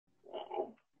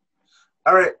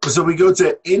All right, so we go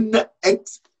to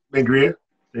NX Mangria.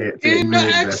 In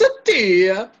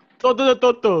XT. So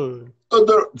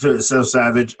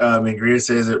Savage Mangria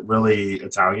says it really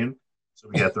Italian, so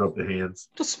we gotta throw up the hands.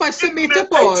 The spicy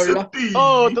meatball.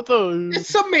 Oh,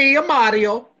 It's a me,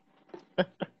 Mario.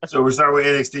 So we're starting with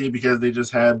NXT because they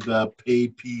just had the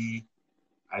pay-p.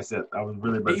 I was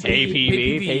really about to say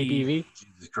PV.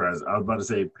 Jesus Christ, I was about to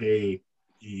say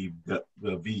pay-p the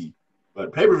V,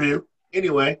 but pay-per-view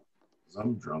anyway.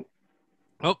 I'm drunk.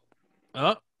 Oh.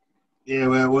 Yeah,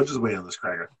 well, we'll just wait on this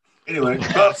cracker. Anyway,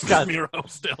 Scott Miro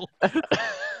still.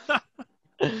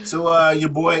 So your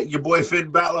boy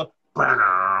Finn Balor.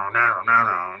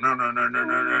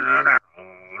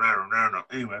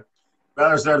 Anyway,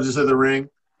 Balor steps into the ring.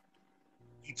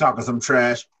 He talking some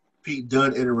trash. Pete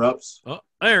Dunne interrupts. Oh,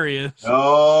 there he is.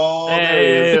 Oh, there he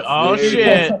is. Oh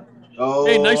shit. Oh,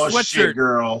 hey, nice sweatshirt, shit,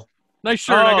 girl. Nice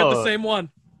shirt. I got the same one.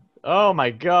 Oh my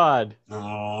god.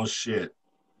 Oh shit.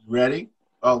 You ready?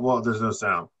 Oh well, there's no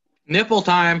sound. Nipple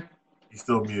time. He's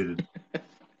still muted.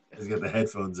 He's got the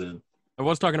headphones in. I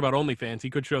was talking about OnlyFans. He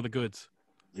could show the goods.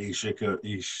 He should go.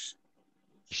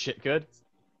 Shit good?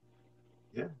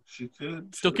 Yeah, she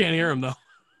could. Still can't hear him though.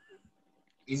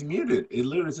 He's muted. It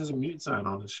literally says a mute sign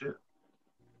on his shit.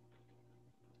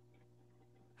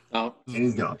 Oh, and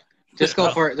he's gone. Just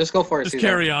go for it. Just go for it. Just Caesar.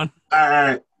 carry on. All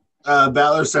right.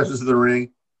 Balor steps into the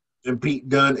ring, and Pete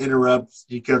Dunne interrupts.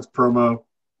 He cuts promo.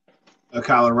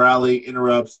 Kyle O'Reilly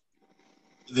interrupts.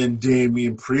 Then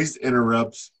Damian Priest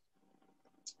interrupts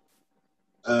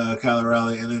Kyle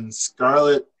O'Reilly, and then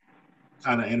Scarlett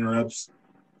kind of interrupts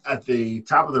at the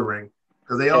top of the ring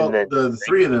because they all the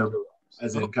three of them,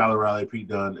 as in Kyle O'Reilly, Pete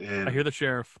Dunne, and I hear the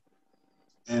sheriff.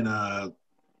 And what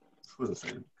was I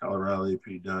saying? Kyle O'Reilly,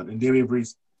 Pete Dunne, and Damian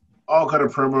Priest all cut a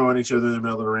promo on each other in the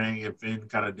middle of the ring, and Finn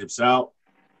kind of dips out.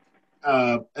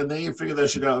 And they figure that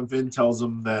shit out, and Finn tells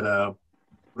them that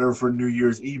whatever for New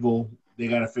Year's Evil, they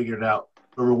got to figure it out.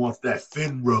 Whoever wants that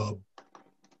Finn rub.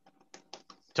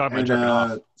 Talking about jerking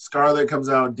off. Scarlett comes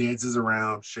out, dances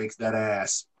around, shakes that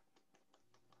ass.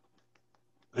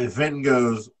 And Finn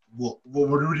goes, well,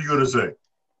 what are you going to say?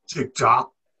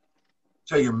 TikTok?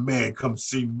 Tell your man, come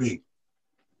see me.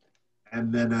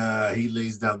 And then he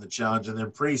lays down the challenge. And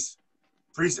then Priest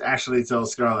actually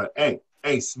tells Scarlett,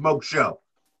 hey, smoke show.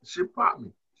 Shit pop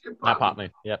me. Not pop me.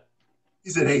 Yep. He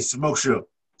said, hey, smoke show.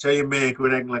 Tell your man,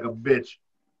 quit acting like a bitch.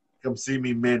 Come see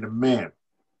me man to man.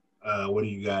 What do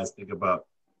you guys think about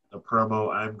the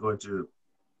promo? I'm going to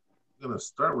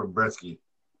start with Bretsky.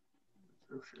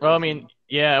 Well, I mean,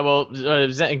 yeah. Well,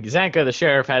 Zanka the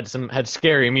sheriff had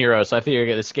scary Miro, so I figured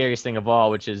get the scariest thing of all,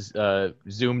 which is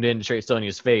zoomed in straight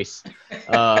Sonya's face.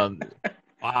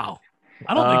 Wow.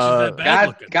 I don't think she's that bad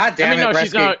looking. God damn it,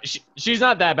 Bretsky. She's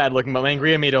not that bad looking, but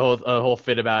Mangria made a whole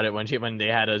fit about it when they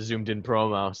had a zoomed in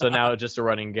promo. So now it's just a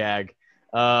running gag.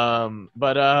 Yeah,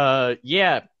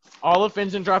 all of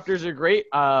Finn's interrupters are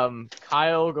great.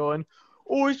 Kyle going,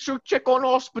 oh, you should check on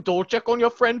hospital, check on your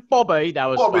friend Bobby. That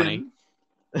was funny.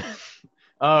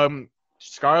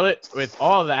 Scarlett with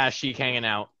all the ass cheek hanging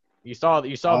out. You saw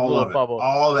Blue Bubble.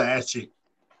 All the ass cheek.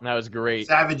 That was great.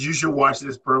 Savage, you should watch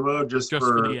this promo just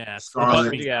for the ass.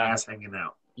 Scarlett's ass hanging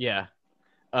out. Yeah.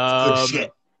 Good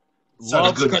shit.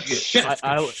 Such good shit.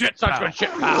 Such good shit,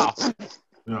 pal.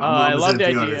 No, I love the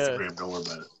on idea. Instagram. Don't worry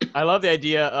about it. I love the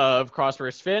idea of Cross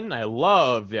vs. Finn. I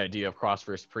love the idea of Cross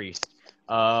vs. Priest.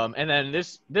 And then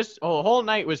this whole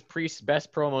night was Priest's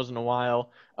best promos in a while.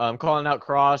 Calling out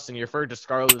Cross and he referred to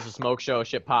Scarlett as a smoke show.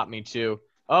 Shit popped me too.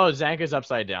 Oh, Zanka's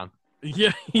upside down.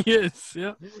 Yeah, he is.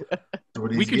 Yeah.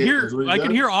 I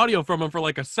could hear audio from him for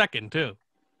like a second too.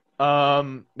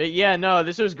 But yeah, no,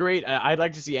 this was great. I'd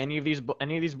like to see any of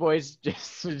these boys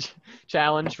just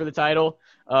challenge for the title.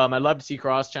 I'd love to see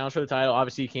Cross challenge for the title.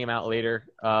 Obviously, he came out later.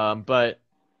 But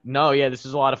no, yeah, this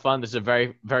is a lot of fun. This is a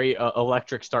very, very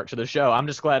electric start to the show. I'm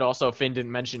just glad also Finn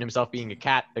didn't mention himself being a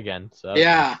cat again. So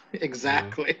yeah,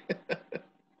 exactly.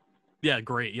 Yeah,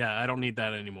 great. Yeah, I don't need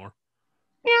that anymore.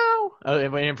 Meow.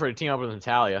 Waiting for a team up with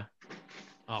Natalia.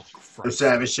 Oh, Christ.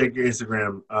 Savage, check your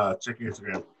Instagram. Check your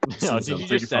Instagram. No, did you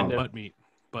just send him? Butt meat.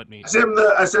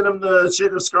 I sent him the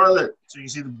shit of Scarlett, so you can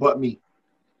see the butt meat.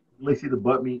 Let me see the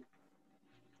butt meat.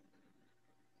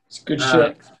 It's good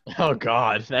shit. Oh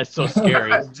God, that's so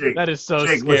scary. Jake, that is so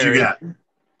Jake, scary. What you got?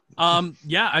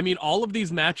 Yeah, I mean, all of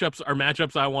these matchups are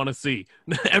matchups I want to see.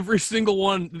 Every single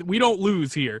one, we don't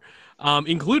lose here,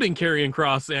 including Karrion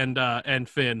Kross and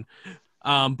Finn.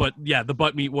 But yeah, the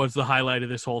butt meat was the highlight of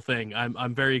this whole thing.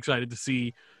 I'm very excited to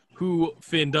see who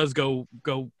Finn does go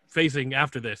facing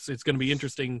after this. It's going to be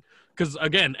interesting because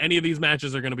again, any of these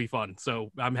matches are going to be fun.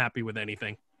 So I'm happy with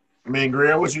anything. Man,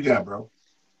 Greer, what you got, bro?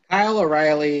 Kyle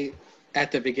O'Reilly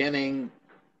at the beginning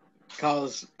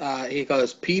calls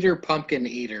Peter Pumpkin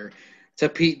Eater to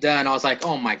Pete Dunne. I was like,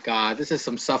 oh my god, this is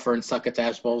some suffer and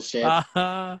succotash bullshit.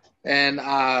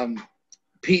 And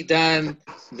Pete Dunne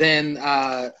then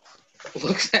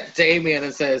looks at Damian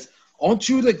and says, aren't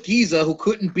you the geezer who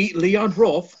couldn't beat Leon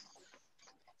Ruff?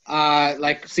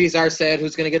 Like Ceizar said,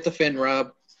 who's going to get the fin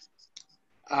rub?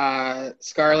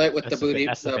 Scarlett with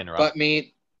the butt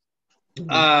meat.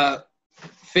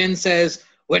 Finn says,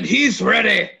 when he's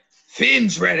ready,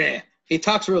 Finn's ready. He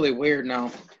talks really weird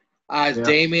now.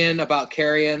 Damian about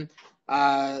Carrion.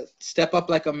 Step up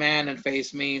like a man and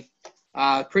face me.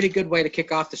 Pretty good way to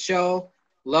kick off the show.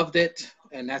 Loved it.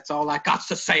 And that's all I got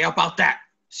to say about that.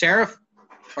 Sheriff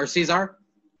or Ceizar?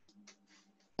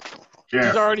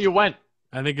 Ceizar already went.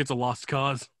 I think it's a lost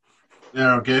cause.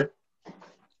 Yeah, okay.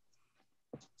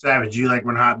 Savage, you like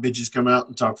when hot bitches come out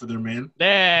and talk for their man?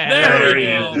 There we go.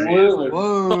 Absolutely.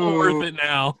 Whoa. Worth it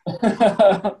now.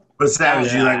 But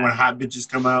Savage, you like when hot bitches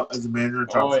come out as a manager and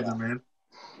talk for their man?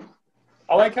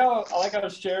 I like how the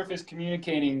sheriff is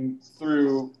communicating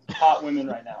through hot women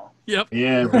right now. Yep.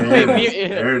 Yeah,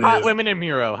 man. Hot women in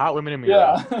Miro. Hot women in Miro.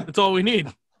 Yeah. That's all we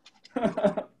need.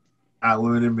 Hot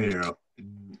women in Miro.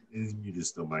 You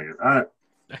just still make it. All right.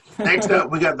 Next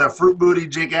up, we got the Fruit Booty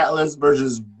Jake Atlas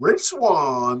versus Rich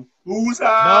Swann. Whose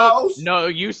house? No,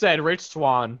 you said Rich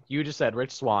Swann. You just said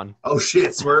Rich Swann. Oh,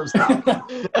 shit. Swerve's house.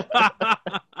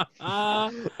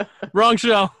 Wrong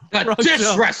show.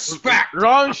 Disrespect.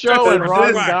 Wrong show and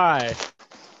wrong guy.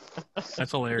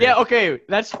 That's hilarious. Yeah, okay,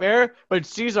 that's fair, but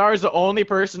Ceizar is the only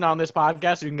person on this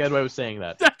podcast who can get away with saying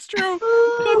that. That's true.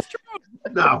 That's true.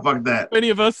 No, fuck that.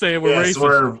 Any of us say we're racist.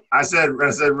 Swerve. I said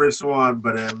Rich Swann,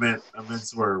 but I meant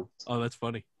Swerve. Oh, that's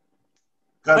funny.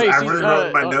 Because I really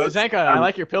wrote my notes. Zanka, I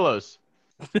like your pillows.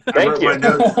 I wrote my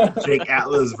notes. Jake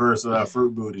Atlas versus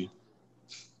Fruit Booty.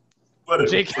 Whatever.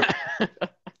 Jake,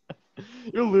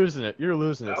 you're losing it. You're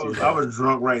losing it. I was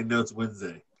drunk writing notes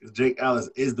Wednesday. Because Jake Atlas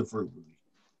is the Fruit Booty.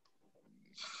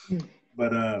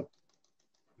 But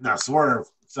Swerve.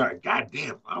 Sorry,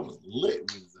 goddamn, I was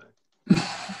lit Wednesday.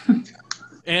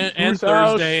 and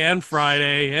Thursday and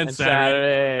Friday and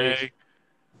Saturday.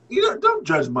 You know, don't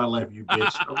judge my life, you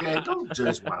bitch. Okay, don't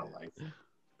judge my life.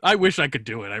 I wish I could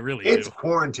do it. I really It's do.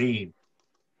 quarantine.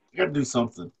 You got to do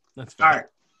something. That's fine. All right.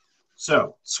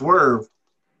 So Swerve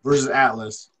versus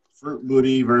Atlas. Fruit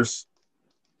Booty versus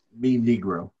me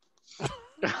Negro. All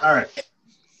right.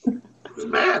 Who's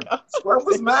mad? Swerve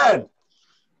was mad.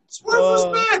 Swerve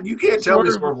was mad. You can't tell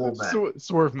me Swerve was mad.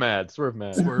 Swerve mad. Swerve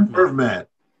mad. Swerve mad.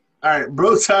 All right.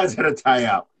 Both sides had a tie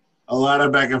out. A lot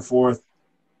of back and forth.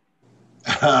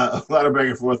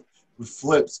 With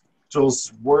flips. So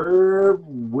Swerve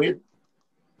with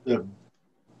the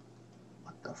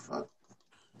what the fuck?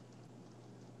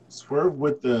 Swerve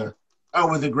with the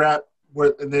grab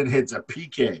and then hits a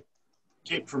PK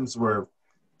kick from Swerve.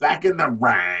 Back in the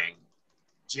ring.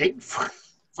 Jake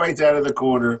fights out of the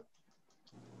corner.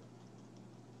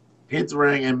 Hits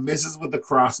ring and misses with the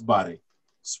crossbody.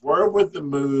 Swerve with the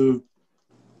move.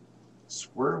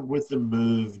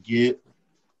 Get.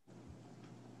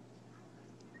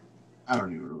 I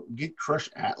don't even know. Get Crush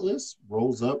Atlas.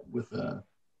 Rolls up with a.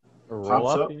 Roll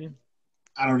pops up?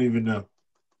 I don't even know.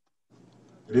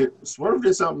 Swerve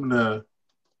did something to.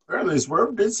 Apparently,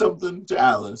 Swerve did something to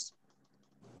Atlas.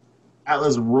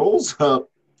 Atlas rolls up,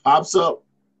 pops up,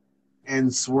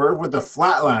 and Swerve with the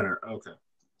flatliner. Okay.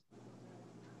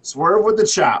 Swerve with the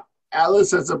chop. Atlas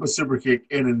sets up a super kick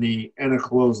and a knee and a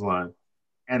clothesline.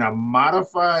 And a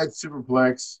modified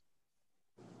superplex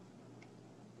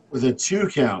with a 2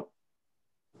 count.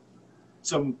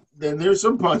 Then there's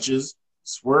some punches.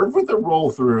 Swerve with a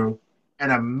roll through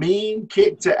and a mean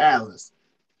kick to Atlas.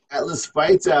 Atlas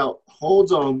fights out,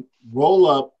 holds on, roll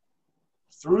up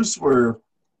through Swerve,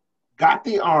 got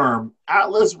the arm,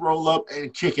 Atlas roll up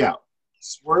and kick out.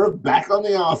 Swerve back on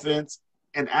the offense,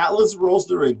 and Atlas rolls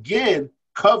through again,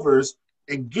 covers,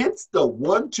 and gets the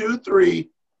 1, 2, 3,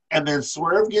 and then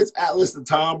Swerve gets Atlas to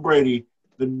Tom Brady,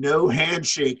 the no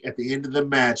handshake at the end of the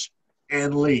match,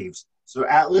 and leaves. So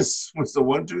Atlas was the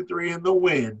 1, 2, 3 in the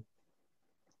win.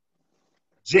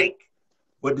 Jake,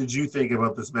 what did you think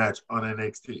about this match on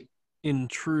NXT? In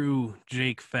true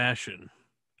Jake fashion,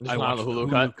 I watched the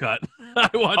Hulu cut. I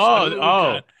watched the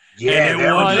Hulu cut. Yeah, it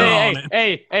was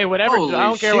hey, whatever. Holy I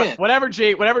don't care shit. whatever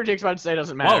Jake's about to say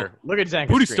doesn't matter. Look at Zanka's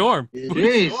Booty screen. Storm.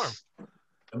 Booty Jeez. Storm.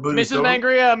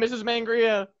 Mrs.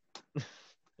 Mangria.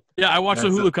 Yeah, I watched the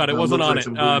Hulu cut. It wasn't on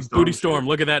it. Booty Storm.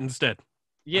 Look at that instead.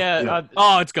 Yeah.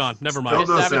 Oh, it's gone. Never mind.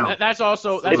 Still no sound. That's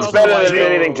also It's better than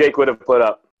anything Jake would have put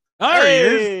up. There he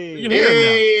is. You can hear him now.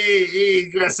 Hey,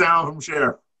 you got sound from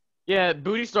Sheriff. Yeah,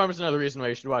 Booty Storm is another reason why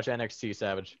you should watch NXT,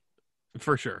 Savage.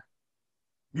 For sure.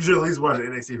 You should at least watch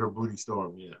NXT for Booty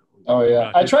Storm. Yeah. Oh yeah,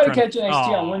 God, I just try to trying catch to- NXT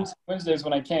Aw. on Wednesdays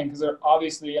when I can because they're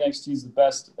obviously NXT is the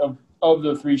best of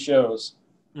the 3 shows.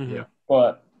 Mhm. Yeah.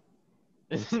 But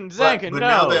Zanka, but no.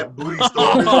 now that Booty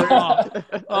Storm is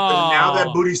there, Oh. now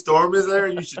that Booty Storm is there,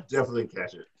 you should definitely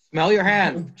catch it. Smell your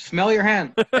hand. Smell your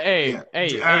hand. Hey, Yeah.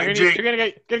 hey, All right, hey, Jake.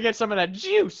 you're gonna get some of that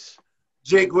juice.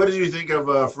 Jake, what did you think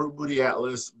of Fruit Booty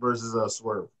Atlas versus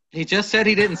Swerve? He just said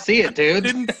he didn't see it, dude.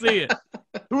 Didn't see it.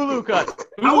 Hulu cut.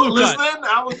 I was Hulu cut. listening.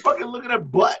 I was fucking looking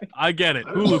at butt. I get it.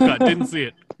 Hulu cut. Didn't see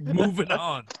it. Moving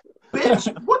on.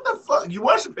 Bitch, what the fuck? You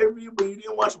watched the pay-per-view, but you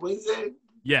didn't watch Wednesday?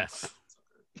 Yes.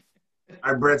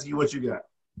 All right, Bretsky, what you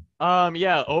got?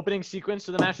 Yeah, opening sequence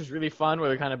of the match was really fun, where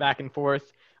they're kind of back and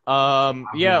forth. Yeah, I'm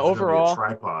gonna be a overall,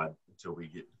 tripod until we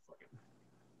get fucking.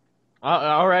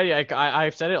 already,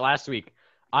 I've said it last week.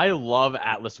 I love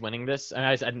Atlas winning this.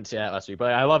 I didn't say that last week,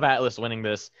 but I love Atlas winning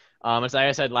this. As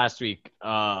I said last week,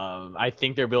 I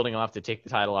think they're building off to take the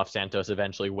title off Santos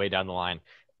eventually, way down the line.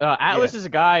 Atlas is a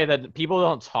guy that people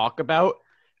don't talk about,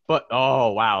 but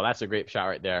oh wow, that's a great shot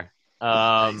right there.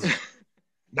 That's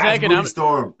Second, Booty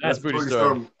Storm. that's Booty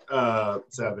Storm.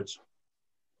 Savage.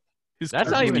 That's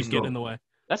not even getting in the way.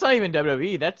 That's not even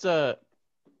WWE. That's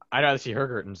I'd rather see her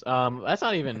curtains. That's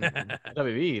not even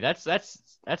WWE.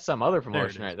 That's some other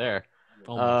promotion right there.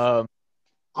 Almost.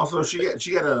 Also, she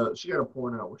got a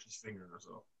point out where she's fingering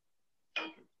herself.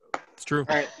 It's true.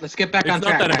 All right, let's get back It's on not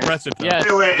track. that guys. impressive, though. Yes.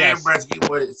 Anyway, yes. and Bretsky,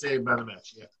 what did it say about the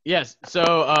match? Yeah. Yes.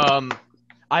 So,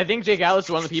 I think Jake Atlas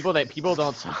is one of the people that people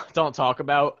don't talk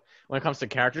about when it comes to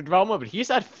character development, but he's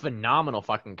had phenomenal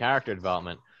fucking character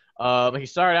development. He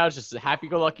started out as just a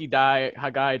happy-go-lucky guy.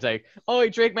 It's like, oh, hey,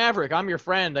 Drake Maverick, I'm your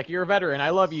friend. Like, you're a veteran.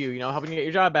 I love you. You know, helping you get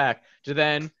your job back. To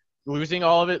then losing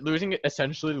all of it,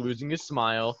 essentially losing his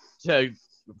smile, to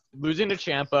losing to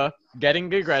Ciampa,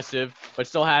 getting aggressive, but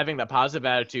still having that positive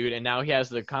attitude. And now he has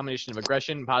the combination of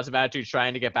aggression and positive attitude,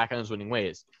 trying to get back on his winning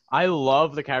ways. I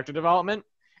love the character development.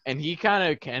 And he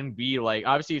kind of can be like,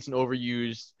 obviously it's an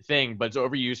overused thing, but it's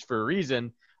overused for a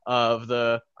reason of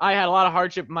I had a lot of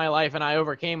hardship in my life and I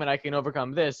overcame it. I can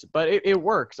overcome this, but it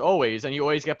works always. And you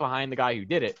always get behind the guy who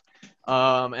did it.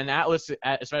 And Atlas,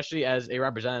 especially as a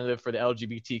representative for the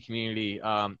LGBT community,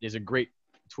 is a great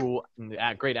tool and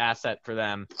a great asset for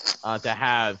them to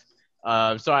have.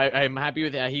 So I'm happy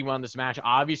with that he won this match.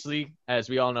 Obviously, as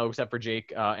we all know, except for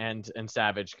Jake and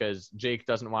Savage, because Jake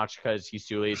doesn't watch because he's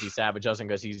too lazy. Savage doesn't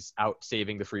because he's out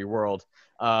saving the free world.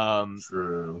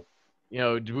 True. You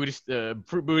know,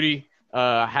 Fruit Booty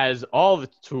has all the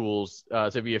tools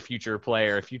to be a future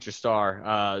player, a future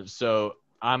star. So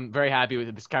I'm very happy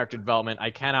with this character development. I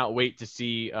cannot wait to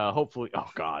see. Hopefully, oh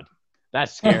god,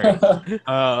 that's scary.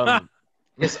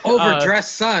 His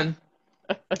overdressed son.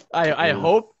 I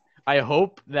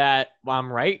hope that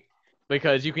I'm right,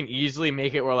 because you can easily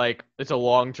make it where like it's a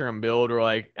long-term build where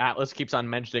like Atlas keeps on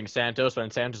mentioning Santos,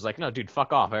 but Santos is like, no, dude,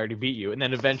 fuck off, I already beat you. And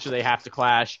then eventually they have to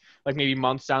clash, like maybe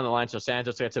months down the line, so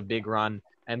Santos gets a big run,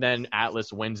 and then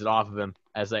Atlas wins it off of him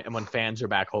when fans are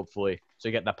back, hopefully, so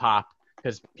you get the pop.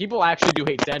 Because people actually do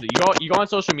hate Santos. You go on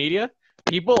social media,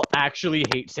 people actually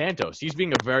hate Santos. He's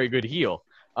being a very good heel.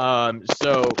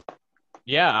 So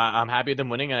yeah, I'm happy with them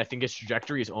winning, and I think his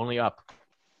trajectory is only up.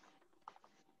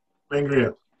 Angry.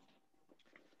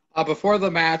 Before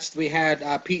the match, we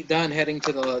had Pete Dunne heading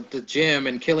to the gym,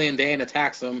 and Killian Dane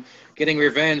attacks him, getting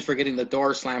revenge for getting the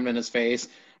door slammed in his face.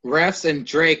 Refs and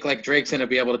Drake, like Drake's going to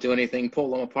be able to do anything,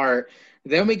 pull them apart.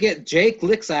 Then we get Jake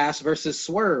Licksass versus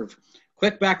Swerve.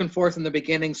 Quick back and forth in the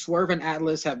beginning. Swerve and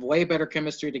Atlas have way better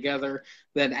chemistry together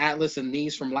than Atlas and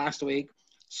Knees from last week.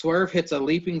 Swerve hits a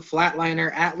leaping flatliner.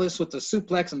 Atlas with the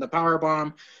suplex and the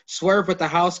powerbomb. Swerve with the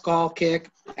house call kick.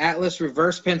 Atlas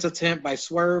reverse pins attempt by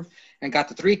Swerve and got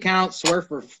the 3 count.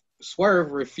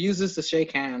 Swerve refuses to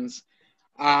shake hands.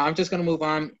 I'm just going to move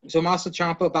on. Tommaso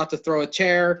Ciampa about to throw a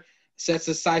chair. Sets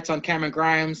his sights on Cameron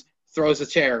Grimes. Throws a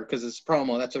chair because it's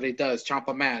promo. That's what he does.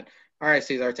 Ciampa mad. All right,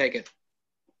 Ceizar, take it.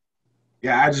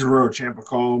 Yeah, I just wrote Ciampa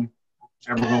calm.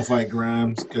 Ciampa gonna fight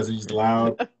Grimes because he's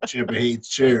loud. Ciampa hates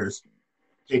chairs.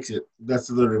 Kicks it.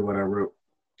 That's literally what I wrote.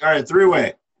 All right,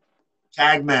 3-way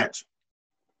tag match.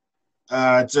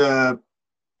 It's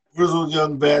Grizzled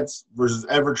Young Vets versus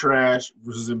Evertrash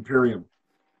versus Imperium.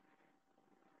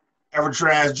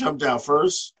 Evertrash jumped out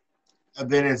first, and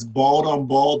then it's bald on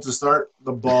bald to start.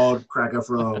 The bald cracker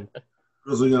from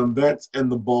Grizzled Young Vets and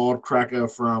the bald cracker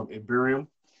from Imperium.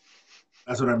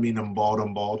 That's what I mean. I'm bald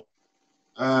on bald.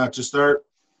 To start,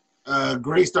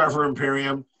 great start for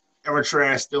Imperium.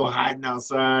 Evertrash still hiding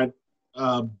outside.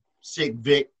 Sick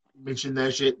Vic mentioned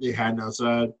that shit. They hiding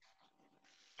outside.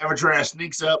 Evertrash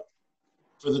sneaks up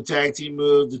for the tag team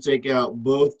move to take out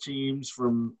both teams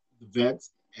from the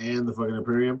Vets and the fucking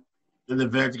Imperium. Then the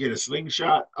Vets get a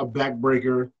slingshot, a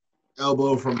backbreaker,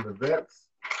 elbow from the Vets.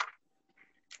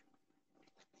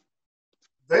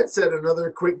 Vets set another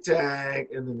quick tag,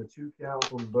 and then a 2 count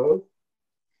from both.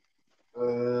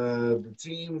 The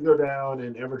teams go down,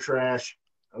 and Evertrash.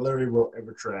 I literally wrote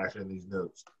Evertrash in these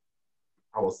notes.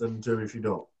 I will send them to you if you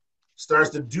don't. Starts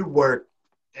to do work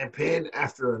and pin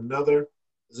after another.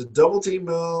 There's a double team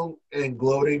move and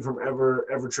gloating from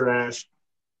Evertrash.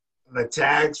 And the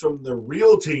tags from the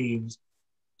real teams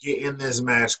get in this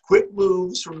match. Quick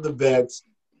moves from the Vets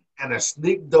and a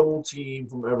sneak double team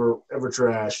from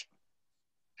Evertrash.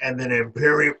 And then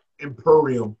Imperium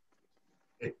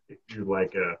if you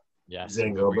like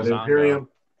Zango, but Imperium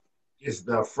is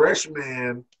the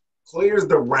freshman, clears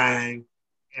the ring,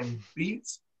 and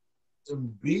beats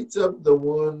up the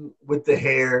one with the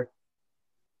hair,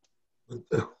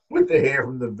 with the hair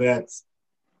from the Vets.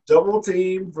 Double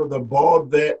team from the bald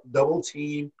Vet. Double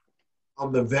team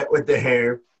on the Vet with the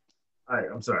hair. All right,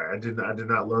 I'm sorry, I did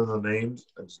not learn the names.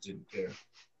 I just didn't care.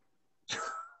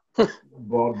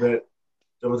 Bald Vet.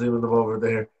 Double team on the ball over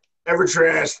there.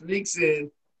 Evertrash sneaks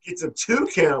in, gets a 2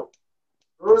 count,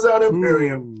 throws out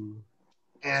Imperium,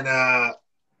 and a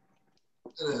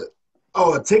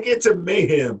ticket to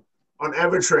Mayhem on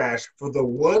Evertrash for the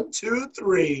 1, 2,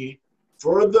 3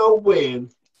 for the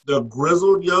win. The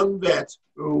grizzled young vets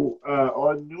who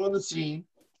are new on the scene,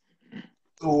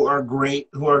 who are great.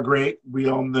 We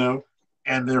all know,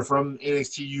 and they're from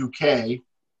NXT UK,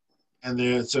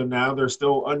 and so now they're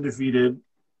still undefeated.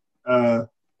 That's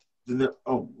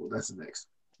the next.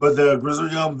 But the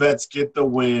grizzled young vets get the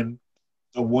win.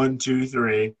 The 1, 2,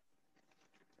 3.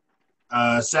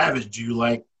 Savage, do you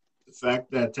like the fact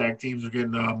that tag teams are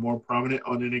getting more prominent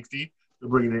on NXT? They're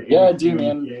bringing it. Yeah, I do,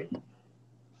 man.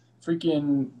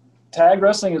 Freaking tag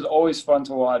wrestling is always fun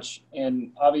to watch,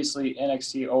 and obviously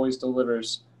NXT always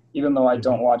delivers, even though I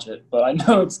don't watch it. But I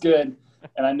know it's good,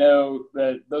 and I know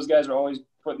that those guys are always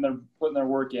putting their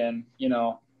work in, you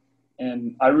know.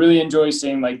 And I really enjoy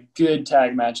seeing like good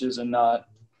tag matches and not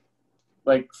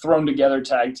like thrown together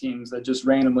tag teams that just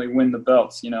randomly win the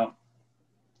belts, you know.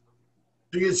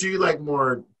 So you like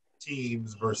more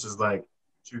teams versus like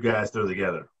 2 guys thrown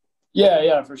together?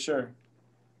 Yeah, for sure.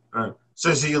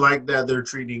 So you like that they're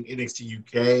treating NXT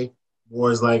UK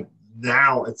more as like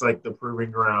now it's like the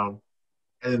proving ground,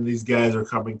 and then these guys are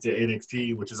coming to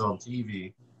NXT, which is on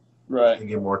TV, right? And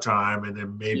get more time, and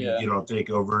then maybe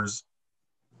takeovers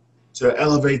to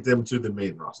elevate them to the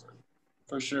main roster.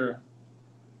 For sure.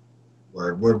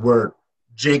 Word.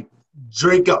 Jacob,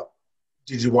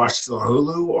 did you watch the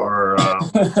Hulu or?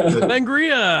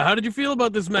 Sangria, how did you feel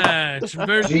about this match?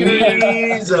 Very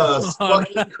Jesus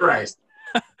fucking Christ.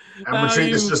 I'm going to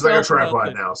treat this just like a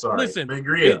tripod now. Sorry. Listen,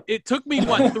 it took me,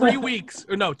 3 weeks,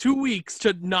 or no, 2 weeks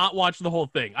to not watch the whole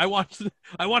thing. I watched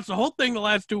the whole thing the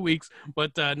last 2 weeks,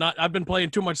 but I've been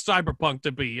playing too much Cyberpunk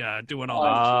to be doing all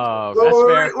that.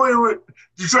 Oh, wait.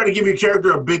 You trying to give your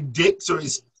character a big dick so he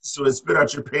spit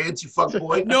out your pants, you fuck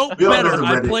boy? Nope, better.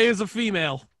 I play as a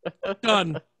female.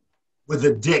 Done. With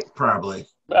a dick, probably.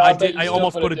 I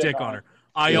almost put a dick on her.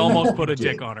 I almost put a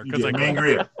dick on her because I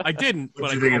didn't.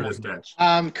 What but you I think of almost this did.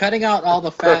 match? Cutting out all the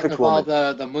fat of all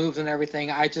the moves and everything,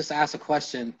 I just asked a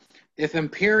question. If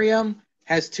Imperium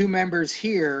has 2 members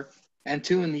here and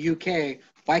 2 in the UK,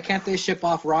 why can't they ship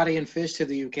off Roddy and Fish to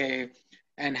the UK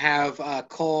and have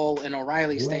Cole and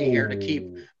O'Reilly stay here to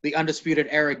keep the Undisputed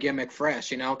Era gimmick fresh,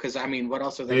 you know? Because, I mean, what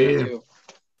else are they going to do?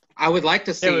 I would like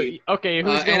to see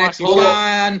who's hold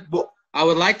on. I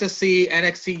would like to see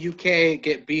NXT UK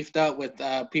get beefed up with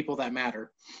people that matter.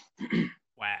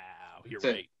 Wow, you're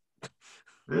right.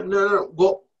 No.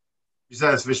 Well,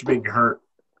 besides Fish being hurt,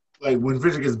 like when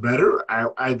Fish gets better,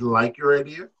 I like your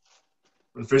idea.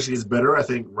 When Fish gets better, I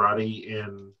think Roddy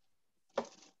and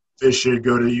Fish should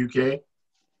go to the UK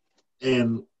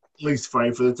and at least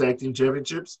fight for the tag team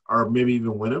championships, or maybe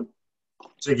even win them.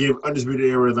 To give Undisputed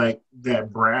Era like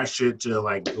that brass shit to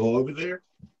like go over there.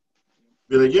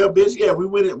 Be like, yo, bitch,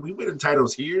 we win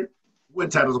titles here. We win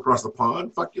titles across the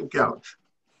pond. Fuck your couch.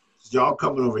 Y'all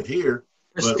coming over here.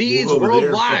 Prestige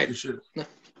worldwide.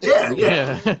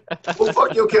 Yeah. Well,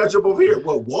 fuck your couch up over here.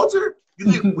 What, Walter?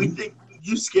 We think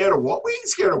you scared of Walter? We ain't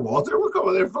scared of Walter. We're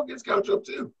coming there and fuck his couch up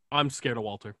too. I'm scared of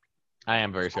Walter. I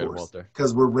am very scared of Walter.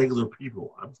 Because we're regular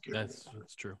people. I'm scared.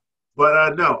 That's true.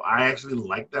 But no, I actually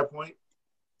like that point.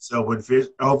 So when Fish,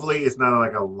 hopefully it's not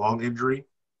like a long injury.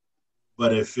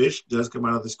 But if Fish does come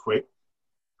out of this quick,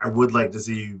 I would like to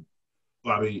see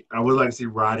Bobby. I would like to see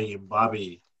Roddy and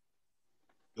Bobby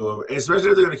go over, especially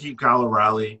if they're going to keep Kyle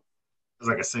O'Reilly. as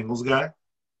like a singles guy.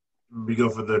 We go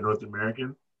for the North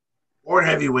American. Or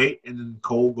heavyweight, and then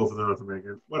Cole go for the North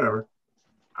American. Whatever.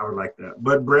 I would like that.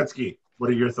 But Bretsky, what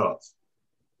are your thoughts?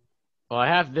 Well, I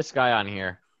have this guy on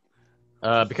here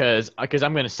because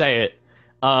I'm going to say it.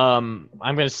 I'm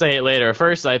going to say it later.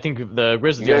 First, I think the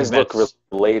Grizzlies. You guys look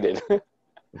related.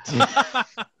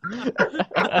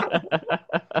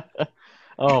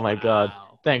 Oh my God!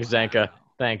 Wow. Thanks, Zanka.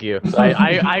 Thank you.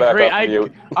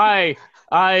 I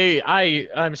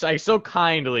so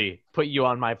kindly put you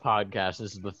on my podcast.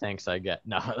 This is the thanks I get.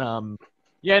 No,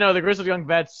 yeah, no, the Grizzlies Young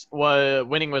Vets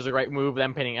winning was the right move.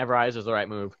 Them pinning Everrise was the right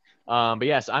move. But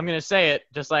yes, I'm gonna say it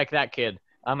just like that kid.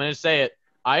 I'm gonna say it.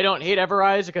 I don't hate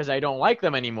Everrise because I don't like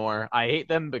them anymore. I hate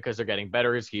them because they're getting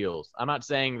better as heels. I'm not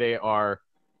saying they are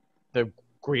the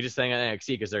greatest thing in NXT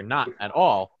because they're not at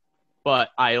all. But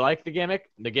I like the gimmick.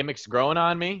 The gimmick's growing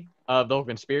on me of the whole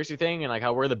conspiracy thing and like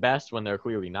how we're the best when they're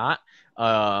clearly not.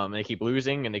 They keep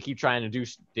losing and they keep trying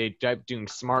to doing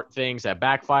smart things that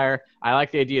backfire. I like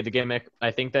the idea of the gimmick.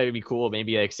 I think that would be cool.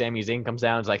 Maybe like Sami Zayn comes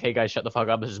down and is like, hey guys, shut the fuck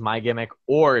up. This is my gimmick.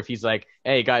 Or if he's like,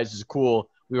 hey guys, this is cool.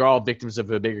 We were all victims of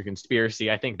a bigger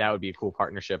conspiracy. I think that would be a cool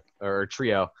partnership or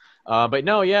trio. But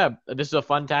no, yeah, this is a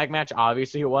fun tag match.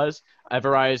 Obviously it was.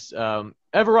 Everrise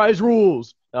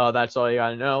rules. That's all you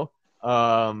gotta know.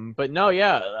 But no,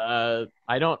 yeah,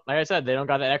 I don't, like I said, they don't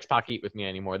got the X-Pac heat with me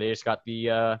anymore. They just got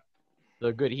the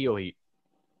good heel heat.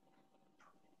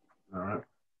 All right.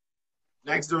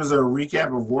 Next, there was a recap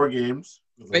of War Games.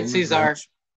 Wait, Ceizar.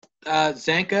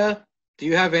 Zanka, do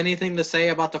you have anything to say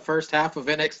about the first half of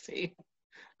NXT?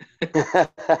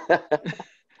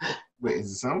 Wait,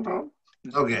 is it sound on?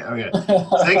 Okay.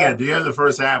 Zanka, do you have the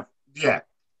first half? Yeah.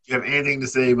 Do you have anything to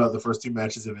say about the first two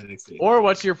matches of NXT? Or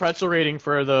what's your pretzel rating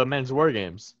for the men's War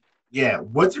Games? Yeah,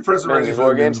 what's your pretzel rating for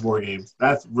the men's War Games?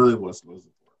 That's really what's supposed to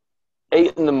be.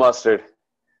 8 in the mustard.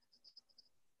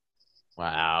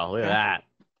 Wow, look at that.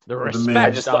 The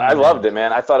man. respect. I loved it,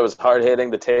 man. I thought it was hard hitting.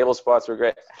 The table spots were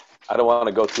great. I don't want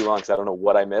to go too long because I don't know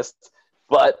what I missed.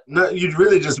 But no, you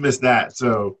really just missed that.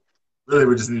 So really,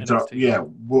 we just need to talk. NXT. Yeah,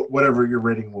 whatever your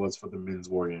rating was for the men's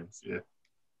War Games.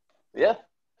 Yeah,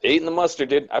 8 in the mustard,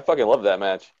 dude. I fucking love that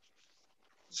match.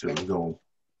 sure. We go.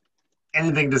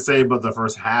 Anything to say about the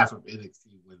first half of NXT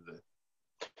Wednesday?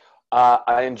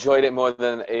 I enjoyed it more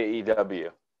than AEW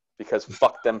because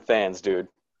fuck them fans, dude.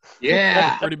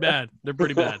 Yeah. Pretty bad. They're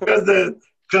pretty bad.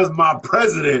 Because my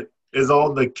president is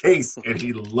on the case and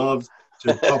he loves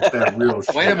to talk that real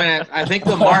shit. Wait a minute. I think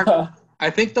the mark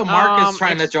is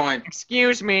trying to join.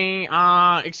 Excuse me,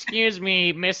 Mr.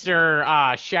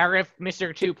 Sheriff,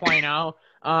 Mr.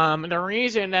 2.0. The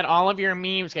reason that all of your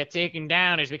memes get taken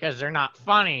down is because they're not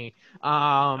funny.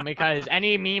 Because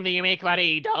any meme that you make about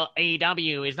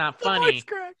AEW is not funny.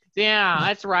 Yeah,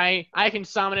 that's right. I can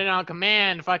summon it on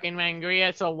command, fucking Mangria.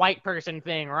 It's a white person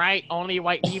thing, right? Only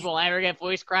white people ever get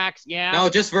voice cracks. Yeah. No,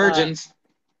 just virgins.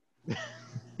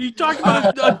 You talked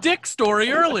about a dick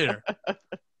story earlier.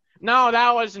 No,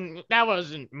 that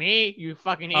wasn't me, you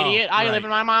fucking idiot. I live in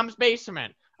my mom's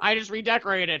basement. I just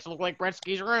redecorated it to look like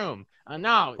Bretsky's room.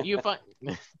 No, you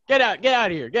get out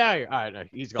of here. All right, no,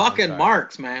 he's gone. Fucking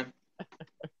marks, man.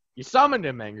 You summoned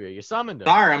him, Mangria. You summoned him.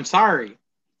 I'm sorry.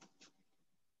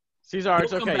 Ceizar,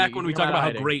 it's We'll come okay. back when we talk about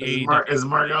how great AEW. Is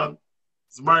Mark on?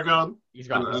 Is Mark on? He's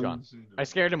gone. I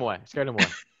scared him away. All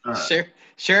right.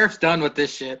 Sheriff's done with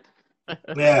this shit.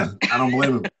 Yeah, I don't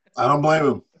blame him. I'm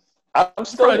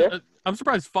still there. I'm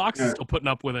surprised Fox is still putting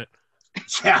up with it.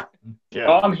 Yeah.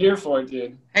 Oh, I'm here for it,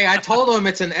 dude. Hey, I told him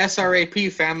it's an SRAP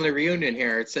family reunion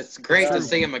here. It's great to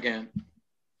see him again.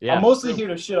 Yeah. I'm mostly here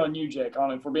to shit on you, Jake,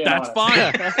 if we're being That's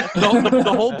honest. fine.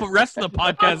 the whole rest of the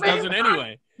podcast does it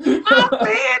anyway.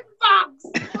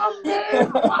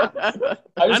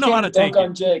 I know how to take it.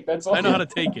 on Jake. That's all. I know how to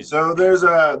take it. So there's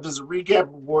a recap of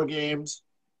War Games.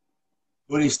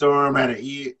 Woody Storm had an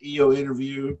EO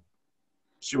interview.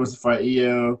 She wants to fight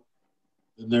EO.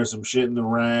 Then there's some shit in the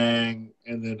ring.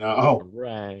 And then,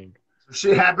 Rang. some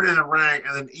shit happened in the ring.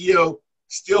 And then EO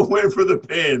still went for the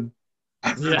pin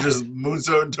after just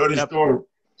Moonsault and Tony Storm.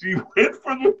 She went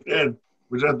for the pin,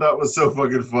 which I thought was so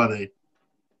fucking funny.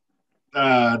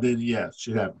 Then,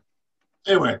 shit happened.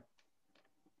 Anyway.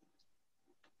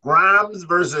 Grimes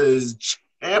versus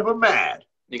Ciampa Mad.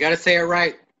 You got to say it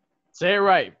right. Say it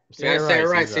right. You got to say it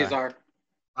right, Ceizar.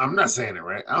 I'm not saying it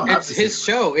right. I don't have It's to his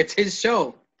say it right. show. It's his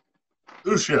show.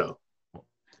 Whose show?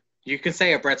 You can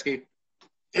say it, Bretsky.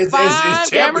 It's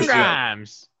Cameron Ciampa's show.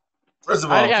 Grimes. First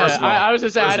of all, I was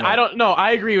just saying, I don't know.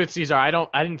 I agree with Ceizar.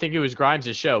 I didn't think it was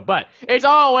Grimes' show, but it's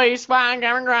always fine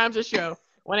Cameron Grimes' show.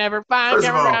 Whenever Cameron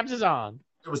Grimes is on.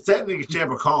 It was technically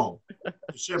Ciampa Calm.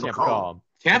 Ciampa Calm.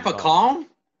 Ciampa Calm?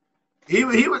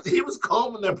 He was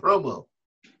calm in that promo.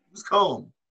 He was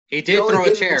calm. He did only throw a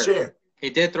hit the chair. He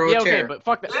did throw a okay, chair. but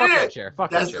fuck that chair.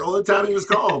 Fuck That's that the chair. only time he was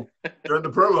calm during the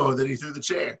promo. That he threw the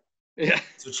chair. Yeah.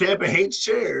 So Ciampa hates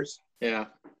chairs, Yeah.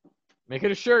 Make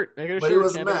it a shirt. Make it a but shirt. he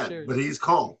wasn't Champion mad. chairs. But he's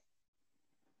calm.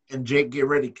 And Jake, get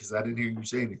ready because I didn't hear you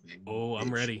say anything. Oh, I'm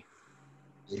bitch. ready.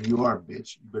 Yeah, you are,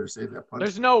 bitch. You better say that punch.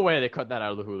 There's no way they cut that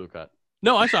out of the Hulu cut.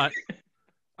 No, I saw it.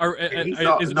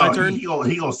 Is it my turn? He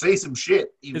gonna say some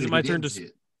shit. Is it my turn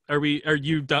to? Are we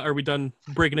done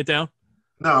breaking it down?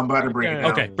 No, I'm about to break it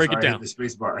down. Okay, break it down. I hit the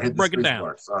space bar. Break it down.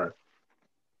 Bar. Sorry.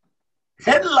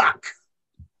 Headlock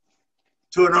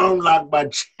to an arm lock by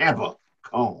Ciampa.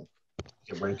 Calm.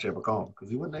 Can't bring Ciampa calm because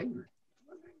he wasn't angry.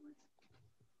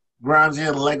 Grimes in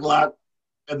a leg lock,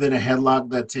 and then a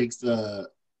headlock that takes the.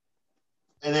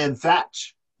 And then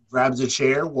Thatch grabs a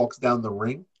chair, walks down the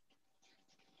ring,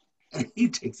 and he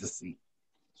takes a seat.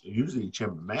 So usually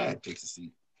Ciampa mad takes a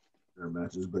seat during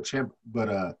matches, but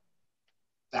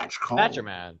Thatch calm. Thatcher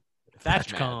man.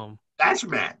 Thatch calm. Thatch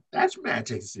mad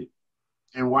takes a seat.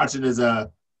 And watching as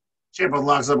Ciampa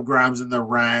locks up Grimes in the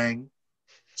ring.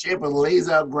 Ciampa lays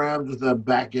out Grimes with a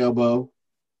back elbow.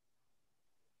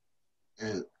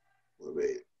 And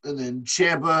then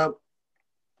Ciampa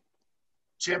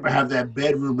have that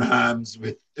bedroom times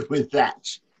with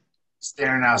Thatch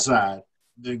staring outside.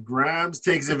 Then Grimes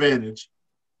takes advantage.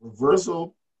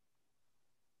 Reversal.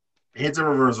 Hits a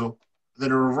reversal.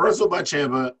 Then a reversal by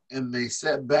Ciampa, and they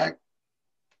set back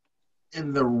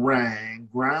in the ring.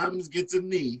 Grimes gets a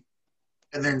knee,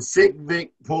 and then Sick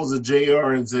Vic pulls a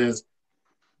JR and says,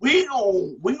 we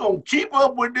gonna keep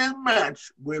up with this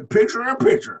match with picture in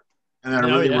picture. And then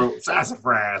I wrote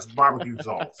sassafras barbecue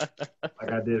sauce,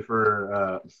 like I did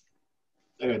for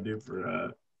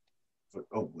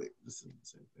oh wait, this is the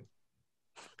same thing.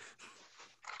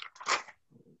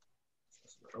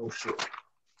 Oh shit! I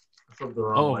flipped the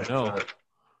wrong way. No! Sorry.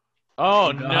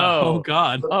 Oh no! Oh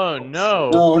god! Oh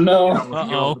no! Oh no!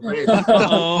 Uh-oh.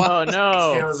 Oh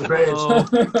no!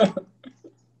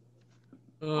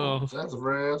 Oh,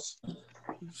 Sassafras.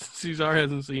 Ceizar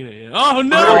hasn't seen it yet. Oh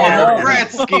no! Oh, yeah.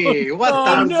 Gretzky! What Oh,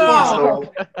 the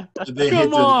no. fuck? They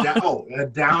Come on.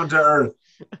 Down to earth.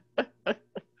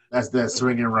 That's that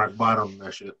swinging rock bottom.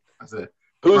 That shit. I said.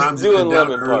 Who's Grimes doing down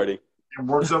to lemon earth party? And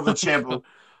works over Ciampa.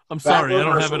 I'm sorry, I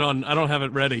don't have reversal. it on. I don't have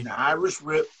it ready. The Irish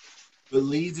Rip, that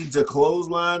leads into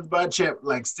clotheslines by Ciampa,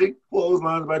 like stick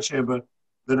clotheslines by Ciampa,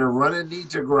 then a running knee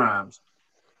to Grimes,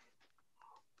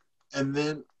 and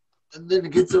then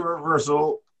it gets a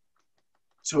reversal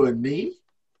to a knee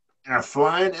and a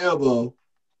flying elbow,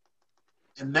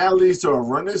 and that leads to a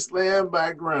running slam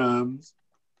by Grimes.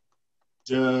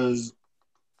 I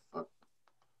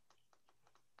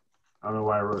don't know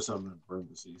why I wrote something in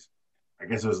parentheses. I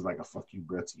guess it was like a fuck you,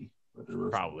 Gretzky.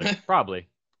 Probably.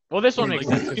 Well, this one makes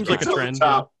sense. Seems like a trend.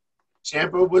 Top,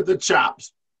 Ciampa with the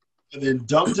chops, and then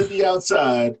dump to the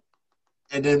outside,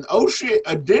 and then oh shit,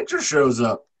 a denture shows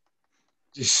up,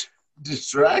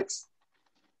 distracts.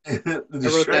 I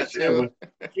wrote that too.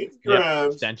 Yep,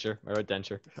 denture. I wrote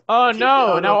denture. Oh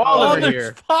no! Now all Oh, over there's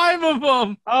here. 5 of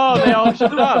them. Oh, they all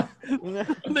showed up.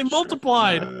 They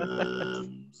multiplied.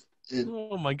 And,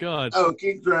 Oh my god.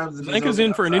 Keith Grimes. Zanka's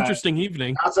in for an interesting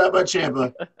evening. Outside by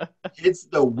Ciampa, hits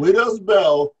the widow's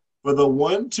bell for the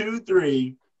 1, 2,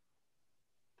 3.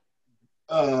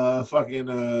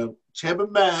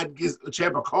 Ciampa mad gets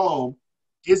Ciampa calm,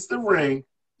 gets the ring.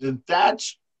 Then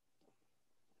Thatch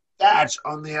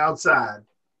on the outside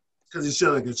because he's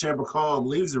chilling. Because Ciampa calm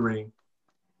leaves the ring.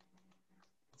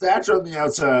 Thatch on the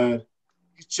outside,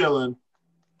 he's chilling.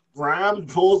 Grimes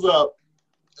pulls up,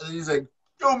 and he's like,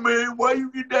 yo, man, why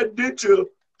you get that ditcher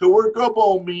to work up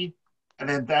on me? And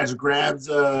then Thatch grabs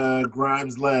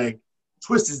Grimes' leg,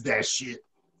 twists that shit.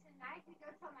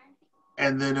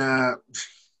 And then,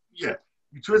 he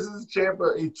twists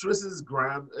Ciampa, he twists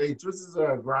Grimes'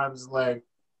 leg,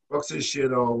 fucks his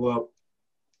shit all up.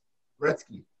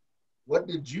 Gretzky, what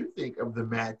did you think of the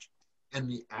match and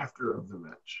the after of the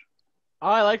match? Oh,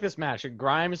 I like this match.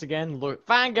 Grimes again looked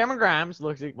fine. Cameron Grimes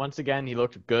once again. He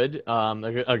looked good.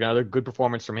 Another good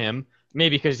performance from him.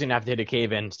 Maybe because he didn't have to hit a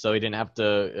cave in, so he didn't have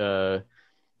to,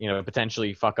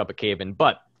 potentially fuck up a cave in.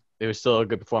 But it was still a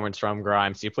good performance from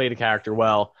Grimes. He played the character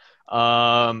well.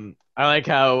 I like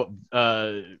how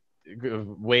Barrett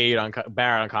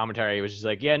on commentary was just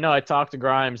like, yeah, no, I talked to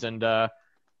Grimes, and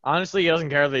honestly, he doesn't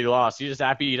care that he lost. He's just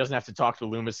happy he doesn't have to talk to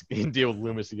Loomis and deal with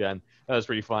Loomis again. That was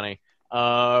pretty funny.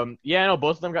 Both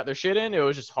of them got their shit in. It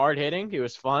was just hard hitting. It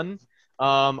was fun.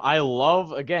 I love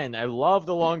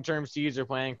the long-term Ceizar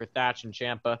planning for Thatch and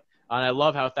Ciampa. And I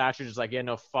love how Thatcher's just like, yeah,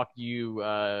 no, fuck you,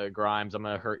 Grimes. I'm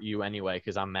going to hurt you anyway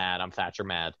because I'm mad. I'm Thatcher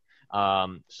mad.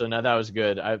 So no, that was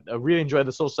good. I really enjoyed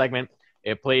this whole segment.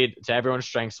 It played to everyone's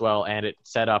strengths well, and it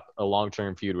set up a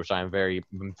long-term feud, which I'm very,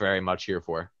 very much here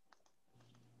for.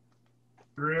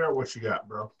 Greer, what you got,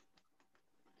 bro?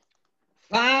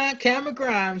 Cameron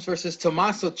Grimes versus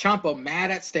Tommaso Ciampa,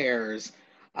 mad at Stairs.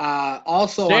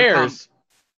 Also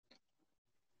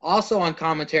on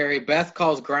commentary, Beth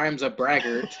calls Grimes a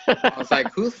braggart. I was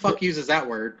like, who the fuck uses that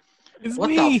word? It's What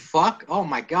me. the fuck? Oh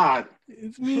my god.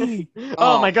 It's me.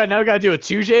 Oh my god, now we gotta do it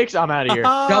 2 Jakes? I'm out of here.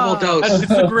 Double dose.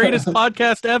 It's the greatest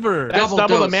podcast ever. That's double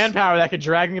double the dose. manpower that could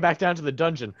drag me back down to the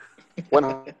dungeon.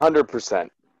 100%.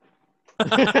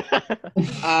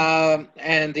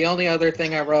 And the only other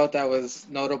thing I wrote that was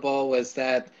notable was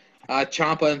that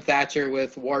Ciampa and Thatcher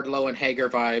with Wardlow and Hager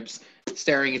vibes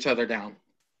staring each other down.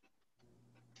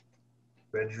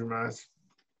 Benjamin.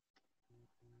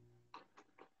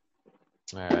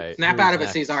 All right. Snap out of it,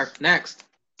 Ceizar. Next.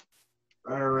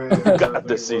 All right. Got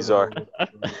this, Ceizar.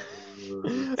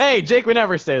 Hey, Jake, we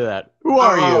never say that. Who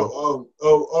are you?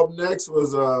 Up next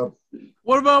was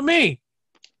What about me?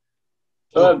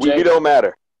 Shut up, We Jake. don't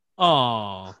matter.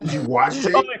 Oh, did you watch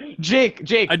it? Oh, Jake,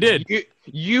 I did.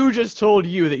 You just told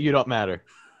you that you don't matter.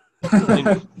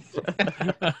 that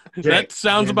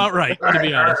sounds about right, to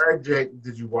be honest. All right, Jake,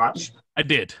 did you watch? I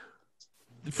did.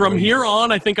 From here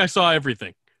on, I think I saw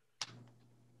everything.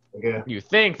 Okay. You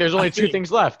think there's only 2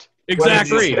 things left.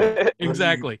 Exactly. What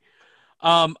Exactly.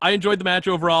 I enjoyed the match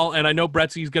overall, and I know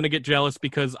Bretsy's going to get jealous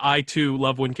because I, too,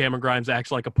 love when Cameron Grimes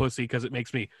acts like a pussy because it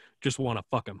makes me just want to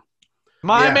fuck him.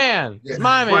 My man. Yeah. It's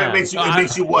my Well, man. it makes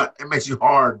you what? It makes you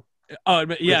hard. Yeah, it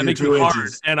Within makes 2 me hard,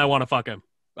 inches. and I want to fuck him.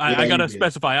 Yeah, I got to you did.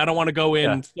 specify. I don't want to go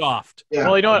in soft. Yeah.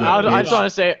 Well, you know what? Yeah. I just want to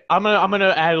say I'm gonna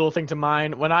add a little thing to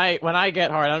mine. When I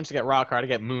get hard, I don't just get rock hard. I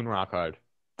get moon rock hard.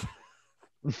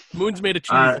 Moon's made of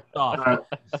cheese. All right. Soft.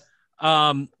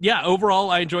 All right. Yeah, overall,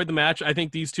 I enjoyed the match. I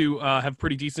think these two have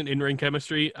pretty decent in-ring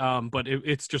chemistry, but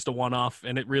it's just a one-off,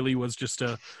 and it really was just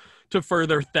to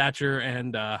further Thatcher.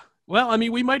 And, well, I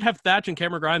mean, we might have Thatch and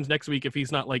Cameron Grimes next week if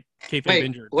he's not, like, kayfabe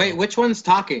injured. Wait, which one's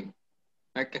talking?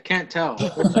 I can't tell.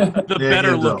 The Yeah,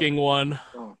 better-looking one.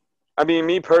 I mean,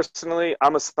 me personally,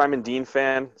 I'm a Simon Dean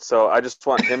fan, so I just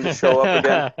want him to show up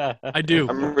again. I do.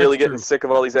 I'm really That's getting true. sick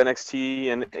of all these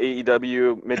NXT and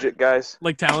AEW midget guys.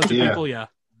 Like talented Yeah. people, yeah.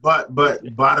 But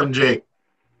bottom Jake,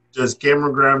 does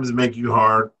Cameron Grimes make you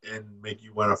hard and make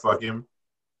you want to fuck him?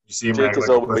 You see him Jake act is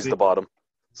like a always pussy? the bottom.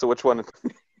 So which one?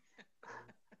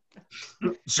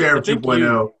 Sheriff I think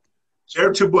 2.0.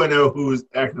 Sheriff 2.0, who's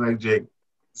acting like Jake.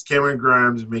 Does Cameron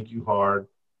Grimes make you hard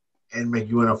and make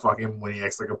you want to fuck him when he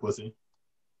acts like a pussy?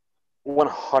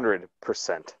 100%.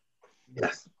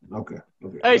 Yes. Okay.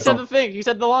 Hey, he said the thing. He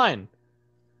said the line.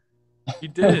 He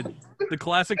did. The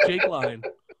classic Jake line.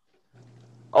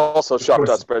 Also,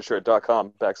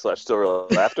 shop.spreadshirt.com/Silver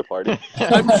After Party.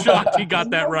 I'm shocked he got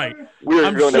that right. We're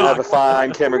I'm going to have a shocked.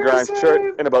 fine Cameron Grimes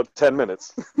shirt in about 10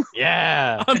 minutes.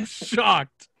 Yeah. I'm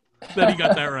shocked that he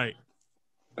got that right.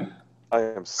 I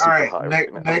am All super right. high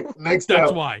right now. Next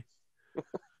That's up. why.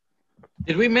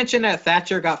 Did we mention that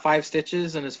Thatcher got 5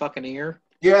 stitches in his fucking ear?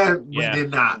 Yeah, we Yeah. did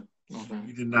not. Okay.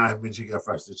 You did not mention he got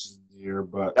 5 stitches in the ear,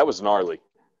 but That was gnarly.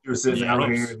 he was sitting Yeah, out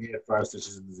gross. here and he had 5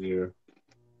 stitches in his ear.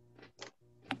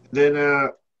 Then,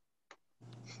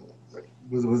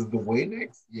 was it the way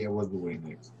next? Yeah, it was the way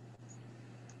next.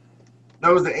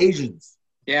 No, it was the Asians.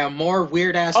 Yeah, more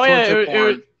weird ass Oh yeah, torture it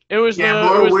porn. was Yeah, the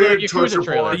more it was weird the torture Yakuza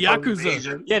trailer. porn The from Yakuza.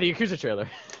 Asians. Yeah, the Yakuza trailer.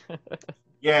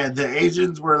 Yeah, the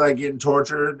Asians were like getting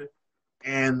tortured,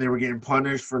 and they were getting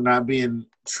punished for not being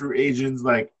true Asians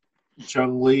like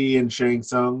Chung Li and Shang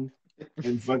Tsung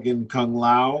and fucking Kung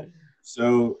Lao.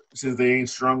 So since they ain't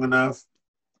strong enough,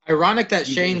 Ironic that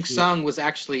You Shang can see- Tsung was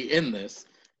actually in this,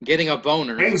 getting a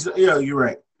boner. Yeah, you're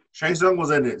right. Shang Tsung was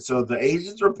in it. So the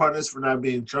Asians were punished for not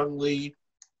being Chung Li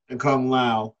and Kung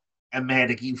Lao, and they had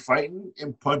to keep fighting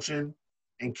and punching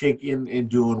and kicking and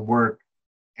doing work.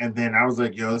 And then I was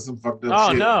like, yo, this is some fucked up Oh,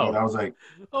 shit. no. But I was like,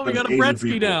 Oh, we Those got a Asian Bretsky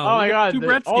people. down. Oh my We got god, two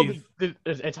Bretskys.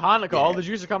 it's Hanukkah. All the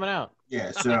Jews are coming out.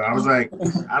 yeah. So I was like,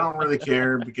 I don't really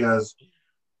care because,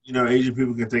 you know, Asian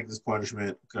people can take this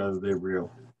punishment because they're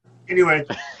real. Anyway,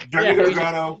 Johnny Yeah.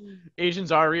 Gargano,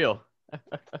 Asians are real.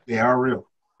 they are real.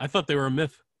 I thought they were a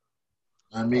myth.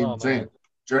 I mean, Oh, saying man.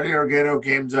 Johnny Gargano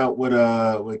came out with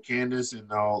Candace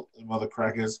and all the mother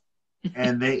crackers,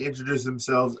 and they introduced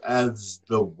themselves as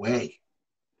the Way.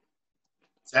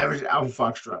 Savage Alpha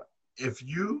Foxtrot. If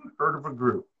you heard of a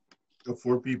group of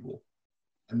 4 people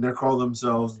and they're called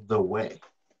themselves the Way,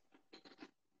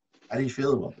 how do you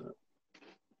feel about that?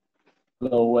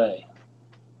 No way.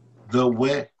 The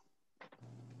Way.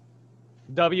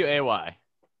 WAY.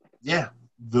 Yeah,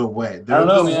 the Way. I don't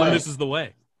know, the man. Way. This is the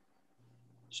way.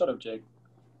 Shut up, Jake.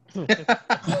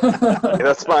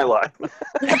 That's my line.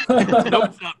 No,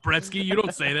 it's not Bretsky. You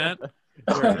don't say that.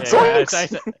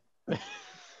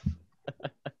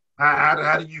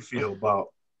 How do you feel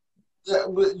about? Yeah,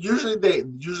 usually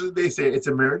they say it's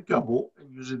a married couple, and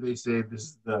usually they say this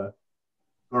is the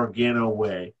Gargano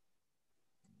way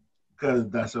because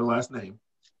that's their last name.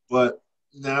 But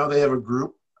now they have a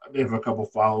group. They have a couple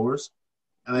followers,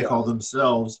 and they call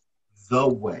themselves the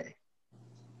Way.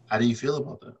 How do you feel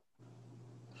about that?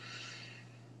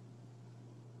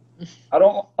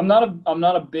 I'm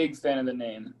not a big fan of the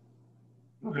name.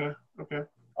 Okay.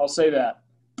 I'll say that.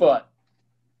 But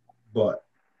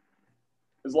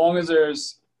as long as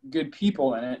there's good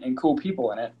people in it and cool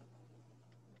people in it,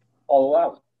 I'll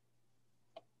allow it.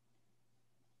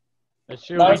 That's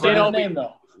true. Not a fan of the name,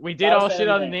 though. We did all shit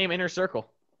on the name Inner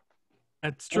Circle.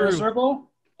 That's true. Inner Circle?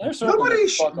 Inner Circle.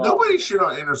 Nobody shit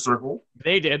on Inner Circle.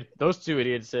 They did. Those two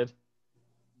idiots did.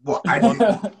 Well, I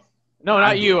didn't. No,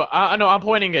 not you. No, I'm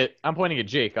pointing at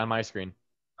Jake on my screen.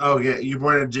 Oh yeah, you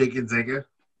pointed at Jake and Zega?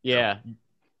 Yeah.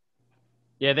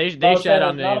 Yeah, they shat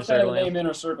on the Not Inner a fan of Circle the name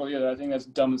Inner Circle either. I think that's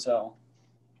dumb as hell.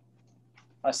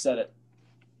 I said it.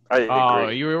 I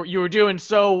agree. You were doing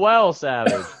so well,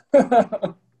 Savage. He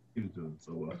was doing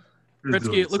so well.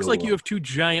 Bretsky, it looks like you have two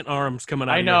giant arms coming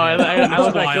out. I of know. your head. I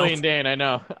look like Wild. Killian Dane. I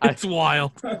know. It's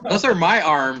wild. Those are my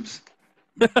arms.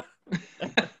 Mega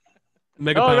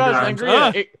Oh, pounder gosh, arms.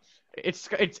 Mangria. It's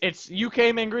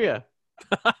UK Mangria.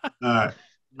 All right,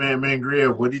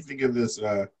 Mangria, what do you think of this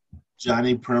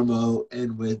Johnny promo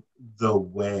and with the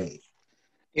Way?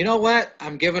 You know what?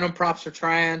 I'm giving him props for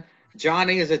trying.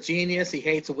 Johnny is a genius. He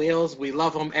hates wheels. We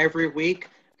love him every week.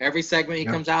 Every segment he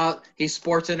comes out, he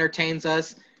sports entertains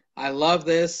us. I love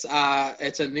this.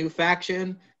 It's a new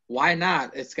faction. Why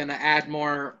not? It's going to add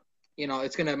more,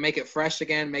 it's going to make it fresh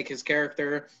again, make his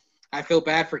character. I feel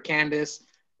bad for Candace.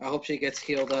 I hope she gets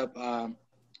healed up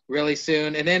really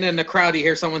soon. And then in the crowd, you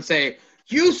hear someone say,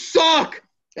 "You suck!"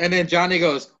 And then Johnny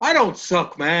goes, "I don't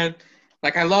suck, man."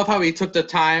 Like, I love how he took the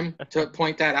time to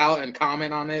point that out and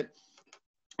comment on it.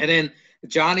 And then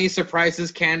Johnny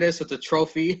surprises Candace with the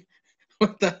trophy,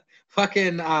 with the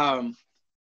fucking,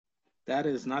 that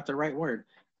is not the right word,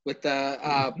 with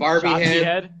the Barbie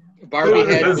head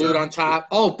glued on top.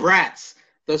 Oh, Bratz.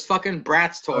 Those fucking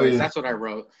Bratz toys. Oh, yeah. That's what I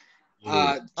wrote.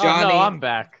 Johnny, no, I'm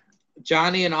back.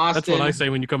 Johnny and Austin. That's what I say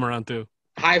when you come around, too.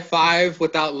 High five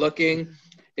without looking.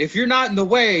 If you're not in the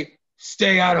way,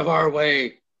 stay out of our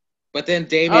way. But then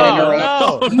Damien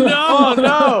interrupts.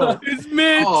 No. It's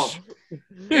Mitch. Oh,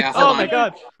 yeah, oh my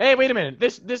God. Hey, wait a minute.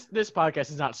 This podcast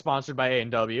is not sponsored by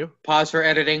A&W. Pause for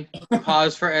editing.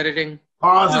 Pause for editing.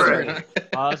 Pause for editing.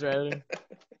 Pause for editing.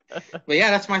 But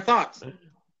yeah, that's my thoughts. All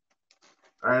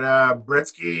right,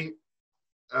 Bretsky,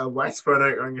 wax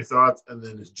product on your thoughts, and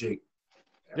then it's Jake.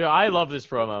 Dude, I love this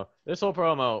promo. This whole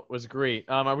promo was great.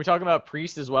 Are we talking about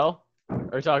Priest as well? Or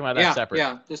are we talking about that separate?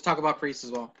 Yeah, just talk about Priest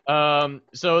as well.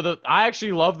 So I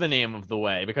actually love the name of the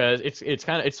Way because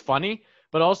it's funny,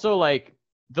 but also like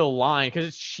the line, because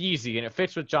it's cheesy and it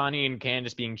fits with Johnny and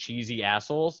Candace being cheesy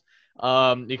assholes.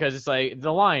 Because it's like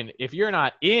the line, if you're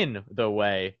not in the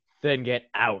way, then get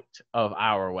out of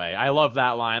our way. I love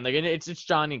that line. Like, and it's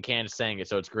Johnny and Candace saying it,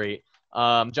 so it's great.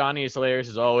 Johnny is hilarious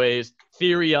as always.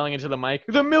 Theory yelling into the mic,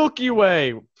 "The Milky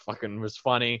Way!" Fucking was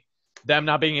funny. Them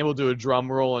not being able to do a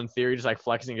drum roll and Theory just like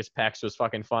flexing his pecs was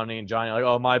fucking funny. And Johnny like,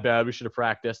 "Oh, my bad, we should have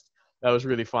practiced." That was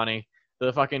really funny.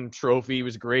 The fucking trophy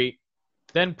was great.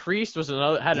 Then Priest had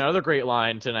another great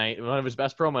line tonight, one of his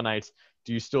best promo nights.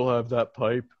 "Do you still have that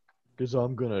pipe? Because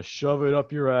I'm gonna shove it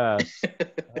up your ass."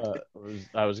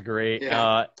 That was great.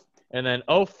 Yeah. And then,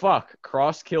 oh fuck,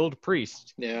 Cross killed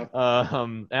Priest. Yeah.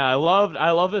 And I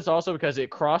love this also because it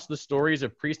crossed the stories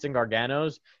of Priest and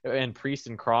Garganos and Priest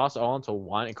and Cross all into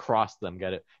one. It crossed them,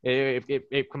 get it?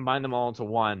 It combined them all into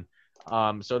one.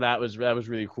 So that was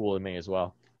really cool to me as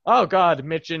well. Oh god,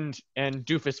 Mitch and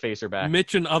Doofus Face are back.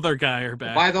 Mitch and other guy are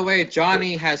back. By the way,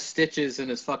 Johnny has stitches in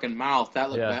his fucking mouth.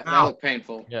 That looked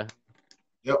painful. Yeah.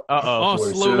 Yep. Uh-oh.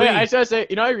 Oh, slowly. Wait, I just say,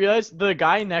 I realized the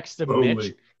guy next to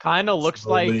Mitch kind of looks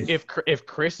like if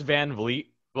Chris Van Vliet,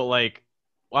 but like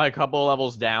a couple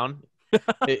levels down.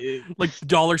 Like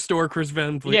dollar store Chris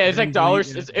Van Vliet. Yeah, it's like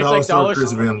dollars. It's like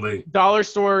dollar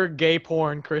store gay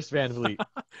porn Chris Van Vliet.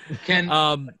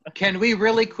 Can we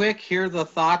really quick hear the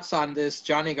thoughts on this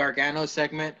Johnny Gargano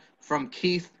segment from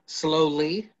Keith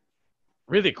Slowly?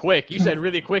 Really quick. You said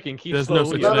really quick, and Keith There's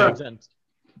Slowly no such makes sense.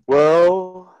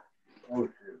 Well,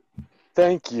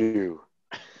 thank you,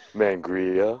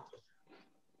 Mangria,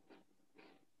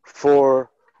 for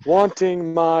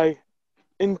wanting my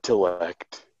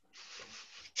intellectual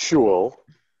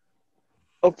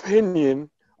opinion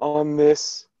on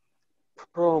this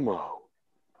promo.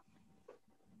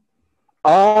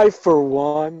 I, for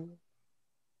one,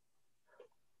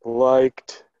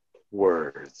 liked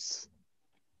words.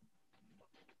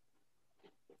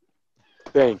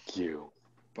 Thank you.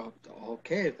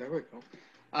 Okay, there we go.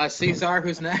 Ceizar,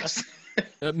 who's next?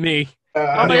 Me. Oh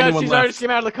I'm my the god, only one Ceizar left. just came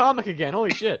out of the comic again.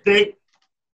 Holy shit. Jake,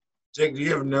 do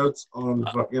you have notes on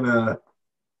fucking the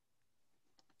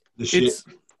shit?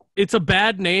 It's a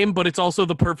bad name, but it's also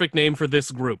the perfect name for this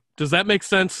group. Does that make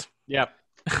sense? Yep.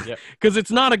 Because it's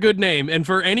not a good name, and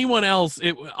for anyone else,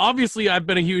 obviously I've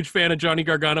been a huge fan of Johnny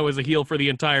Gargano as a heel for the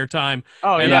entire time.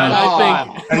 Oh And yeah, I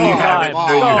think And you haven't.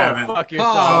 No, you haven't. Fuck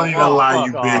yourself. Don't even Oh, lie,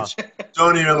 you fuck bitch. off.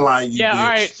 Don't even lie, you Yeah, bitch. all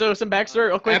right. So some backstory,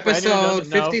 real quick. for anyone who Episode doesn't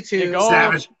know. 52. Yeah,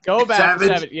 Savage. Go back. Savage.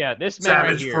 To Savage. Yeah, this man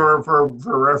Savage, right here. for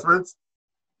reference,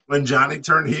 when Johnny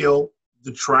turned heel,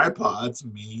 the tripods,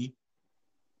 me,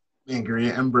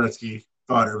 Angria, and Bretsky,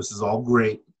 thought it was all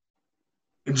great.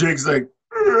 And Jake's like,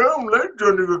 I don't like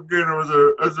Johnny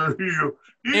Gargano as a heel.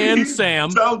 He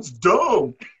Sam sounds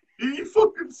dumb. He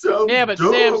fucking sounds Yeah, but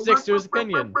dumb. Sam sticks to his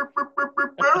opinion.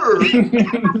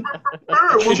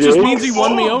 Which just means he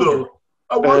won me over.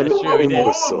 That's true, he did.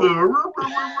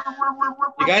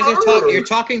 You guys you're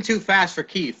talking too fast for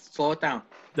Keith. Slow it down.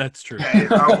 That's true. Hey,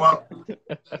 well,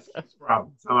 that's Keith's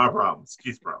problem. It's not my problem. It's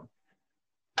Keith's problem.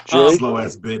 Jake, Slow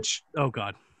ass bitch. Oh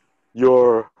God.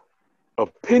 your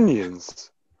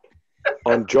opinions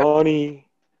on Johnny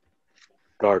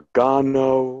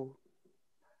Gargano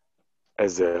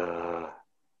as a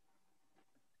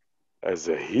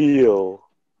heel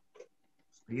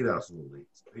Speak it out slowly.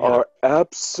 are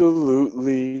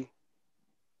absolutely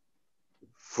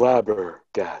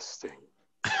flabbergasting.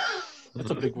 That's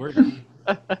a big word.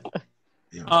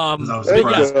 Yeah. Um, I'm but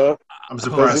yes. surprised. I'm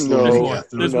surprised. Doesn't Slow know didn't get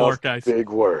through. There's more, guys. Big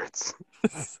words.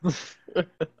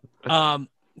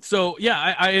 So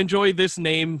yeah, I enjoy this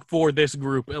name for this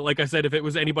group. Like I said, if it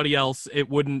was anybody else, it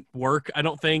wouldn't work, I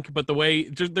don't think. But the way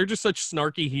they're just such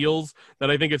snarky heels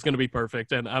that I think it's going to be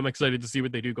perfect, and I'm excited to see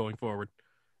what they do going forward.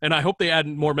 And I hope they add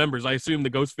more members. I assume the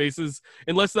Ghost Faces,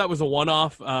 unless that was a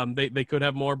one-off, they could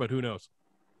have more, but who knows?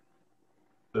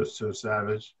 Those so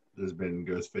savage. There's been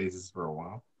Ghost Faces for a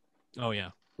while. Oh yeah,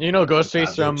 You know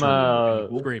Ghostface from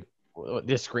Scream.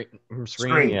 this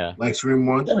Scream, yeah. Like Scream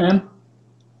 1. Yeah, man.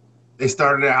 They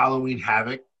started at Halloween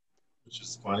Havoc, which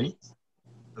is funny.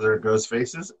 They're Ghost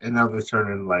Faces, and now they're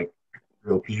turning like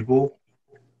real people,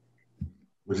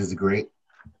 which is great.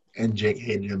 And Jake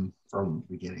hated him from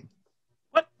the beginning.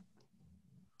 What?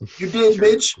 You did,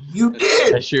 bitch. You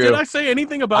did. That's true. Did I say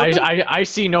anything about them? I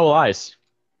see no lies.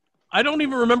 I don't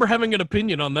even remember having an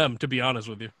opinion on them, to be honest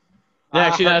with you. Yeah,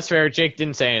 actually, that's fair. Jake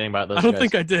didn't say anything about those I don't guys.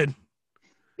 think I did.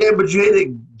 Yeah, but you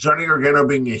hated Johnny Gargano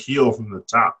being a heel from the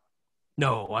top,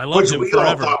 No, I loved which him we all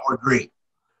forever. thought were great.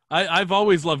 I've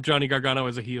always loved Johnny Gargano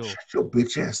as a heel. Shut your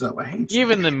bitch ass up. I hate you.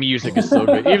 Even the music is so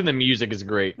good. Even the music is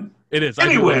great. It is. I do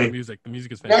love Anyway, the music. The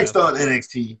music is fantastic. Next on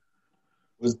NXT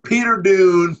was Peter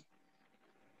Dune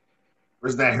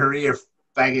versus that Harrier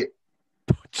faggot.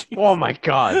 Oh my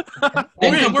god.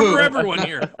 We're for everyone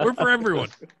here. We're for everyone.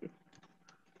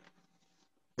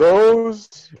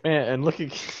 Those Man, and look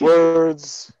at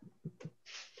words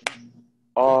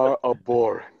are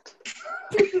abhorrent.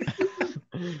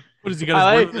 What is he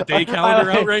got his word of the day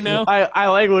calendar out right now? I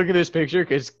like looking at this picture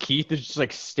because Keith is just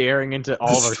like staring into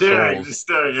all of our souls. Just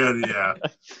staring, yeah.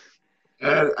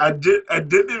 And I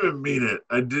didn't even mean it.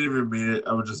 I didn't even mean it.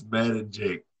 I was just mad at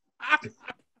Jake.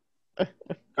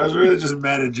 I was really just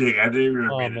mad at Jake. I didn't even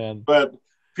mean man. it. But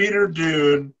Peter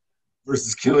Dune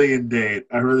versus Killian Dane.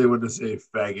 I really want to say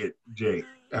faggot Jake.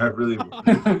 I really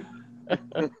would.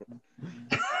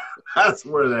 That's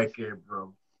where that came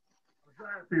from. I'm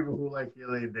sorry, people who like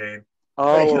Killian Dane.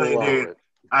 I'll Killian allow Dane. it.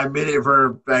 I meant it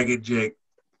for faggot Jake.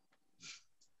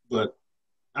 But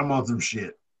I'm on some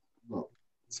shit. Well,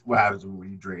 it's what happens when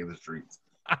you drink in the streets.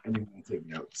 And you want to take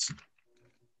notes.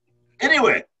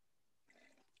 Anyway.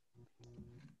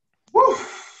 Woo.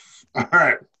 All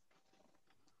right.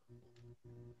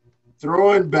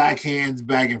 Throwing backhands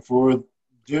back and forth.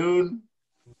 Dune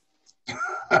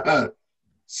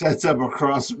sets up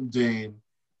across from Dane.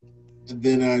 And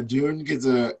then Dune gets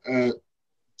a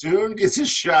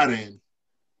shot in.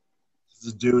 This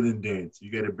is Dune and Dane, so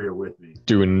you got to bear with me.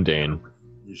 Dune and Dane.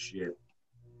 This shit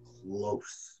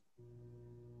close.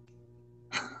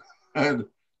 And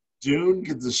Dune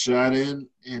gets a shot in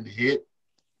and hit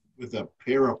with a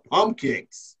pair of pump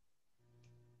kicks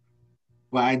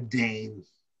by Dane.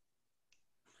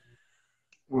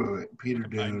 Wait, Peter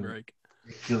Dune.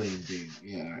 Killian Dane.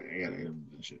 Yeah, I gotta give him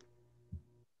that shit.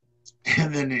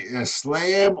 And then a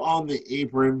slam on the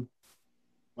apron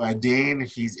by Dane.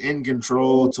 He's in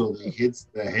control till he hits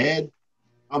the head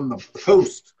on the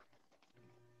post.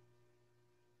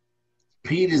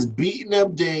 Pete is beating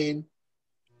up Dane.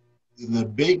 And the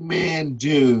big man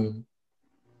Dune.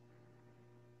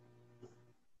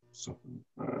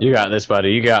 You got this,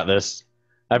 buddy. You got this.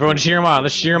 Everyone cheer him on.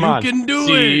 Let's cheer him on. You can do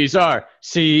Ceizar.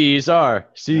 Ceizar.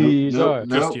 Ceizar.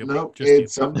 Nope.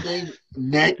 It's something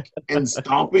neck and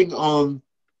stomping on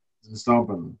and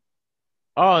stomping.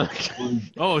 Oh, it's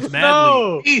Madly.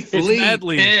 No! It's Lee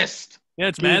Madly. pissed. Yeah,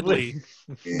 it's Madly.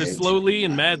 It's slowly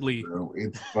and madly. Bro.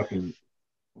 It's fucking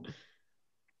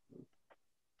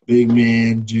big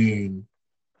man Dune.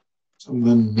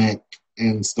 Something neck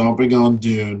and stomping on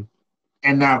Dune.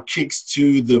 And now kicks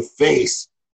to the face.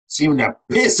 Seeming to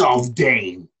piss off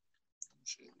Dane.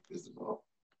 Piss him off.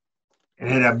 And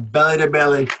hit a belly to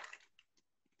belly.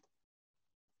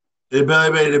 A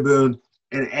belly to Boone.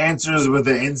 And answers with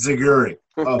an insecurity.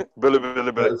 Oh, Billy.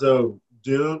 So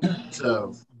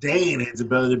Dane hits a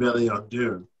belly to belly on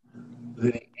Dune.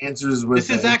 Then he answers with. This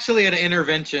is actually an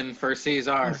intervention for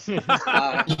Ceizar.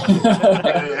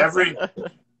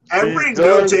 Every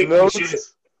note taking shit.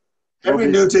 Every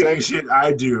note taking shit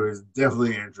I do is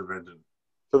definitely an intervention.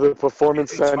 To the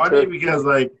performance It's center. funny because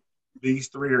like these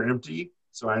three are empty,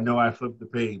 so I know I flipped the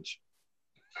page.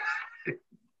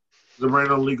 The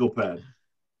random legal pad.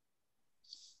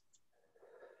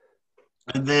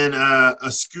 And then a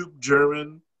scoop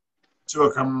German to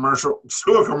a commercial.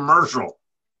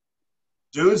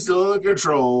 Dude's still in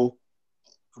control.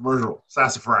 Commercial.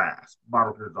 Sassafras.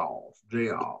 Barbecue Dolls.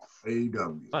 JR.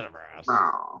 AEW. Sassafras.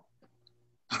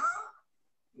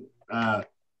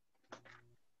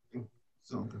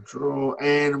 Still in control.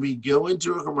 And we go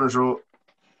into a commercial.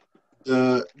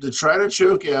 To try to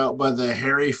choke out by the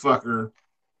hairy fucker.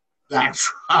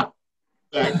 Backdrop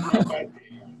by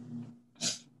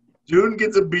Dune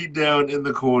gets a beat down in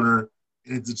the corner,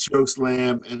 and it's a choke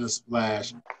slam and a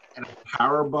splash, and a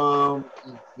power bomb,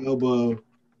 and elbow,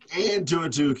 and to a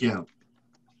 2 count.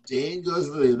 Dane goes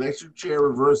for the electric chair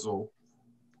reversal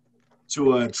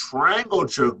to a triangle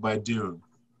choke by Dune,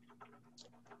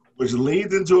 which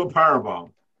leads into a power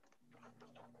bomb.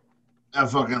 A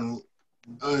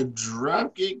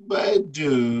drop kick by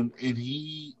Dune, and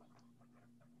he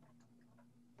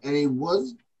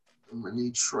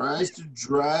tries to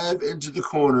drive into the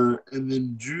corner, and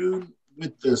then Dune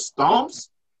with the stomps,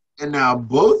 and now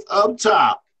both up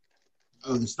top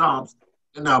of the stomps,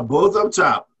 and now both up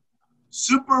top.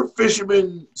 Super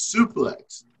Fisherman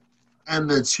suplex, and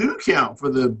the 2 count for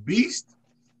the Beast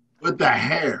with the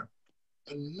hair.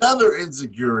 Another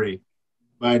insecurity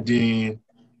by Dane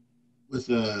with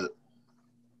the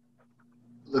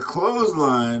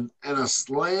clothesline and a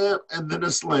slam, and then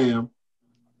a slam.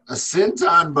 A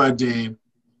senton by Dame,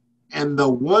 and the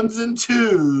 1s and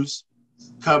 2s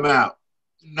come out.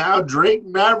 Now Drake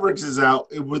Mavericks is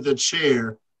out with a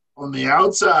chair on the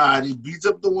outside. He beats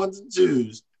up the 1s and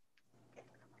 2s.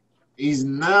 He's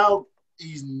now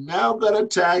got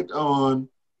attacked on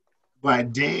by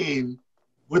Dane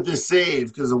with the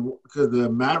save because the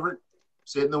Maverick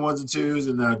setting the 1s and 2s,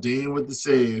 and now Dane with the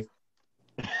save.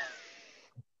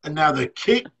 And now the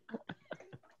kick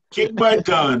by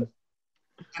Dunn.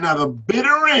 And now the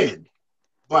bitter end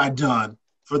by Dunn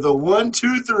for the 1,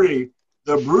 2, 3,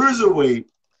 the bruiserweight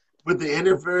with the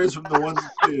interference from the 1s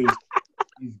and 2s.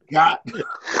 He's got.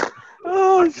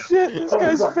 Oh shit! This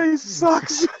guy's face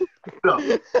sucks.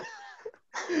 And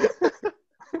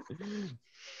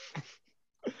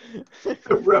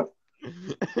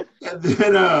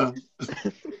then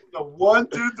the 1,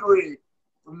 2, 3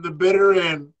 from the bitter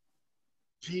end.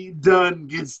 Pete Dunne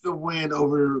gets the win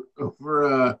over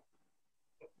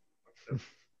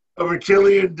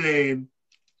Killian Dane.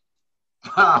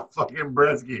 Fucking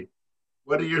Bresky.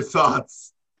 What are your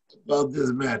thoughts about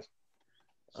this match?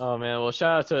 Oh man, well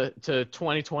shout out to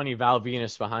 2020 Val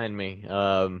Venus behind me.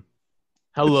 Hello.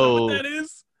 Is that what that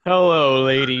is? Hello,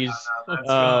 ladies.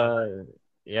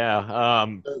 Yeah.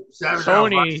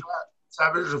 Tony.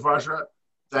 Savage Rafasha,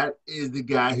 that is the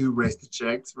guy who writes the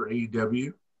checks for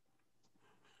AEW.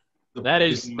 That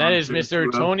is Mr.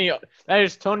 Tony. That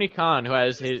is Tony Khan, who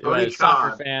has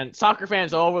soccer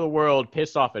fans all over the world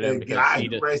pissed off at him. The guy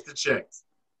who writes the checks.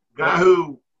 Guy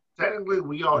who technically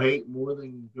we all hate more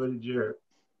than Cody Jarrett.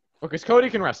 Because Cody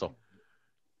can wrestle.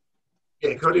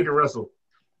 Yeah, Cody can wrestle.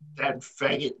 That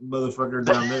faggot motherfucker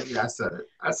down there. Yeah, I said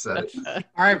it.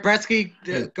 All right, Bretsky,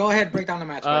 go ahead, break down the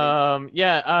match. No,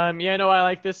 I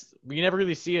like this. We never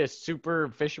really see a super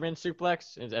fisherman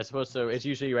suplex as opposed to it's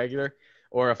usually regular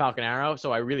or a Falcon Arrow.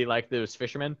 So I really like those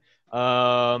fishermen.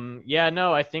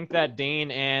 I think that Dane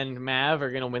and Mav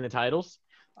are gonna win the titles.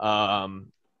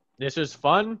 This was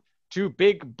fun. Two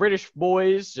big British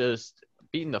boys just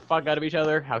beating the fuck out of each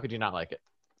other. How could you not like it?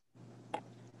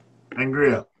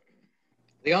 Angria.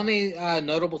 The only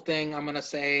notable thing I'm going to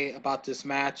say about this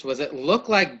match was it looked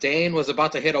like Dane was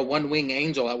about to hit a one-wing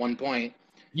angel at one point.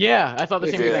 Yeah, I thought the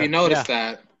same If thing. you noticed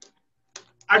that.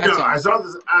 I That's know. all. I saw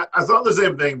this. I saw the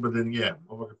same thing, but then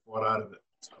motherfucker fought out of it.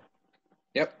 So.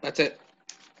 Yep, that's it.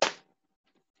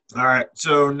 All right.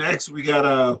 So next we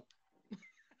got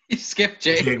You skipped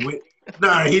Jake.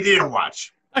 No, he didn't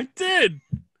watch. I did.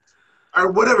 All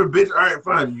right, whatever, bitch. All right,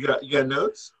 fine. You got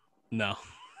notes? No.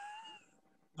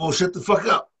 Well, shut the fuck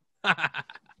up.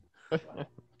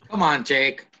 Come on,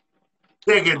 Jake.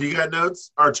 Take it. Do you got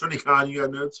notes? Or Tony Khan, you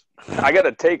got notes? I got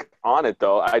a take on it,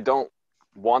 though. I don't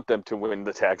want them to win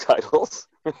the tag titles.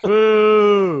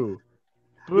 Boo!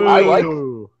 Boo! I like-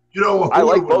 I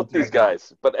like both these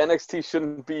guys, but NXT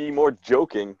shouldn't be more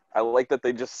joking. I like that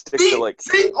they just stick to like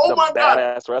Oh my the God.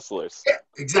 badass wrestlers. Yeah,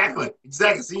 exactly.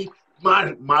 See,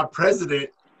 my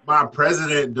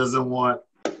president doesn't want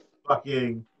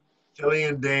fucking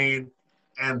Killian Dane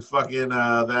and fucking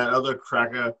that other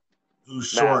cracker who's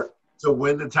short to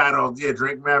win the title. Yeah,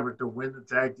 Drake Maverick to win the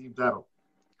tag team title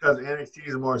because NXT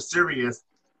is more serious.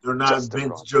 They're not Justin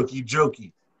Vince Roberts.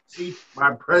 jokey. See,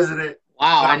 my president.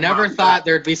 Wow, I Not never my thought guy.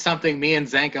 thered be something me and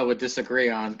Zenka would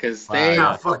disagree on because Wow, they yeah.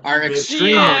 Nah, fuck are you, bitch.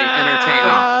 extremely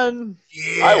entertaining.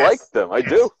 Yes. I like them. I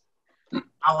do.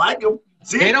 I like him.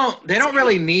 See? They don't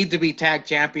really need to be tag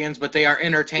champions, but they are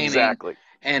entertaining, Exactly.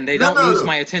 and they No, don't lose no.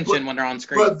 my attention when they're on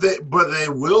screen. But they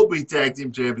will be tag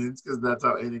team champions because that's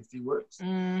how NXT works.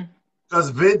 Mm,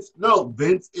 Because Vince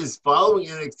is following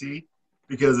NXT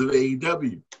because of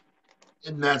AEW,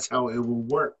 and that's how it will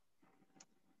work.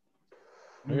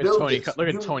 Look You know at Tony. this. Look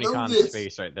You at Tony know Khan's this.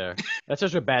 face right there. That's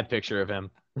such a bad picture of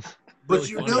him. But Really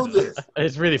you funny. know this.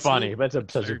 It's really funny, but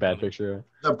it's such a Very bad funny. picture.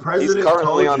 The He's president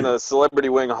currently told on you. the Celebrity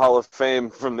Wing Hall of Fame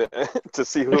to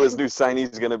see who his new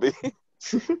signee is going to be.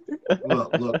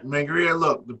 Look, Mangria,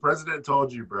 look. The president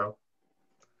told you, bro.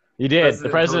 He did. The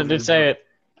President president told you did say to it.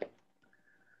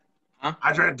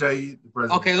 I tried to tell you. The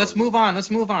president. okay, let's move on.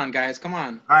 Let's move on, guys. Come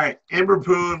on. All right, Amber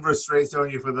Poon versus Trey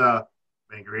Sonya for the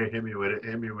Mangria. Hit me with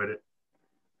it.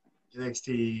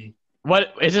 NXT.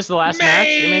 What is this? The last match,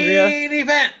 Amandria? Main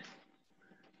event.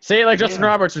 Say it like Justin Yeah.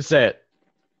 Roberts would say it.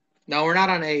 No, we're not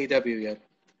on AEW yet.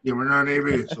 Yeah, we're not on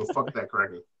AEW, so fuck that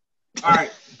cracker. All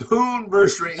right, Poon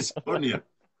versus Trey Sonya.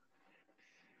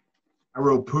 I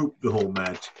wrote poop the whole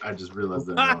match. I just realized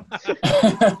that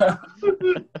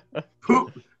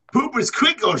wrong. Poop is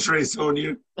quick on Trey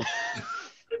Sonya.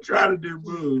 Try to do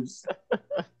moves.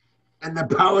 And the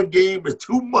power game is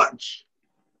too much.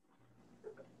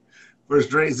 For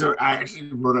Trey Sonya, I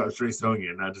actually wrote out Trey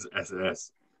Sonya, not just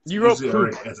SS. You wrote Usually I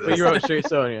poop, write SS. but you wrote straight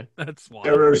Sonya. That's I wild.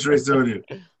 wrote Trey Sonya.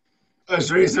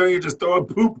 Trey Sonya just throwing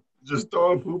poop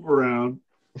around.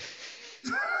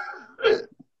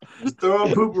 Just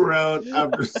throwing poop around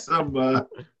after some. I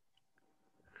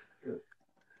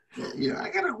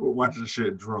gotta go watch this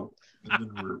shit drunk and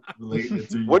then we're relating it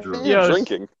to you What are drunk. you Yo,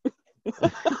 drinking?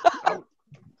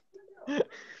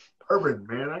 Urban,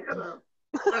 man, I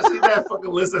see that fucking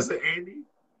list. I said Andy,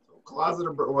 closet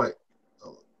of bourbon. Wait,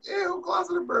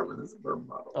 closet of bourbon. This is a bourbon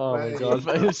bottle. Oh my Man,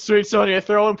 god, straight Sonya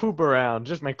throwing poop around.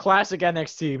 Just my classic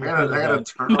NXT. I gotta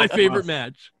turn My off favorite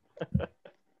match.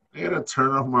 I gotta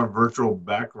turn off my virtual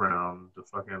background to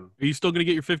fucking. Are you still gonna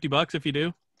get your $50 if you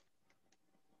do?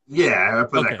 Yeah, I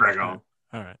put Okay. that crack on.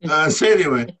 All right. So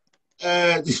anyway,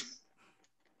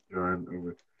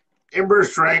 Ember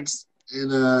strikes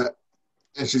and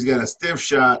she's got a stiff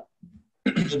shot,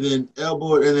 and then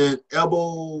elbow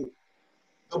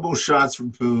shots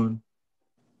from Poon.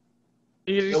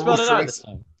 You Elbow spelled it out this strikes.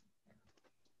 time.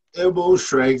 Elbow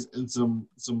strikes and some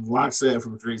lock set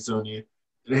from Trey Sonya.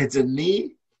 And it hits a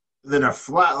knee, then a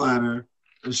flatliner,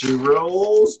 and she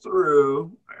rolls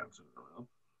through.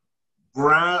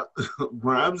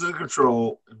 Grimes in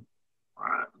control. And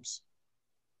Grimes.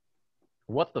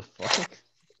 What the fuck?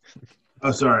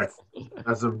 Oh, sorry.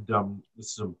 That's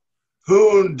some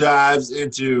Poon dives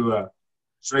into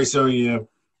Trey Sonya,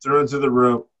 thrown to the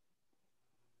rope.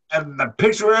 And the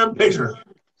picture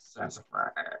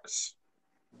sassafras.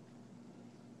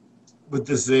 With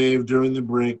the save during the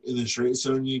break, and then Trey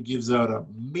Sonya gives out a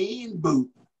mean boot.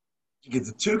 He gets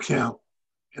a 2 count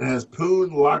and has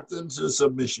Poon locked into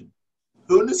submission.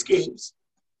 Poon escapes,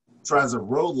 tries a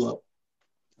roll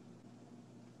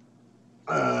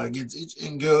up, gets each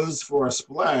and goes for a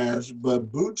splash,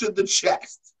 but boot to the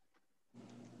chest,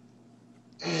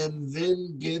 and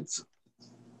then gets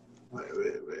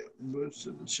boot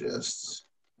to the chest,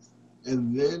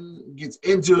 and then gets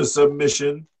into a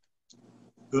submission.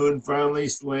 Boone finally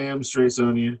slams Straight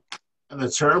Sonya and the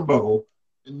turnbuckle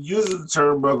and uses the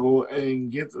turnbuckle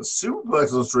and gets a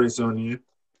superplex on Straight Sonya.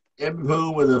 And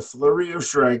Boone, with a flurry of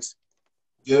strikes,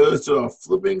 goes to a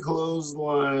flipping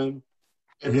clothesline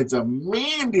and hits a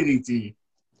man DDT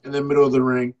in the middle of the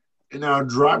ring. And now a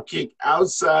drop kick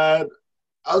outside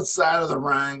of the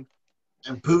ring.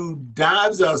 And Pooh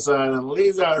dives outside and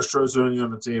lays out Straight Sonya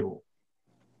on the table.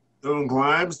 Boone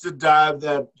climbs to dive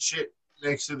that shit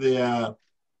next to the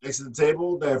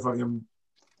table. That fucking,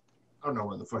 I don't know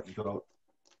what the fuck you call it.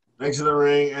 Next to the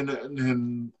ring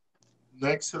and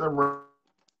next to the ring.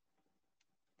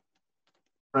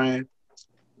 And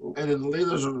then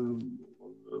Layla's, and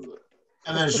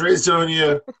then Straight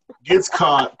Sonya gets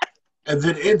caught and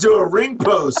then into a ring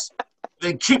post,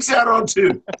 then kicks out on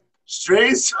two.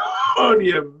 Straight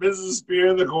Sonya misses a spear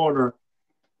in the corner.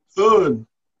 Boone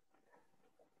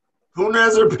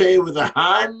has her paid with a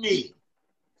high knee.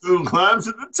 Boone climbs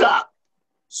to the top.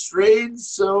 Straight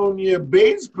Sonya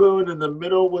baits Boone in the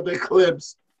middle with a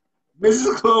clips.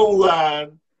 Misses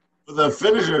clothesline for the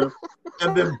finisher.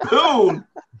 And then Boone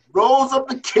rolls up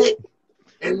the kick.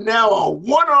 And now a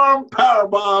one-arm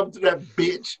powerbomb to that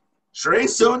bitch. Straight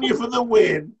Sonya for the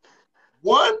win.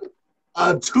 1,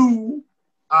 2,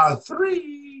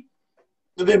 3.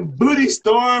 And then Booty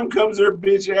Storm comes her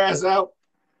bitch ass out.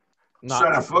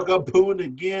 Trying to fuck up Boone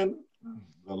again.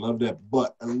 I love that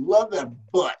butt.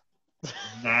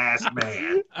 Nice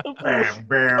man. Bam,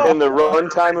 bam. And the run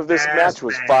time of this match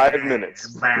was 5 minutes.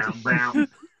 Bam, bam.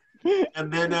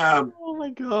 And then, oh my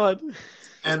god.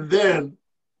 And then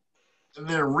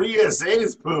Rhea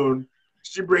saves Boone.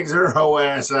 She brings her hoe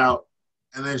ass out.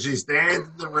 And then she stands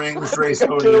in the ring with Straight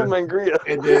Sonya.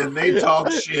 And then they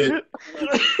talk shit.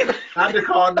 Not to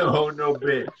call no hoe no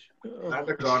bitch.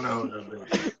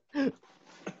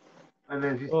 And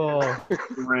then she stands in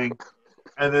the ring.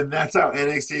 And then that's how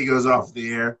NXT goes off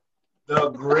the air. The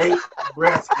Great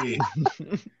Breathsky.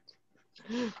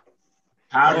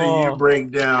 How do you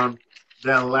break down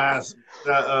that last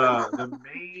the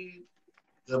main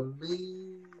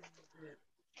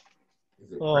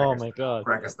oh my god.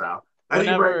 Cracker style. How do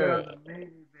you break down the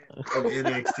main event of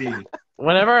NXT?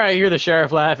 Whenever I hear the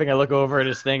sheriff laughing, I look over at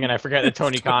his thing and I forget that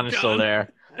Tony Khan is still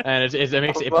there. And it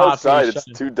makes it pops. It's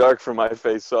too dark for my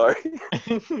face. Sorry.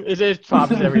 it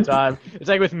pops every time. It's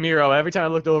like with Miro. Every time I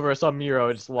looked over, I saw Miro.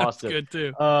 I just lost That's it.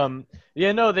 Good too.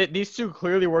 Yeah, no, these two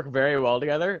clearly work very well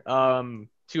together.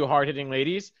 Two hard hitting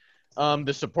ladies.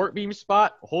 The support beam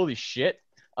spot. Holy shit.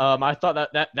 I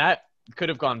thought that could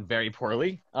have gone very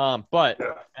poorly. But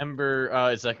Ember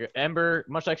is like Ember,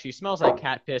 much like she smells like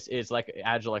cat piss, is like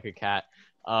agile like a cat.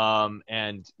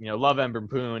 And love Ember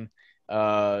Boone.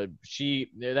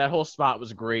 That whole spot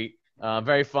was great.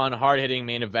 Very fun, hard-hitting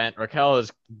main event. Raquel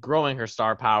is growing her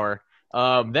star power.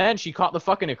 Then she caught the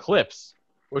fucking Eclipse,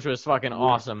 which was fucking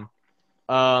awesome.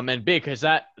 And big because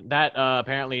that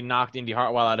apparently knocked Indy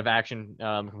Hartwell out of action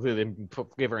completely.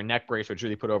 Gave her a neck brace, which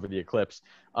really put over the Eclipse.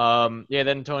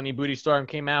 Then Tony Booty Storm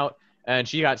came out and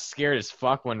she got scared as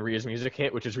fuck when Rhea's music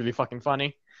hit, which is really fucking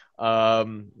funny.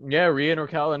 Rhea and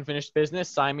Raquel unfinished business.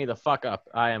 Sign me the fuck up.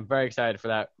 I am very excited for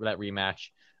that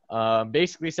rematch.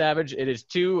 Basically, Savage, it is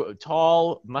two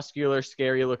tall, muscular,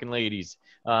 scary-looking ladies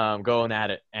going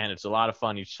at it, and it's a lot of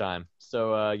fun each time.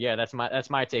 So that's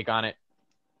my take on it.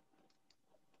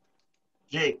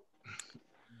 Jake,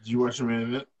 did you watch the main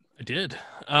event? I did.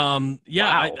 Wow.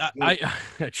 I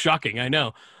it's shocking. I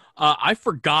know. I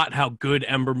forgot how good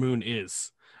Ember Moon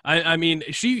is. I mean,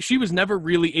 she was never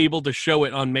really able to show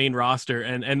it on main roster,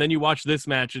 and then you watch this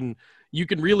match, and you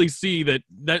can really see that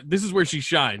this is where she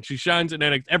shines. She shines in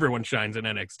NXT. Everyone shines in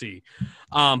NXT.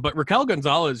 But Raquel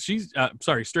Gonzalez,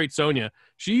 Straight Sonya,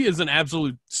 she is an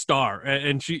absolute star,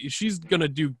 and she's gonna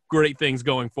do great things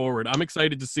going forward. I'm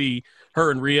excited to see her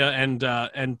and Rhea,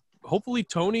 and hopefully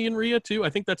Tony and Rhea too.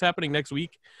 I think that's happening next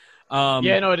week.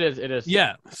 It is.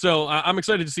 Yeah, so I'm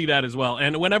excited to see that as well.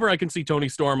 And whenever I can see Tony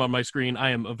Storm on my screen,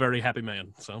 I am a very happy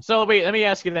man. So wait, let me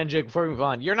ask you then, Jake, before we move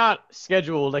on. You're not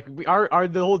scheduled, like, are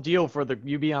the whole deal for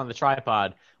you being on the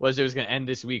tripod was it was going to end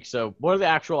this week. So what are the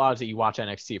actual odds that you watch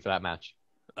NXT for that match?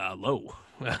 Low.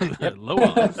 Low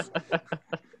odds.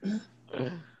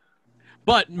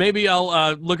 But maybe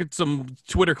I'll look at some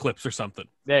Twitter clips or something.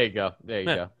 There you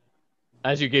go.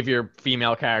 As you give your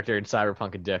female character in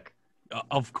Cyberpunk a dick.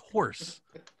 Of course.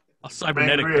 A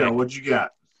cybernetic Real, dick. what you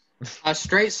got?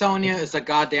 Straight Sonya is a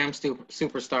goddamn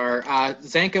superstar.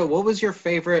 Zanka, what was your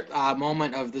favorite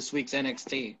moment of this week's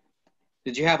NXT?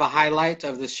 Did you have a highlight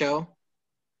of the show?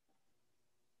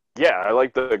 Yeah, I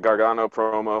like the Gargano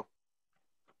promo.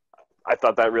 I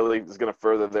thought that really was going to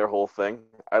further their whole thing.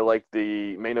 I like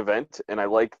the main event, and I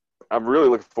like I'm really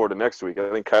looking forward to next week. I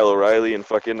think Kyle O'Reilly and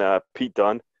fucking Pete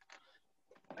Dunne.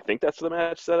 I think that's the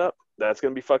match set up. That's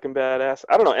going to be fucking badass.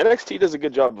 I don't know. NXT does a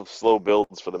good job of slow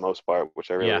builds for the most part,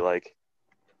 which I really like.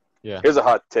 Yeah. Here's a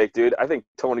hot take, dude. I think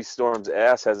Tony Storm's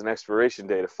ass has an expiration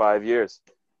date of 5 years.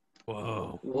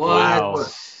 Whoa. Wow.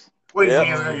 Wait, you Yep.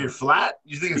 think it's going to get flat?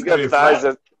 You think it's She going to got get thighs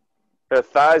flat? her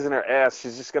thighs and her ass.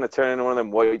 She's just going to turn into one of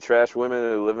them white trash women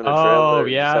who live in a Oh, trailer.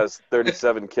 yeah. Just has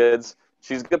 37 kids.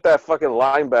 She's got that fucking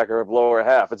linebacker of lower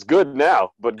half. It's good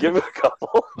now, but give it a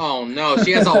couple. Oh no,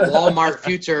 she has a Walmart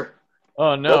future.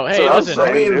 Oh no! That's Hey, what I'm listen,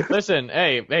 saying, dude. listen.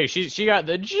 Hey, she got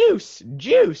the juice.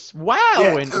 Wow,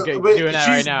 and but doing that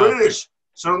right she's now. British,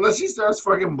 so unless she starts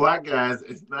fucking black guys,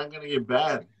 it's not going to get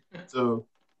bad. So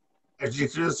if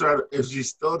she's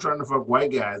still trying to fuck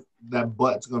white guys, that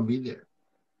butt's going to be there.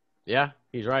 Yeah,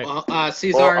 he's right.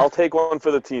 Ceizar, Well, I'll take one for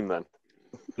the team then.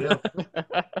 Yeah.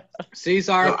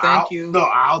 Ceizar, thank you. No,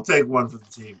 I'll take one for the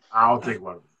team. I'll take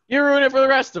one. You ruin it for the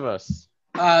rest of us.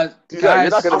 Yeah, Guys, you're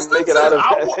not going to make it out of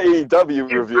AEW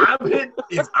If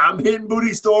review. I'm hitting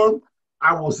Booty Storm,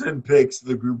 I will send pics to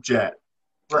the group chat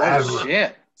forever. oh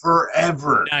shit,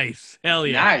 Forever. Nice. Hell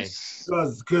yeah. nice.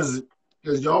 Because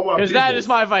y'all want Because that is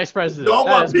my vice president. Y'all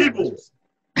That want is my people. vice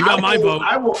You got my vote.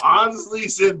 I will honestly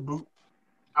send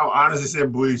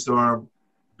Booty Storm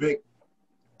big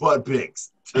butt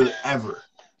pics to ever.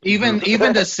 Even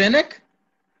the cynic.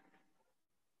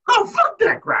 Oh, fuck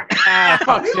that cracker.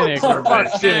 Fuck Cynic. Fuck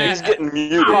Cynic. He's getting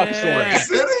muted. Fuck Yeah.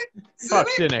 Cynic. Fuck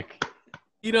Cynic? Cynic.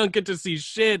 You don't get to see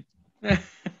shit.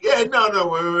 Yeah, no,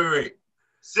 wait.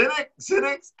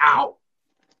 Cynic's out.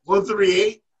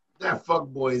 138, that fuck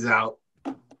boy's out.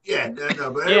 Yeah,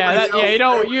 no, but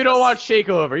you don't watch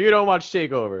Takeover. You don't watch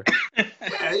Takeover.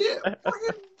 Yeah.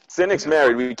 Fucking Cynic's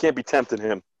married. We can't be tempting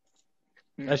him.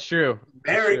 That's true.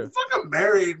 married. That's true. Fucking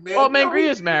married, man. Well, Mangry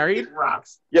is married. It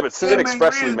rocks. Yeah, but Cynic's Mangry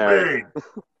freshly is married.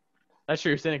 That's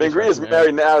true. Cynic Mangry is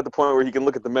married now at the point where he can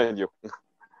look at the menu.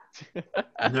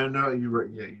 No, you're right.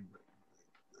 Yeah, you're right.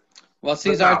 Well,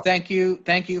 Ceizar, thank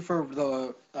you for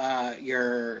the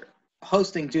your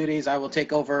hosting duties. I will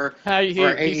take over for He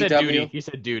said AEW. duty. He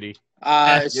said duty.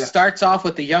 It starts off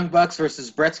with the Young Bucks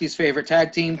versus Bretsky's favorite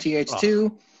tag team,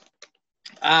 TH2.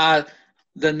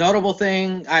 The notable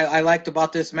thing I liked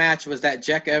about this match was that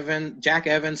Jack Evans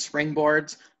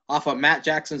springboards off of Matt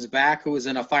Jackson's back, who was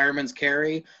in a fireman's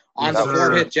carry, on the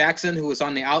floor, hit Jackson, who was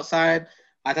on the outside.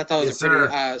 I thought that was a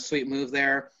pretty sweet move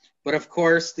there. But, of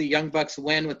course, the Young Bucks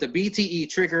win with the BTE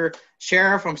trigger.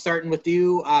 Sheriff, I'm starting with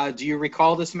you. Do you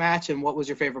recall this match, and what was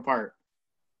your favorite part?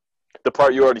 The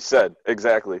part you already said,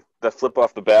 exactly. That flip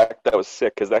off the back, that was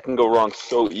sick, because that can go wrong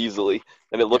so easily,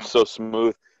 and it looks so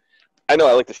smooth. I know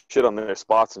I like to shit on their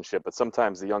spots and shit, but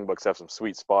sometimes the Young Bucks have some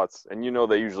sweet spots, and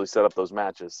they usually set up those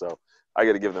matches, so I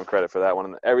got to give them credit for that one.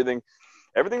 And everything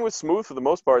was smooth for the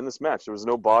most part in this match. There was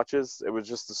no botches. It was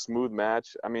just a smooth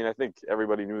match. I mean, I think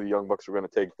everybody knew the Young Bucks were going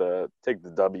to take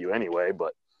the W anyway,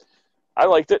 but I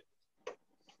liked it.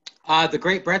 The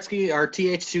Great Bretsky, are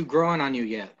TH2 growing on you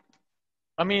yet?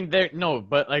 I mean,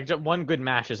 but like one good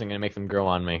match isn't going to make them grow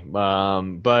on me.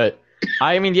 But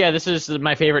I mean, yeah, this is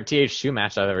my favorite TH2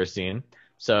 match I've ever seen.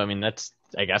 So I mean, that's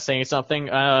I guess saying something.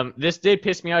 This did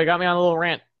piss me off. It got me on a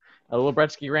little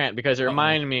Bretsky rant, because it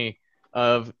reminded me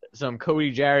of some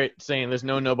Cody Jarrett saying "there's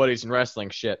no nobodies in wrestling"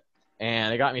 shit,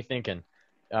 and it got me thinking.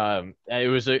 It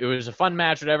was a fun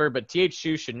match, whatever, but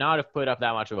TH2 should not have put up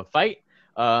that much of a fight.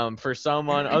 For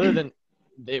someone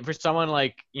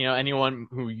like anyone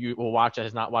who you will watch that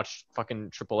has not watched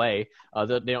fucking AAA,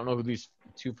 they don't know who these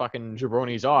two fucking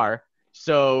jabronis are.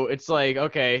 So it's like,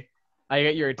 okay, I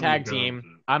get you're a tag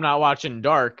team. I'm not watching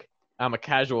Dark. I'm a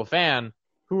casual fan.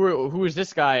 Who is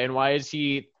this guy, and why is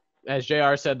he, as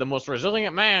JR said, the most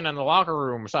resilient man in the locker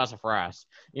room, sassafras?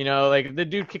 Like the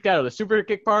dude kicked out of the Super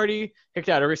Kick Party, kicked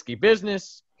out of Risky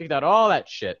Business, kicked out all that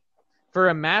shit. For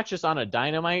a match just on a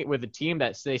Dynamite with a team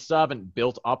that they still haven't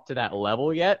built up to that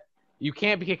level yet, you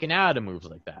can't be kicking out of moves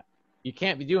like that. You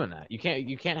can't be doing that. You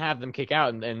can't have them kick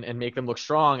out and make them look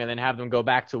strong and then have them go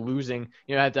back to losing.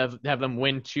 Have to have them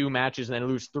win 2 matches and then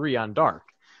lose 3 on Dark.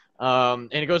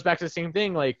 And it goes back to the same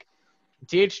thing. Like,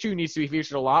 TH2 needs to be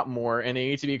featured a lot more, and they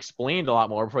need to be explained a lot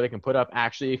more before they can put up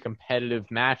actually a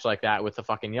competitive match like that with the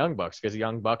fucking Young Bucks, because the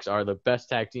Young Bucks are the best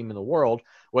tag team in the world.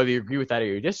 Whether you agree with that or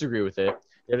you disagree with it,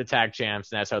 they're the tag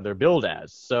champs, and that's how they're billed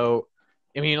as. So,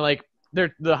 I mean, like,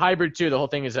 they're the hybrid too. The whole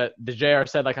thing is that the JR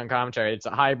said, like on commentary, it's a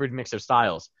hybrid mix of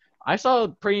styles. I saw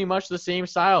pretty much the same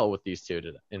style with these two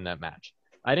in that match.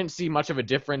 I didn't see much of a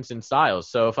difference in styles.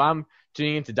 So if I'm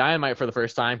tuning into Dynamite for the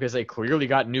first time because they clearly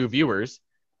got new viewers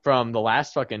from the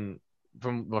last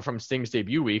from Sting's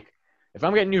debut week, If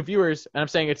I'm getting new viewers and I'm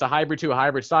saying it's a hybrid to a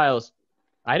hybrid styles,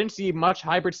 I didn't see much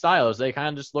hybrid styles. They kind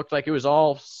of just looked like it was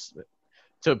all,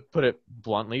 to put it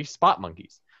bluntly, spot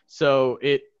monkeys. So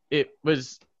that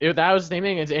was the same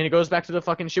thing, and it goes back to the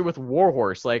fucking shit with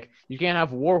Warhorse. Like, you can't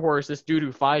have Warhorse, this dude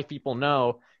who 5 people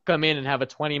know, come in and have a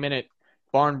 20-minute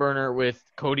barn burner with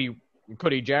Cody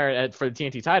Jarrett for the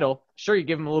TNT title. Sure, you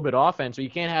give him a little bit of offense, but you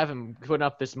can't have him putting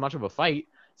up this much of a fight.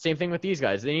 Same thing with these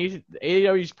guys. They need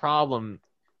AEW's problem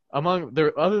other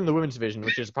than the women's division,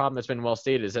 which is a problem that's been well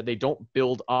stated, is that they don't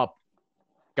build up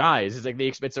guys. It's like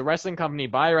it's a wrestling company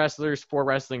by wrestlers for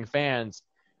wrestling fans,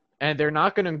 and they're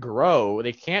not going to grow.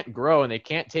 They can't grow, and they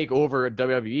can't take over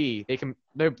WWE.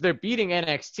 They're beating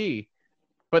NXT,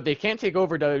 but they can't take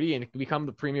over WWE and become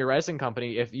the premier wrestling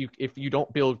company if you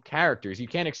don't build characters. You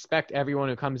can't expect everyone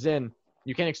who comes in.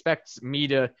 You can't expect me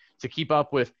to keep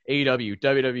up with AEW,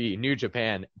 WWE, New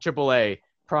Japan, AAA,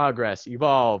 Progress,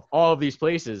 Evolve, all of these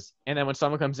places. And then when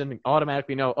someone comes in, they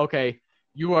automatically know, okay,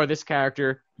 you are this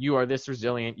character, you are this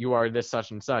resilient, you are this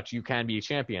such and such, you can be a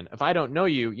champion. If I don't know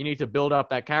you, you need to build up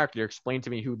that character, explain to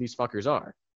me who these fuckers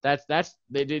are.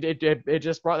 It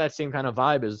just brought that same kind of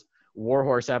vibe as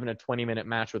Warhorse having a 20-minute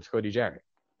match with Cody Jarrett.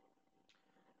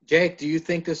 Jake, do you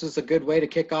think this is a good way to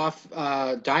kick off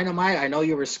Dynamite? I know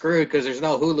you were screwed because there's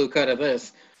no Hulu cut of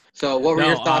this. So what were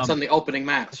your thoughts on the opening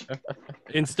match?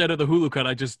 Instead of the Hulu cut,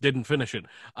 I just didn't finish it.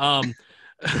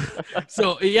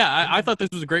 So, yeah, I thought this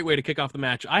was a great way to kick off the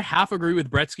match. I half agree with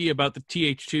Bretsky about the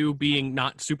TH2 being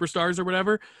not superstars or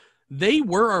whatever. They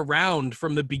were around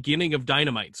from the beginning of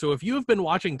Dynamite. So if you have been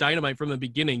watching Dynamite from the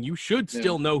beginning, you should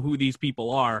still know who these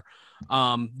people are.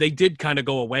 They did kind of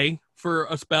go away for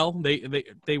a spell.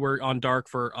 They were on Dark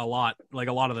for a lot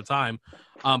of the time.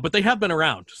 But they have been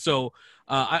around. So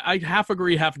I half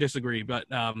agree, half disagree. But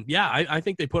I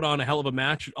think they put on a hell of a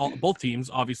match. Both teams,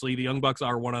 obviously, the Young Bucks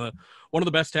are one of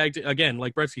the best again,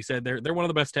 like Bretsky said, they're one of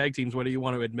the best tag teams, whether you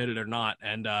want to admit it or not.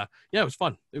 And it was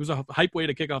fun. It was a hype way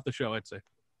to kick off the show, I'd say.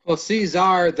 Well,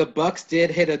 Ceizar, the Bucks did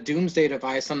hit a doomsday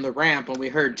device on the ramp when we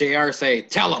heard JR say,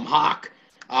 "Tell him, Hawk."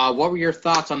 What were your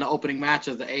thoughts on the opening match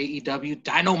of the AEW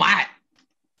Dynamite?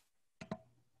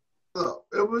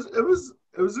 It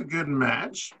was a good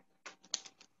match,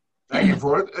 back and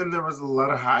forth, and there was a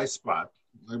lot of high spots.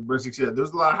 Like Brett said, there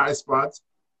was a lot of high spots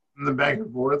in the back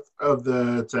and forth of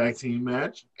the tag team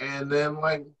match, and then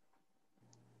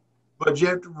but you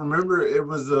have to remember it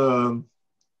was a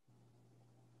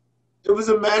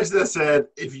match that said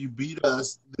if you beat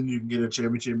us, then you can get a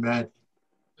championship match,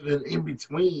 and then in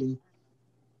between.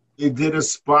 They did a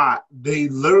spot. They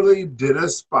literally did a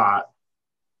spot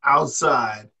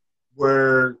outside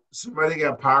where somebody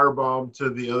got powerbombed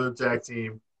to the other tag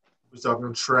team, was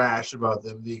talking trash about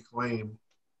them, the Acclaim,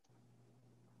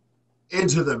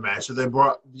 into the match. So they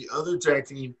brought the other tag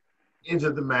team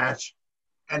into the match,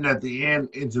 and at the end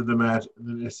into the match, and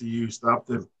then SCU stopped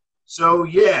them. So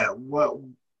yeah, what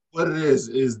it is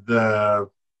the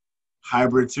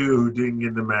Hybrid 2 who didn't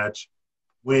get the match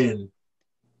win.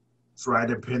 Try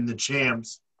to pin the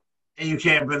champs, and you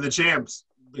can't pin the champs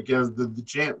because the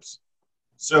champs.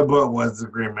 So, but was it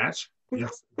a great match?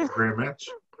 Yes, it was a great match.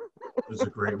 It was a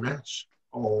great match.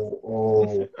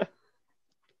 Oh.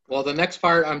 Well, the next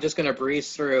part I'm just going to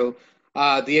breeze through.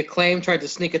 The Acclaim tried to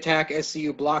sneak attack.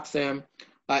 SCU blocks them.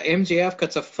 MJF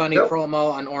cuts a funny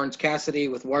promo on Orange Cassidy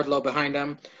with Wardlow behind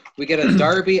him. We get a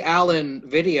Darby Allin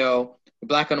video,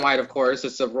 black and white, of course.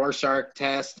 It's a Rorschach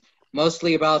test.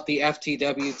 Mostly about the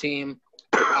FTW team.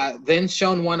 Then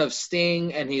shown one of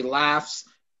Sting, and he laughs.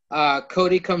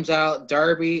 Cody comes out.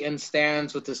 Darby and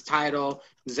stands with his title.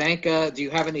 Zanka, do you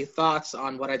have any thoughts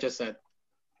on what I just said?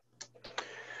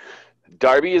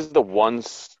 Darby is the one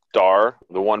star,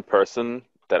 the one person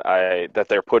that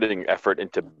they're putting effort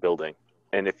into building.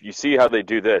 And if you see how they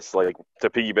do this, like to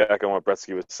piggyback on what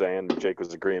Bretsky was saying, Jake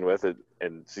was agreeing with it,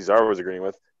 and Ceizar was agreeing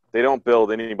with, they don't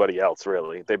build anybody else,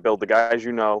 really. They build the guys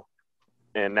you know,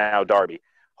 and now Darby.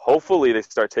 Hopefully they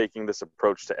start taking this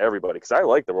approach to everybody, because I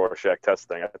like the Rorschach test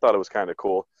thing. I thought it was kind of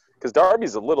cool, because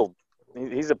Darby's he's a little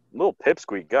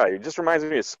pipsqueak guy. He just reminds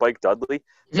me of Spike Dudley,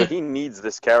 so he needs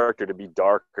this character to be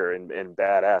darker and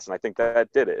badass, and I think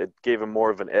that did it. It gave him more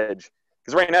of an edge,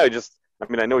 because right now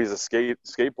I know he's a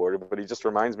skateboarder, but he just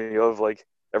reminds me of like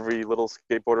every little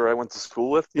skateboarder I went to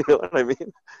school with. You know what I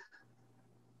mean?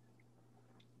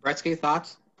 Bretsky,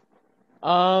 thoughts?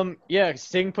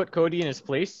 Sting put Cody in his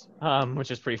place,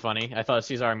 which is pretty funny. I thought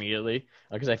Ceizar immediately,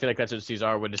 because I feel like that's what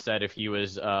Ceizar would have said if he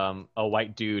was a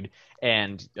white dude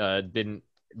and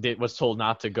was told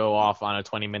not to go off on a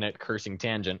 20-minute cursing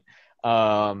tangent.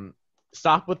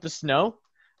 Stop with the snow.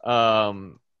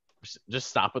 Just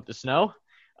stop with the snow.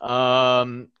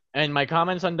 and my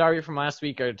comments on Darby from last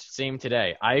week are the same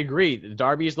today. I agree.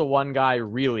 Darby's the one guy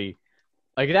really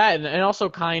like that, and also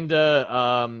kind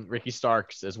of Ricky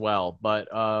Starks as well. But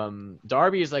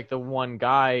Darby is like the one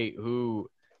guy who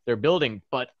they're building.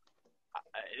 But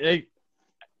like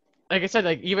I said,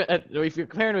 like even if you're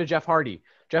comparing him to Jeff Hardy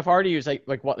is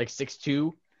like what, like 6'2",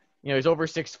 you know, he's over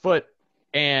 6 foot,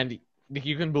 and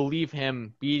you can believe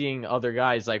him beating other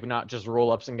guys, like not just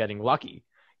roll ups and getting lucky.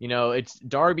 You know, it's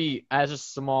Darby as a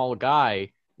small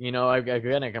guy. You know,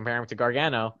 again, I compare him to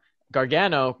Gargano.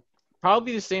 Gargano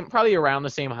probably around the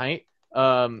same height,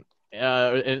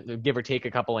 give or take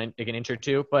a couple like an inch or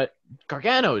two. But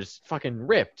Gargano's fucking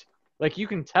ripped. Like you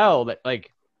can tell that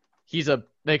like he's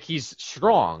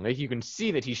strong. Like you can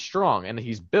see that he's strong and that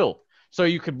he's built. So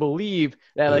you could believe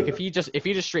that like if he just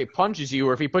straight punches you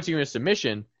or if he puts you in a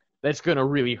submission, that's gonna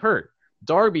really hurt.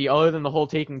 Darby, other than the whole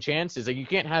taking chances, like you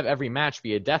can't have every match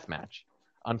be a death match,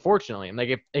 unfortunately. And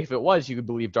like if it was, you could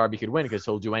believe Darby could win because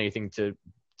he'll do anything to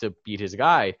beat his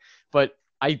guy. But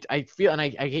I feel, and I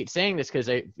hate saying this because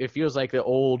it feels like the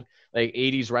old like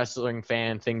 80s wrestling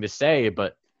fan thing to say,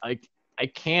 but I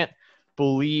can't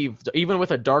believe, even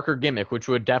with a darker gimmick, which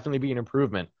would definitely be an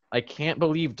improvement, I can't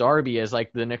believe Darby as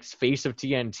like the next face of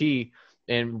TNT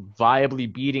and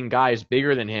viably beating guys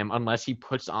bigger than him unless he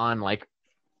puts on like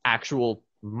actual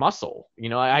muscle. You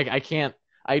know, I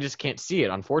just can't see it,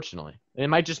 unfortunately. It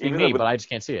might just be me, but I just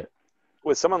can't see it.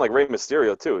 With someone like Rey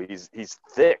Mysterio too, he's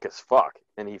thick as fuck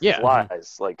and he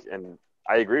flies like, and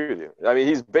I agree with you. I mean,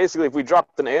 he's basically, if we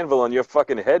dropped an anvil on your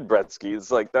fucking head, Bretsky,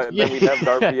 it's like that. Then we'd have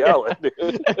Darby Allin.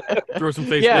 Throw some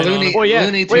face yeah, paint on him. Well, yeah,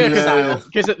 Looney Tunes style.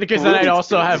 Because then I'd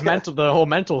also have the whole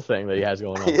mental thing that he has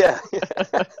going on. Yeah.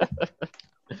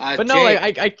 But no,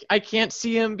 like I can't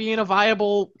see him being a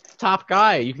viable top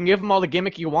guy. You can give him all the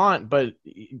gimmick you want, but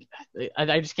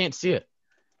I just can't see it.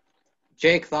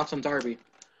 Jake, thoughts on Darby?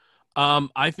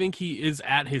 I think he is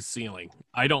at his ceiling.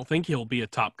 I don't think he'll be a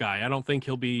top guy. I don't think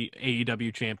he'll be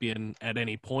AEW champion at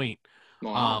any point.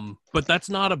 Wow. But that's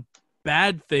not a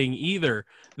bad thing either.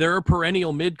 There are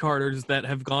perennial mid-carders that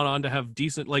have gone on to have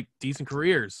decent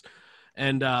careers.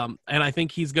 And I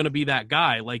think he's going to be that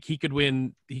guy. Like he could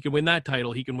win that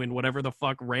title. He can win whatever the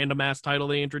fuck random ass title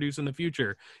they introduce in the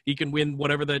future. He can win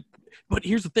whatever that. But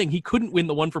here's the thing: he couldn't win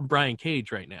the one from Brian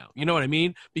Cage right now. You know what I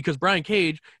mean? Because Brian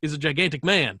Cage is a gigantic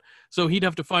man, so he'd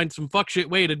have to find some fuck shit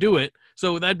way to do it.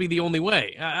 So that'd be the only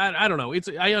way. I don't know.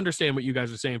 I understand what you guys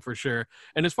are saying for sure.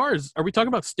 And as far as, are we talking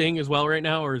about Sting as well right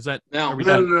now, or is that no?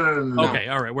 No. Okay,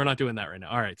 all right, we're not doing that right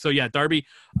now. All right, so yeah, Darby.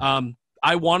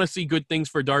 I want to see good things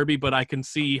for Darby, but I can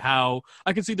see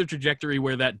the trajectory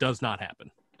where that does not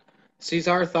happen.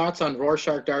 Ceizar, thoughts on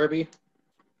Rorschach Darby?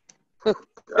 All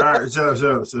right,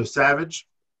 so Savage,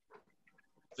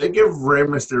 think of Rey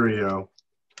Mysterio.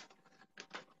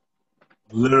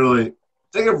 Literally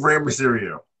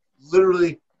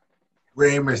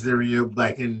Rey Mysterio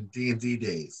back in D&D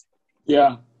days.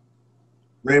 Yeah.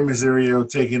 Rey Mysterio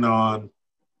taking on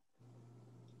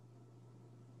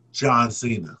John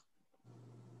Cena.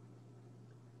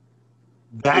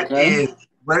 That is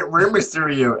Rey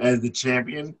Mysterio as the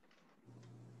champion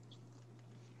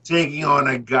taking on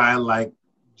a guy like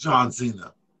John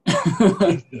Cena.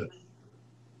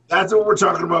 That's what we're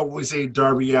talking about when we say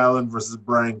Darby Allin versus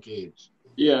Brian Cage.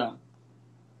 Yeah.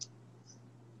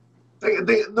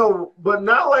 No, but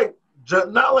not like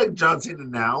John Cena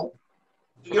now.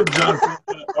 Think of John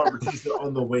Cena or Batista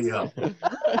on the way up.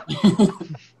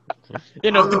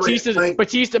 You know,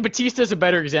 Batista's a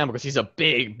better example because he's a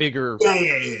bigger.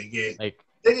 Yeah. Like,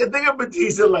 think of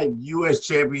Batista like U.S.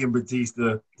 champion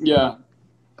Batista. Yeah.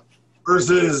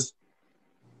 Versus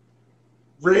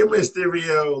Rey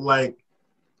Mysterio, like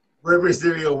Rey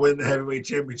Mysterio win the heavyweight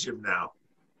championship now,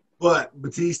 but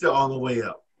Batista on the way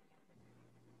up.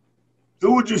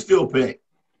 Who would you still pick?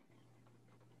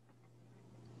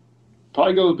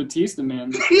 Probably go with Batista,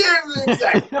 man. Yeah,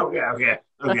 exactly. Okay.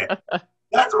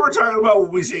 That's what we're talking about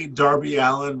when we say Darby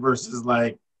Allin versus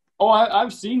like. Oh,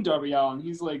 I've seen Darby Allin.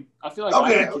 He's like, I feel like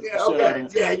okay.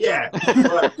 Yeah.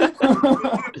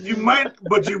 you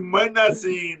might not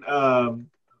seen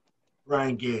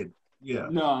Brian Cage. Yeah.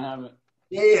 No, I haven't.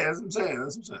 Yeah. That's what I'm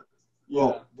saying. Yeah.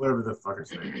 Well, whatever the fuck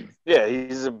his name is. Yeah,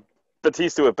 he's a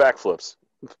Batista with backflips.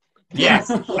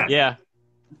 yes. Yeah.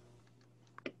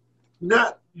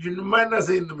 You might not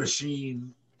seen the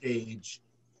Machine Age,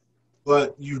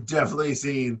 but you've definitely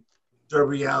seen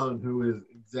Darby Allin, who is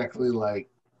exactly like.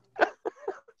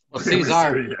 Well,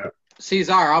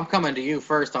 Ceizar, I'm coming to you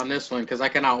first on this one because I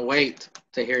cannot wait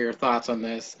to hear your thoughts on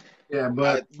this. Yeah,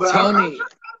 but Tony, I'm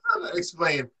trying to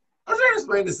explain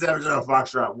the Savage on a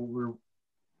Foxtrot when we're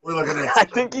We're looking at. I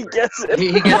think he gets it.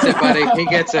 He gets it, buddy. He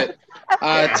gets it.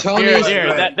 Tony.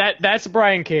 Here. That's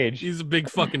Brian Cage. He's a big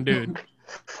fucking dude.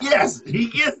 Yes, he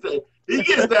gets it. He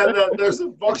gets that there's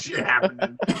some fuck shit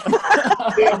happening.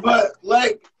 Yeah, but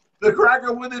like the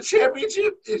Cracker win the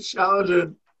championship is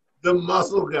challenging the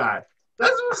muscle guy.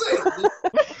 That's what I'm saying.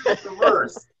 It's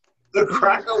reverse. The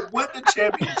Cracker win the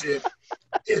championship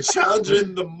is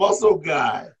challenging the muscle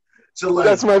guy. So like,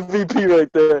 That's my VP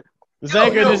right there.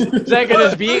 Zanka,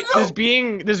 does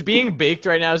being baked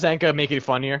right now, Zanka, make it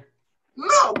funnier?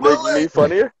 No, but Make like, me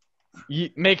funnier?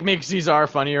 Make Ceizar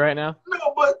funnier right now?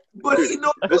 no, but he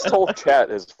knows. This whole chat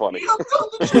is funny. You don't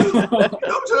tell the truth. You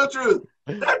don't tell the truth.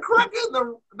 That crack in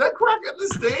the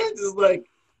stands is like,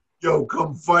 yo,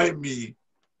 come fight me.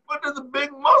 But then the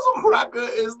big muscle cracker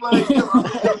is like, yo, I'm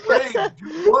in the ring,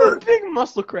 do work. Big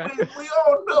muscle cracker. We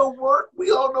all know work.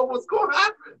 We all know what's going to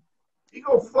happen. He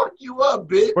gonna fuck you up,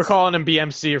 bitch. We're calling him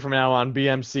BMC from now on.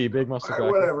 BMC, big muscle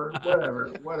cracker.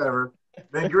 Whatever.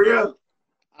 Mangria?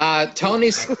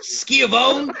 Tony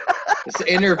Schiavone is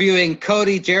interviewing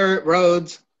Cody Jarrett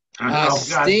Rhodes.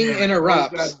 Sting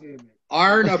interrupts.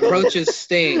 Arn approaches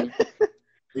Sting.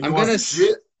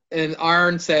 And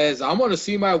Arn says, "I'm gonna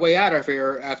see my way out of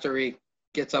here." After he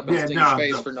gets up in Sting's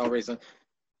face for no reason.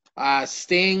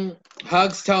 Sting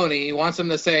hugs Tony. He wants him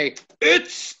to say,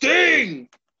 "It's Sting."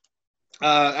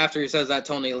 After he says that,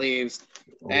 Tony leaves.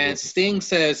 And Sting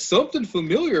says something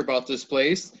familiar about this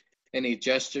place. And he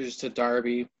gestures to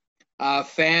Darby.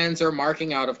 Fans are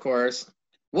marking out, of course.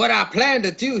 What I plan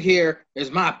to do here is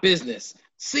my business.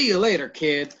 See you later,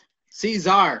 kid.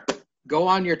 Ceizar, go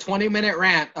on your 20-minute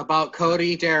rant about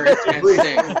Cody, Jarrett, and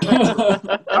Sting.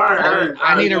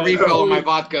 I need a refill of my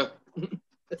vodka.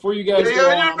 Before you guys go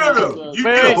on, no. You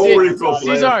get a whole refill.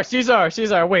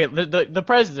 Ceizar, wait. The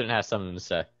president has something to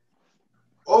say.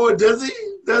 Oh, does he?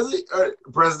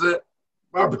 President?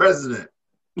 My president.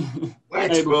 Hey,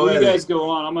 before you guys go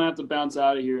on, I'm gonna have to bounce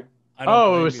out of here.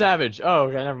 Oh, it was Savage. Oh,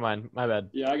 okay, never mind. My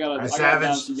bad. Yeah, I gotta bounce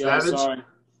you guys. Savage? Sorry.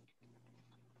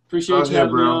 Appreciate you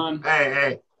having me on.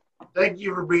 Hey, thank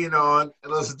you for being on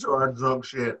and listening to our drunk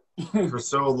shit for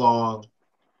so long.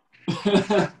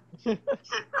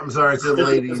 I'm sorry to the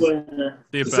ladies. The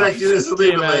sexiness is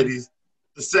leaving, ladies.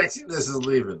 The sexiness is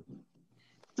leaving.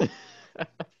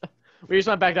 We just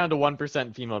went back down to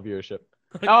 1% female viewership.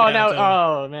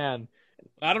 Oh man.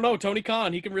 I don't know. Tony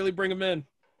Khan, he can really bring him in.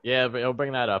 Yeah, but he'll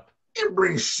bring that up. He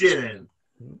brings shit in.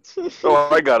 Oh,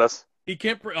 I got us. He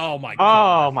can't bring. Oh my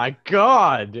god. Oh my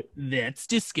god. That's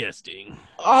disgusting.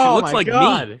 Oh she looks my like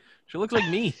god. me. She looks like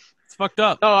me. It's fucked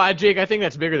up. Oh, Jake, I think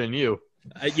that's bigger than you.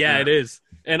 Yeah, it is.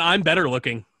 And I'm better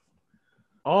looking.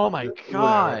 Oh my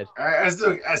god. I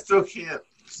still can't.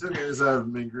 Still can't decide if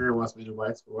Mangria wants me to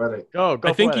wax poetic. Go.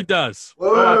 I think he does.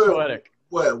 Poetic.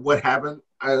 What happened?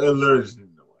 I literally just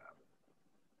didn't know what happened.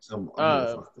 So I'm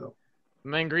fucked up.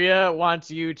 Mangria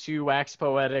wants you to wax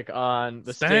poetic on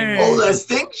the Sting. Oh, that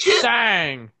Sting shit?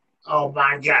 Sting. Oh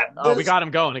my god. Oh, we got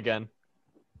him going again.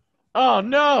 Oh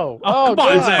no. Oh, come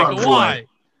on, Zach. Why?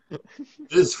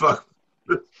 This fuck.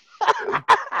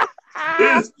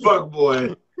 This fuck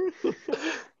boy. This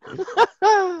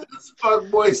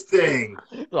fuckboy Sting.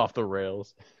 It's off the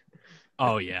rails.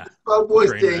 Oh, yeah.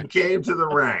 Fuckboy Sting came to the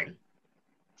ring.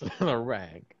 The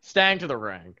ring. Stang to the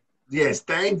ring. Yeah,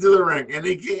 Stang to the ring. And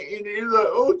he came, and he's like,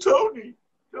 oh, Tony,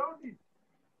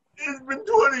 it's been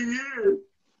 20 years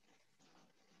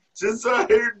since I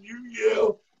heard you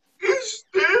yell, it's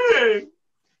Sting.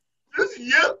 Just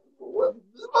yell.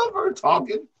 This motherfucker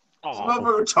talking. This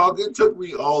motherfucker talking took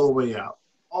me all the way out.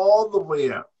 All the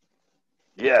way out.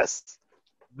 Yes.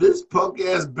 This punk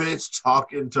ass bitch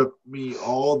talking took me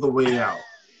all the way out.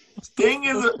 Sting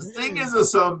is a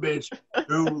sumbitch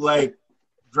who like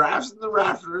drafts in the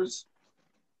rafters,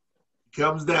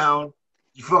 comes down,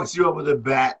 he fucks you up with a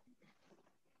bat,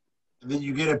 and then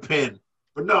you get a pin.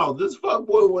 But no, this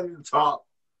fuckboy wanted to talk.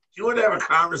 He wanted to have a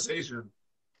conversation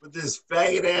with this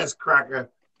faggot ass cracker,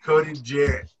 Cody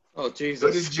Jarrett. Oh Jesus!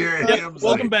 Cody Jarrett.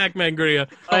 Welcome back, Mangria.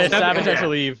 Savage has to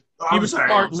leave. I'm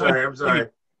sorry,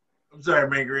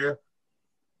 Mangria.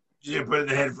 You didn't put it in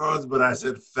the headphones, but I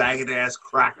said faggot ass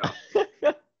cracker.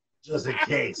 Just in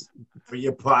case for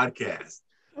your podcast.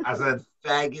 I said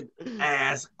faggot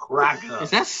ass cracker.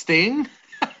 Is that Sting?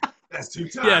 That's 2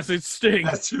 times. Yes, it's Sting.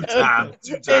 That's 2 times.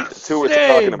 2 times. That's who we're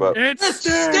talking about. It's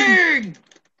Sting!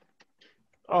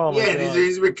 Oh my god.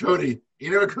 He's with Cody.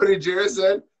 You know what Cody Jarrett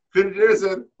said? Cody Jarrett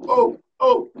said, oh,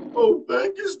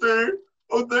 thank you, Sting.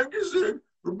 Oh, thank you, Sting,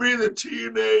 for being the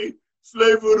TNA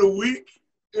flavor of the week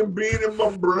and being in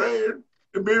my brand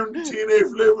and being the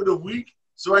TNA flavor of the week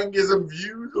so I can get some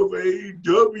views over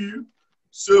AEW.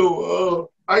 So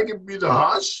I can be the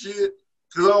hot shit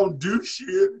because I don't do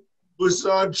shit, but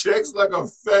Sean checks like a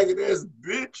faggot ass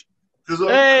bitch because I'm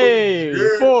Hey,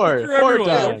 four everyone,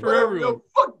 times. for everyone. Yo,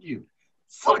 fuck you.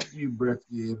 Fuck you,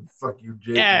 Bretsky, and fuck you,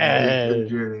 Jake. Yeah.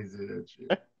 Jerry said that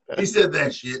shit. He said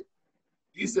that shit.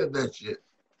 He said that shit.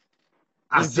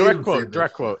 I Just seen direct him say quote. that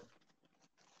Direct shit. quote.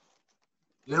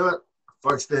 You know what?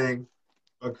 Fuck Sting.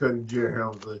 Fuck Cody Jerry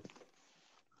Helmsley.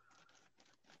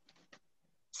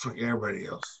 Fuck everybody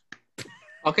else.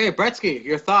 Okay, Bretsky,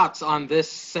 your thoughts on this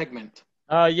segment?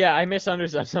 Yeah, I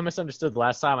misunderstood the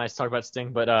last time I talked about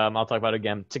Sting, but I'll talk about it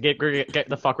again. To get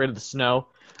the fuck rid of the snow,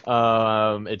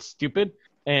 it's stupid,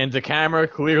 and the camera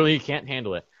clearly can't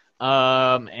handle it.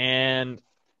 And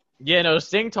yeah, no,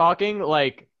 Sting talking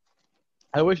like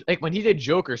I wish like when he did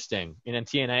Joker Sting in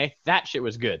TNA, that shit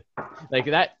was good. Like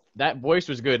that voice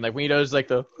was good. Like when he does like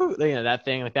the that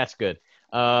thing, like that's good.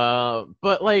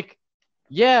 But like,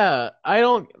 yeah, I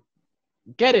don't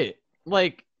get it.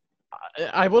 Like.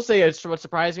 I will say what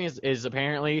surprised me is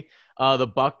apparently the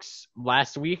Bucks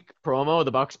last week promo,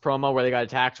 the Bucks promo where they got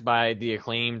attacked by the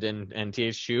Acclaimed and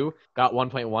THQ got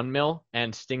 1.1 mil,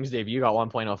 and Sting's debut got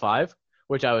 1.05,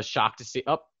 which I was shocked to see.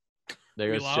 Oh,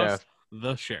 there goes Sheriff.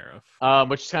 The Sheriff.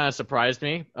 Which kind of surprised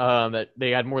me that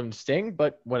they had more than Sting,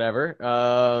 but whatever.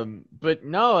 But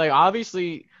no, like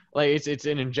obviously, like it's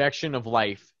an injection of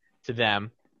life to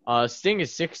them. Sting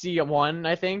is 61,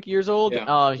 I think, years old.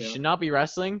 He should not be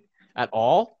wrestling at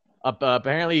all.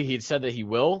 Apparently, he said that he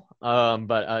will,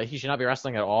 but he should not be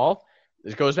wrestling at all.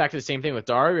 It goes back to the same thing with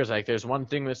Darby. It's like there's one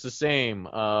thing that's the same.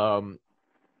 Don't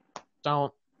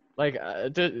like. I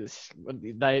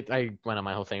went on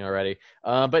my whole thing already.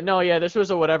 But no, yeah, this was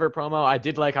a whatever promo. I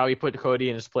did like how he put Cody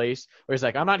in his place, where he's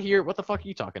like, "I'm not here. What the fuck are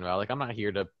you talking about? Like, I'm not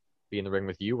here to be in the ring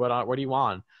with you. What do you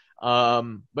want?"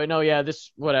 But no, yeah,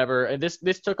 this whatever. And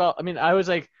this took all. I mean, I was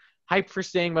like hyped for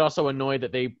Sting, but also annoyed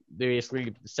that they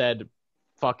basically said,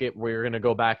 "Fuck it, we're gonna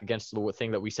go back against the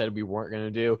thing that we said we weren't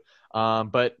gonna do."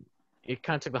 But it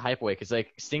kind of took the hype away because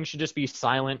like Sting should just be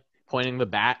silent, pointing the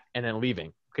bat, and then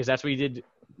leaving because that's what he did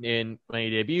when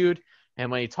he debuted, and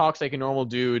when he talks like a normal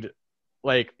dude,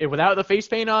 like without the face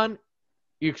paint on,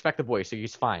 you expect the voice, so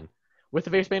he's fine. With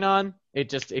the face paint on,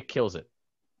 it kills it.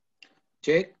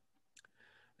 Jake?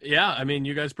 Yeah, I mean,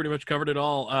 you guys pretty much covered it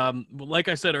all. Like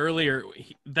I said earlier,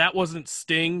 that wasn't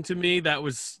Sting to me. That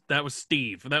was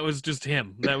Steve. That was just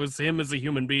him. That was him as a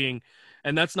human being,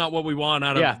 and that's not what we want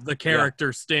out of the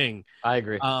character Sting. I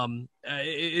agree. I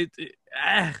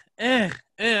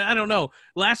don't know.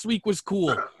 Last week was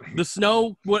cool. The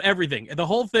snow, everything. The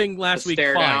whole thing last week,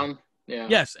 fine. Down. Yeah.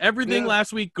 Yes, everything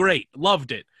last week, great.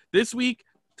 Loved it. This week,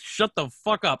 shut the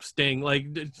fuck up, Sting. Like,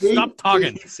 stop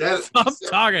talking. Stop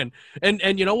talking.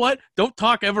 And you know what? Don't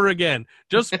talk ever again.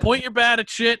 Just point your bat at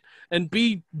shit and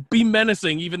be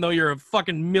menacing, even though you're a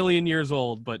fucking million years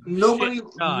old. But nobody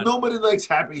likes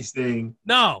Happy Sting.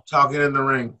 No. Talking in the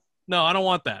ring. No, I don't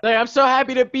want that. Like, I'm so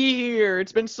happy to be here.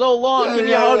 It's been so long. Give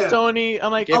me a hug, Tony.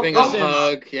 I'm like, giving a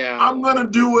hug. Yeah. I'm gonna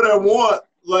do what I want.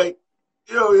 Like,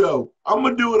 yo, I'm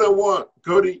gonna do what I want.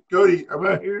 Cody, I'm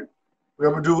out here. I'm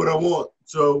gonna do what I want.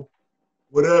 So,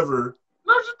 whatever.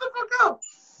 No, shut the fuck up.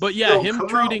 But yeah, him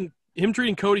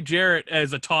treating Cody Jarrett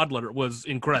as a toddler was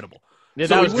incredible. Yeah,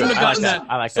 so that we was wouldn't have gotten that.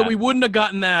 I like so that. we wouldn't have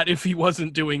gotten that if he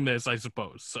wasn't doing this, I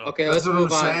suppose. So okay, let's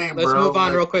move on. Let's move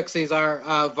on real quick,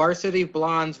 Ceizar. Varsity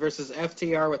Blondes versus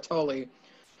FTR with Tully.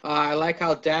 I like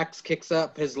how Dax kicks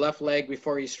up his left leg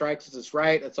before he strikes with his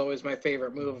right. That's always my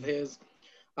favorite move of his.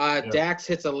 Dax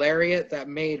hits a lariat that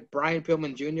made Brian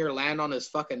Pillman Jr. land on his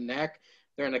fucking neck.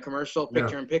 They're in a commercial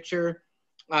picture-in-picture.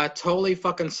 Tully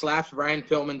fucking slaps Brian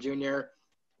Pillman Jr.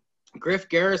 Griff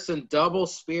Garrison double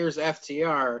spears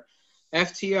FTR.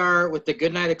 FTR with the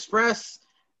Goodnight Express.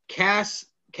 Cash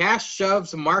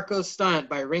shoves Marco Stunt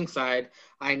by ringside.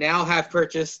 I now have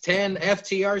purchased 10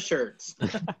 FTR shirts.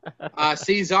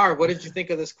 Ceizar, what did you think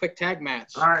of this quick tag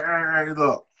match? All right,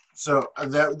 look. So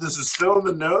this is still in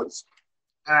the notes,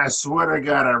 and I swear to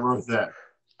God I wrote that.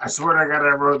 I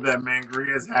wrote that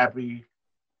Mangria's happy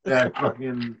that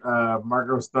fucking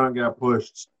Marco Stunt got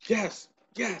pushed. Yes.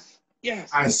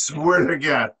 I swear to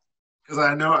God. Because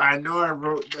I know I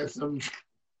wrote that some.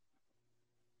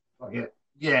 Fuck it.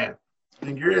 Yeah.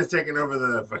 And Greer's taking over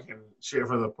the fucking shit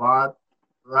for the pod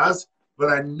for us. But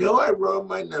I know I wrote in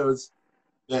my notes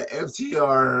that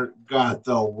FTR got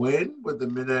the win with the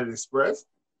Midnight Express.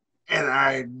 And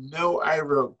I know I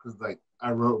wrote, because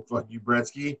I wrote fuck you,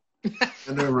 Bretsky.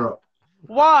 And I wrote.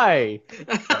 Why?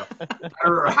 I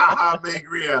wrote, haha,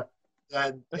 Mangria,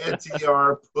 that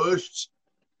FTR pushed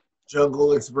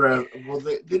Jungle Express. Well,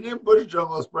 they didn't push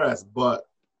Jungle Express, but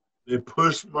they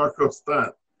pushed Marco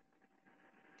Stunt.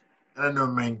 And I know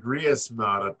Mangria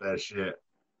smiled at that shit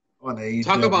on AEW.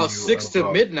 Talk about 6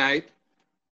 to midnight.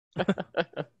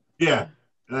 Yeah,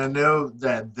 and I know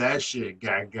that shit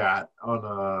got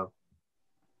on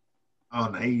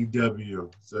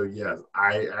AEW. So yes,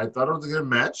 I thought it was a good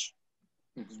match.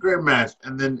 It's a great match,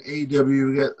 and then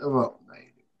AEW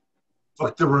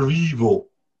fuck the Revival.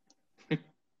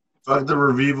 Fuck the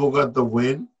Revival got the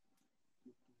win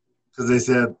because they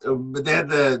said, but they had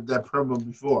that promo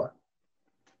before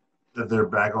that they're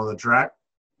back on the track,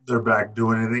 they're back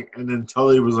doing anything, and then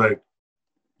Tully was like,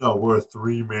 "No, we're a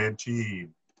 3-man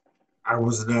team. I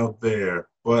wasn't out there,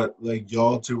 but like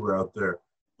y'all two were out there.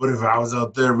 But if I was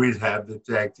out there, we'd have the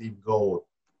tag team gold."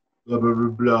 Blah blah blah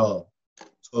blah.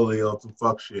 Tully on some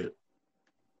fuck shit.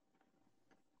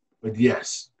 But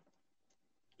yes,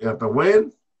 you got the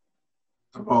win.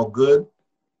 I'm all good.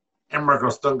 And Marco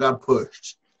Stunt got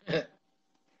pushed.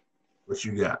 What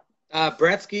you got?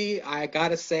 Bretsky, I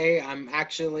gotta say, I'm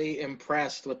actually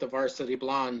impressed with the Varsity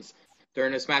Blondes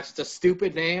during this match. It's a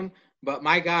stupid name, but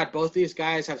my God, both these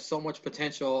guys have so much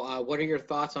potential. What are your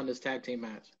thoughts on this tag team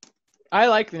match? I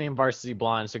like the name Varsity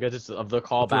Blondes because it's of the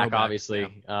callback, throwback, obviously,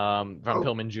 from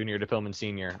Pillman Jr. to Pillman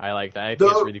Sr. I like that. I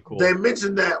think it's really cool. They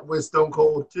mentioned that with Stone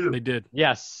Cold too. They did.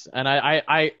 Yes, and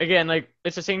I again, like,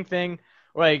 it's the same thing.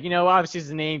 Like, obviously it's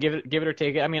the name, give it or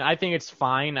take it. I mean, I think it's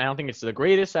fine. I don't think it's the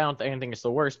greatest. I don't think it's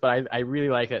the worst, but I really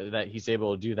like it that he's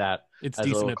able to do that. It's as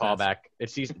decent a little at callback.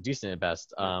 best. It's decent at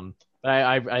best. But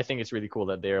I think it's really cool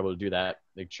that they're able to do that,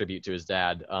 like, tribute to his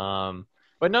dad.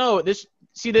 But no, this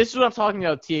is what I'm talking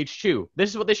about. TH2. This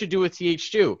is what they should do with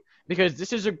TH2 because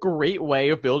this is a great way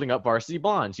of building up Varsity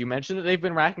Blondes. You mentioned that they've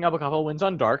been racking up a couple of wins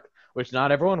on Dark, which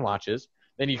not everyone watches.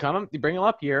 Then you bring them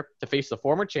up here to face the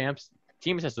former champs.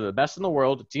 Team that's the best in the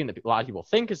world, a team that a lot of people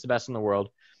think is the best in the world.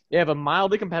 They have a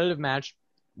mildly competitive match.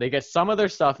 They get some of their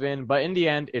stuff in, but in the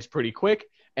end, it's pretty quick.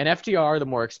 And FTR, the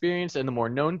more experienced and the more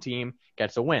known team,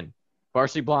 gets a win.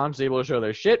 Varsity Blondes is able to show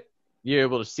their shit. You're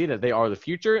able to see that they are the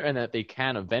future and that they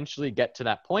can eventually get to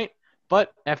that point.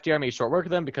 But FTR may short work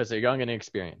them because they're young and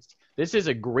inexperienced. This is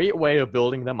a great way of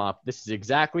building them up. This is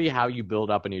exactly how you build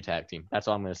up a new tag team. That's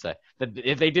all I'm going to say.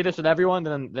 If they did this with everyone,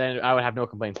 then I would have no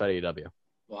complaints about AEW.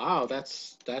 Wow,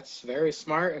 that's very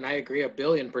smart, and I agree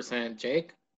 1,000,000,000%,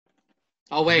 Jake.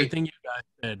 Oh, wait. Everything you guys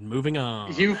said. Moving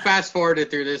on. You fast-forwarded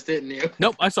through this, didn't you?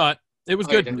 Nope, I saw it. It was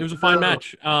good. Okay. It was a fine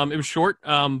match. It was short,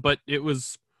 but it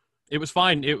was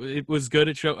fine. It was good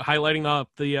at highlighting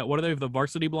the what are they, the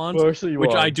Varsity Blondes? Varsity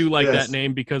which Blondes. I do like Yes. that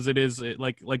name because it is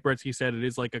like Bretsky said, it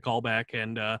is like a callback,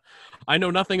 and I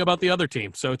know nothing about the other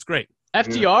team, so it's great.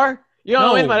 FTR? You don't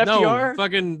know anything about FTR? No,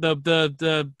 fucking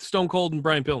the Stone Cold and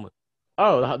Brian Pillman.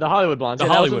 Oh, the Hollywood Blondes. The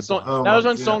Yeah, Hollywood that was when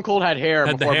Blondes. Stone Cold had hair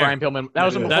Had the before hair. Brian Pillman. That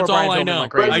was before That's Brian all I Pillman know.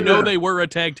 went crazy. I know they were a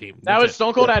tag team. That That's was it.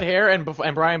 Stone Cold had hair, and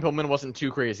Brian Pillman wasn't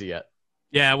too crazy yet.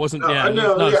 Yeah, it wasn't. No, Yeah, I it's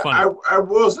know. not as funny. I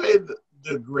will say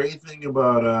the great thing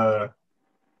about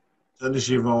Thunder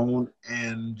Shivon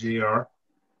and JR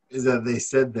is that they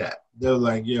said that. They were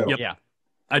like, yo, Yep. Yeah.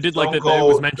 I did Stone like that. Cold, It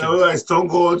was They mentioned. were like Stone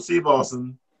Cold and Steve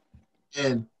Austin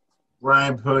and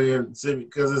Brian Pillman,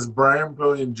 because it's Brian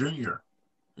Pillman Jr.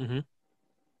 Mm-hmm.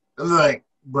 And like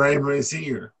Brian Pillman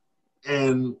Sr.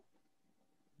 and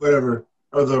whatever,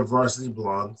 or the Varsity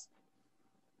Blondes.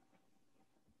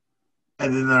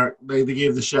 And then they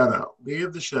gave the shout out. They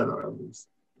gave the shout out at least.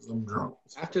 I'm drunk.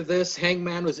 After this,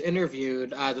 Hangman was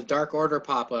interviewed. The Dark Order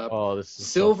pop-up. Oh, this is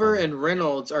Silver so and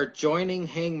Reynolds are joining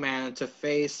Hangman to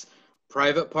face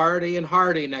Private Party and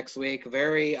Hardy next week.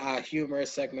 Very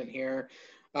humorous segment here.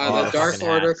 The Dark fucking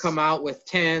Order hats. come out with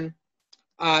 10.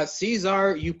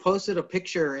 Ceizar, you posted a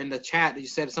picture in the chat. You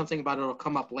said something about it'll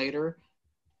come up later.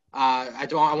 I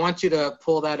want you to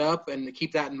pull that up and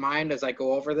keep that in mind as I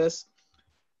go over this.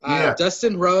 Yeah.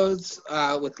 Dustin Rhodes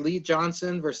with Lee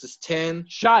Johnson versus 10.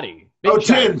 Shoddy. Oh,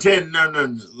 Big 10.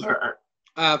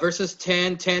 No. Versus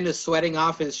 10. 10 is sweating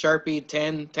off his Sharpie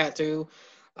 10 tattoo.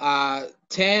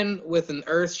 10 with an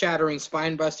earth-shattering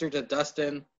spine buster to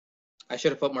Dustin. I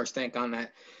should have put more stank on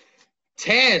that.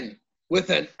 10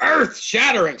 with an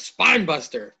earth-shattering spine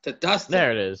buster to Dustin.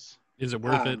 There it is. Is it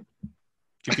worth it?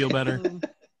 Do you feel better?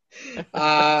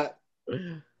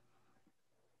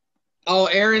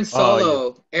 Aaron Solo.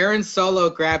 Oh, Aaron Solo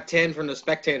grabbed 10 from the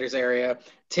spectators area.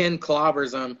 10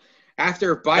 clobbers him.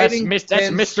 After biting That's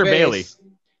 10's Mr. face- Bailey.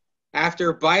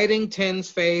 After biting 10's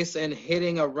face and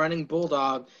hitting a running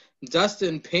bulldog,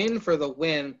 Dustin pinned for the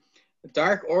win.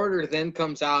 Dark Order then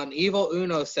comes out, and Evil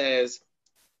Uno says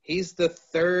he's the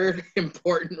third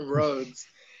important Rhodes.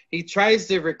 He tries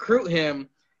to recruit him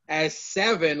as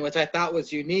 7, which I thought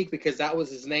was unique because that was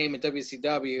his name in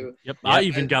WCW. Yep. I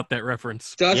even got that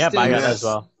reference. Dustin, Yep, I got that as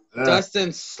well.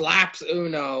 Dustin slaps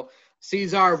Uno.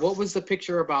 Ceizar, what was the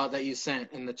picture about that you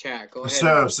sent in the chat? Go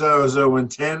ahead. So when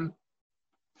 10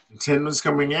 was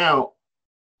coming out,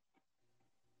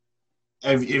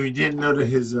 if you didn't know that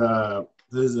his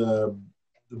the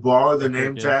bar, the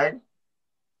name tag,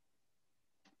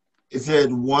 it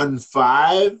said won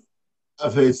 5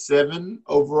 of his 7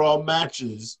 overall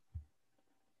matches,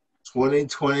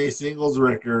 2020 singles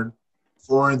record,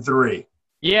 4-3.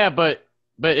 Yeah, but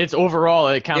it's overall.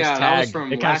 It counts tags.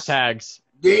 It counts tags.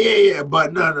 Yeah.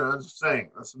 But no. That's what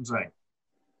I'm saying.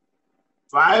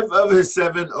 5 of his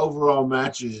 7 overall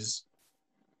matches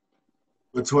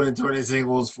with 2020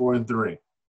 singles, 4-3.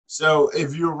 So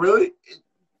if you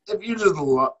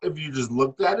just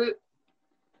looked at it,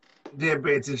 didn't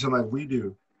pay attention like we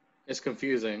do, it's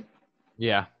confusing.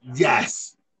 Yeah.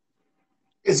 Yes,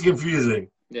 it's confusing.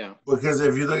 Yeah. Because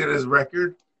if you look at his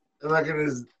record and look at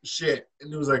his shit,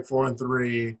 and it was like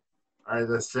 4-3. All right,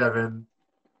 that's 7.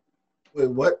 Wait,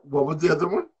 what? What was the other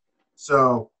one?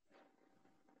 So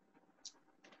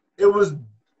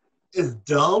it's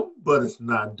dumb, but it's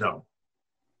not dumb.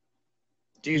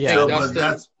 Do you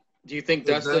think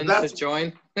Dustin should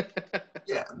join?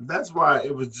 Yeah, that's why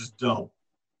it was just dumb.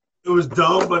 It was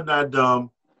dumb, but not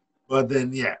dumb. But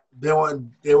then, yeah, they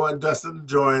want Dustin to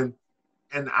join,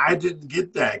 and I didn't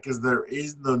get that because there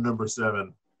is no number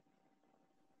 7.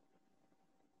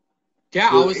 Yeah,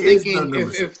 I was thinking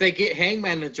if they get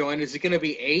Hangman to join, is it going to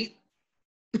be 8?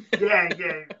 Yeah.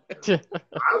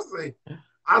 Honestly,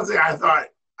 I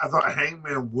thought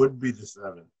Hangman would be the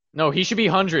 7. No, he should be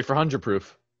 100 for 100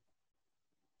 proof.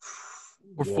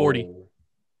 Or 40.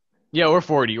 Yeah, or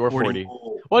 40.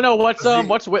 Well, no,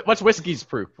 what's whiskey's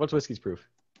proof? What's whiskey's proof?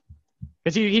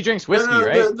 Because he drinks whiskey,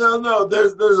 right? No.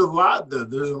 There's a lot though.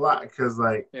 There's a lot because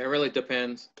like it really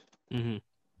depends. Mm-hmm.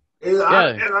 It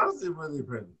honestly really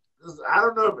depends. I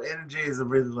don't know if energy is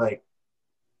really like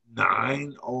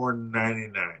 9 or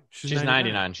 99. She's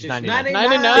 99. She's 99.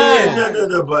 99. Yeah,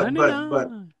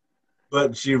 no.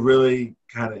 But she really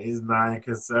kind of is 9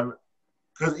 because 7.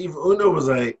 Because if Uno was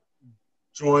like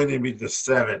join and be the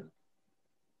 7,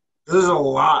 there's a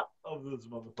lot of those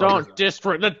motherfuckers. Don't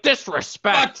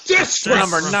disrespect.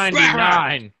 Number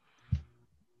 99.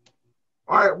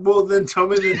 All right, well then tell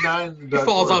me the 9 in the Dark He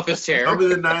falls Order. off his chair. Tell me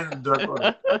the 9 in the Dark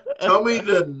Order. Tell me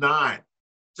the 9.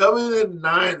 Tell me the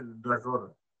 9 in the Dark Order.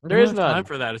 There is none. Time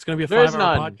for that. It's going to be a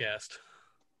 5-hour podcast.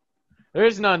 There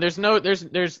is none.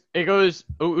 It goes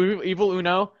Evil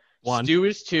Uno. 1. Stu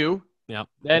is 2. Yep.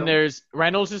 Then there's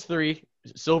Reynolds is 3.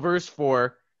 Silver is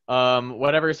 4.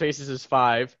 Whatever his faces is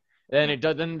 5. Then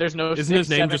there's no. Isn't 6, his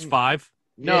name 7. just 5?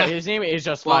 No, his name is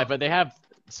just 5. But they have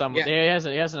some. Yeah.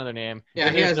 He has another name. Yeah,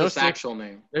 he has his actual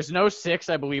name. There's no 6,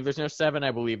 I believe. There's no 7,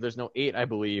 I believe. There's no 8, I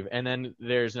believe. And then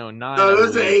there's no 9. No,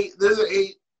 there's an 8. There's an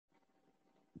 8.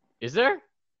 Is there?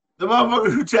 The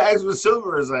motherfucker who tags with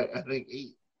Silver is like I think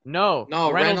 8. No,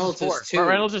 Reynolds is 2.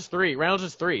 Reynolds is 3. Reynolds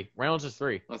is 3.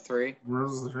 A 3.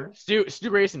 Reynolds is 3. Stu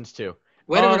Grayson's 2.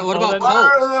 Wait a minute. What about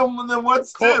Colt? Then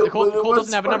what's Colt? 2? Colt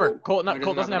doesn't have a number. Colt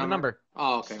doesn't have a number.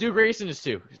 Oh, okay. Stu Grayson is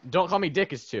 2. Don't call me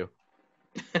Dick is 2.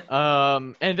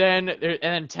 And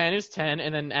then 10 is 10,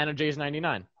 and then Anna J is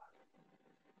 99.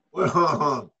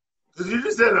 Well, because you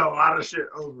just said a lot of shit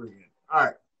over again. All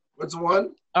right, what's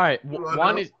 1? All right,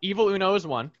 1 is Evil Uno is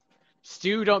 1.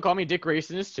 Stu, don't call me Dick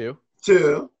Grayson is 2.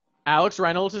 2. Alex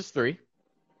Reynolds is 3.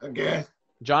 Okay.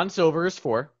 John Silver is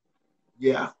 4.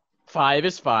 Yeah. 5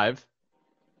 is 5.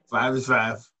 5 is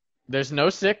 5. There's no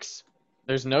 6.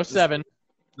 There's no 7.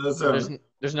 No 7.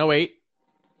 There's no 8.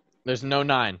 There's no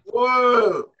 9.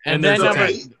 Whoa. And then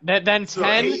then 10. So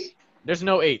 8? There's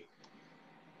no 8.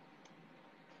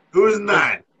 Who is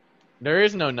 9? There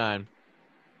is no 9.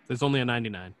 There's only a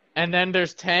 99. And then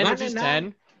there's 10, which is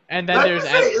 10. And then Let's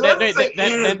say 8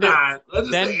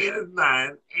 is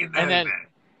 9.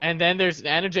 And then there's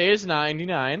Anna J is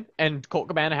 99, and Colt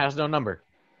Cabana has no number.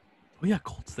 Oh yeah,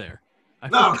 Colt's there.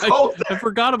 I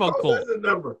forgot about Colt. Has a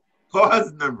number. Colt has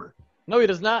a number. No, he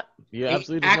does not. He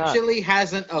absolutely does not. Actually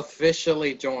hasn't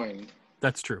officially joined.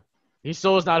 That's true. He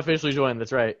still is not officially joined.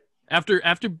 That's right. After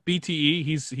BTE,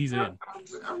 he's in. I'm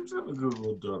trying to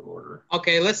Google Dark Order.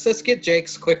 Okay, let's get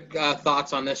Jake's quick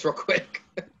thoughts on this real quick.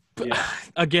 Yeah.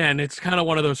 Again, it's kind of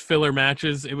one of those filler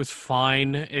matches. It was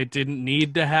fine. It didn't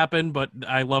need to happen, but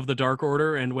I love the Dark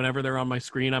Order, and whenever they're on my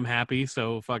screen, I'm happy.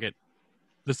 So fuck it.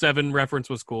 The 7 reference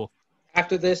was cool.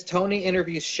 After this, Tony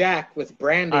interviews Shaq with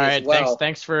Brandy All right, as well.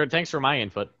 Thanks for my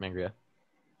input, Mangria.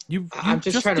 I'm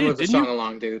just trying to move the song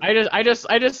along, dude. I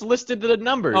just listed the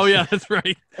numbers. Oh yeah, that's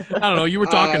right. I don't know. You were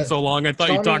talking so long. I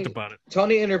thought you talked about it.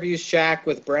 Tony interviews Shaq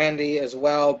with Brandy as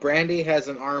well. Brandy has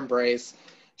an arm brace.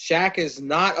 Shaq is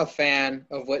not a fan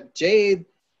of what Jade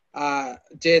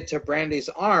did to Brandy's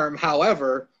arm.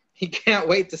 However, he can't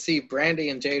wait to see Brandy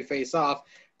and Jade face off.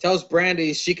 Tells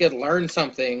Brandy she could learn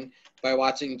something by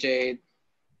watching Jade.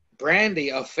 Brandy,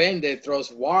 offended,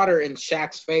 throws water in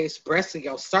Shaq's face. Presley,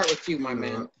 I'll start with you, my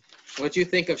man. What do you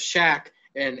think of Shaq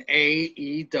and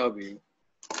AEW?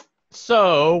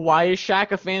 So, why is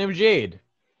Shaq a fan of Jade?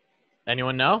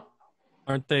 Anyone know?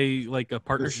 Aren't they like a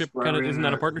partnership kind of? Isn't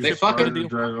that a partnership They kind of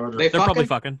deal? They're probably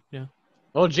fucking. Yeah.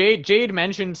 Well, Jade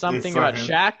mentioned something about fucking.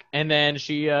 Shaq, and then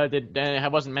she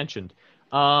wasn't mentioned.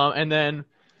 And then,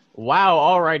 wow,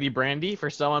 alrighty, Brandy, for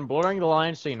someone blurring the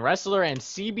lines between wrestler and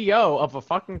CBO of a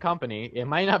fucking company, it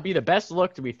might not be the best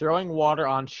look to be throwing water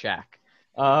on Shaq.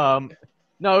 No,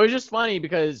 it was just funny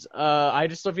because I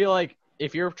just feel like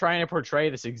if you're trying to portray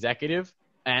this executive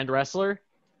and wrestler,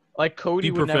 like Cody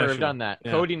Be would never have professional. done that.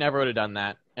 Yeah. Cody never would have done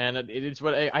that, and it's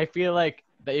what I feel like.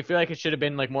 I feel like it should have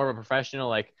been like more of a professional.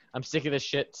 Like, I'm sick of this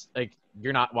shit. Like,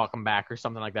 you're not welcome back or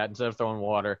something like that instead of throwing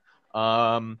water.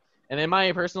 And in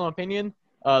my personal opinion,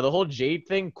 the whole Jade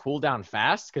thing cooled down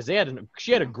fast because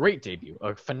she had a great debut,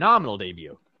 a phenomenal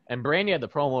debut, and Brandy had the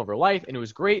promo of her life, and it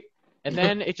was great. And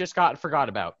then it just got forgot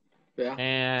about. Yeah.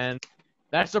 And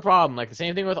that's the problem. Like the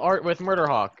same thing with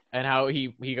Murderhawk and how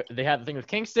they had the thing with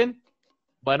Kingston,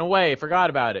 went away, forgot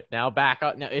about it. Now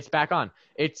it's back on.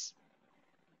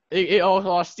 It all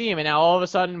lost steam, and now all of a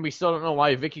sudden we still don't know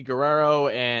why Vicky Guerrero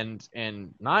and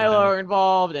Nyla are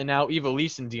involved, and now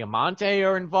Ivelisse and Diamante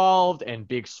are involved, and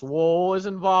Big Swole is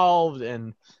involved,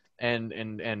 and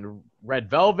Red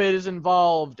Velvet is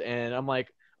involved, and I'm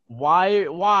like, why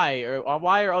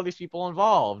are all these people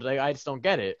involved? Like, I just don't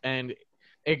get it, and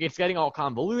it's getting all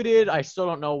convoluted. I still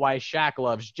don't know why Shaq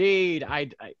loves Jade.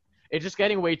 It's just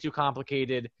getting way too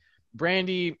complicated.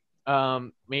 Brandy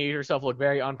made herself look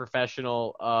very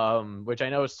unprofessional, which I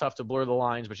know is tough to blur the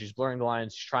lines, but she's blurring the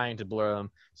lines, trying to blur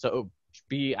them. So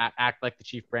act like the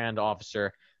chief brand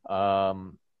officer.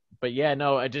 But yeah,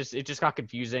 no, it just got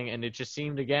confusing, and it just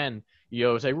seemed again,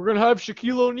 say we're gonna have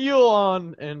Shaquille O'Neal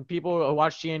on, and people who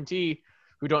watch TNT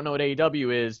who don't know what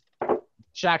AEW is,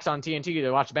 Shaq's on TNT, they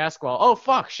watch basketball. Oh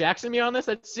fuck, Shaq's gonna be on this.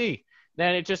 Let's see.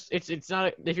 Then it's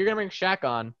not. If you're gonna bring Shaq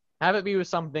on, have it be with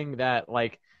something that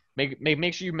like.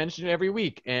 Make sure you mention it every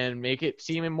week and make it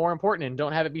seem more important, and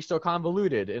don't have it be so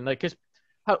convoluted. And like, cause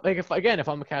if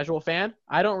I'm a casual fan,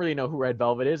 I don't really know who Red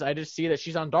Velvet is. I just see that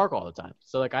she's on Dark all the time.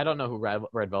 So like, I don't know who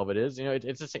Red Velvet is.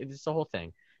 It's the whole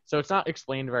thing. So it's not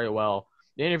explained very well.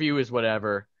 The interview is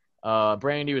whatever.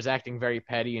 Brandy was acting very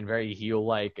petty and very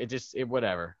heel-like.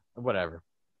 Whatever.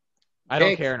 I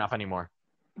don't care enough anymore.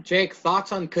 Jake,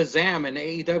 thoughts on Kazam and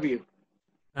AEW?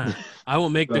 I will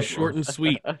make this short and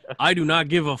sweet. I do not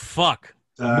give a fuck.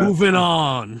 Moving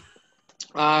on.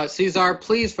 Ceizar,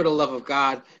 please, for the love of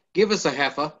God, give us a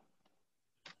heifer.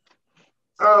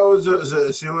 Oh, is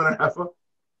you want a heifer?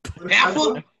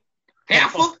 Heifer?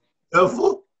 Heifer?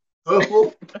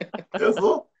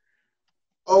 Heifer?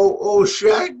 Oh,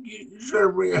 Shaq, you trying to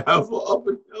bring a heifer up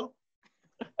and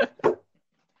down?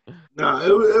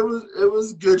 No, it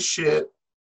was good shit.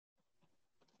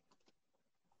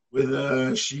 With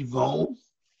Chivon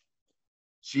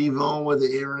with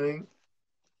the earring,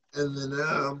 and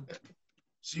then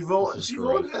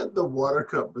Chivon had the water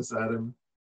cup beside him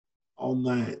all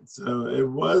night, so it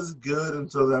was good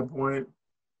until that point,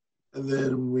 and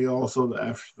then we all saw the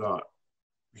afterthought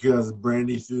because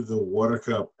Brandy threw the water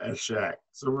cup at Shaq.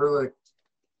 So we're like,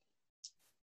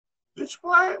 bitch,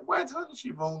 why Tony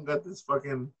Chivon got this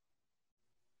fucking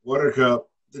water cup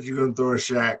that you're gonna throw at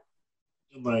Shaq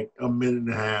in like a minute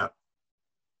and a half?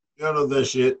 You don't know that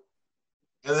shit.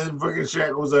 And then fucking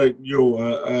Shaq was like, yo,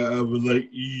 I would like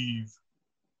Eve.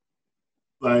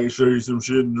 Like, show you some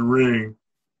shit in the ring.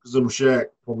 Because I'm Shaq,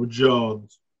 Papa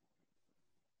John's.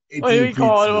 Oh, you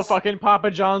call him a fucking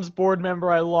Papa John's board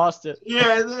member. I lost it.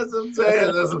 Yeah, that's what I'm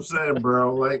saying. That's what I'm saying,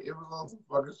 bro. Like, it was on some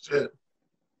fucking shit.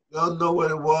 You don't know what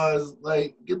it was.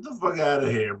 Like, get the fuck out of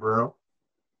here, bro.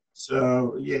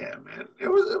 So, yeah, man. It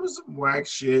was some whack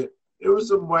shit. It was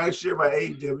some whack shit by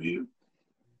AEW.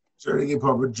 Trying to get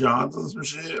Papa John's on some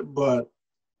shit, but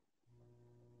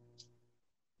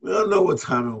we don't know what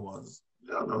time it was.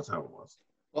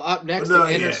 Well, up next, no,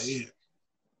 the inner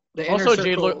Also,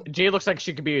 circle. Jade looks like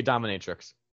she could be a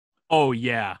dominatrix. Oh,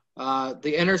 yeah.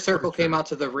 The inner circle came out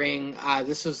to the ring.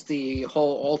 This was the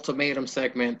whole ultimatum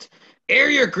segment.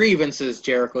 Air your grievances,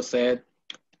 Jericho said.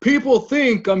 People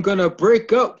think I'm going to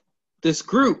break up this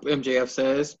group, MJF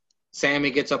says. Sammy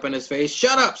gets up in his face.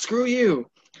 Shut up, screw you.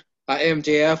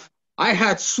 MJF, I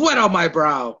had sweat on my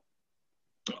brow.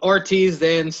 Ortiz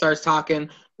then starts talking.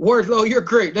 Wardlow, you're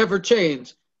great, never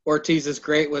change. Ortiz is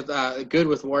good with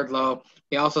Wardlow.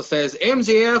 He also says,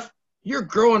 MJF, "You're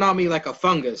growing on me like a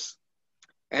fungus."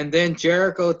 And then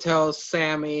Jericho tells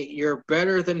Sammy, "You're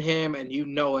better than him, and you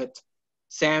know it."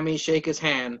 Sammy shake his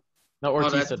hand. No,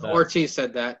 Ortiz said that. Ortiz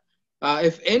said that.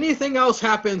 If anything else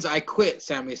happens, I quit,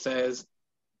 Sammy says.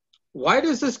 Why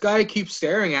does this guy keep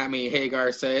staring at me,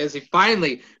 Hagar says. They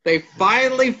finally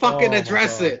fucking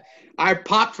address it. I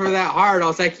popped for that hard. I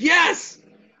was like, yes!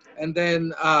 And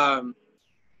then,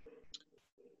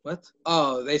 what?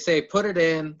 Oh, they say, put it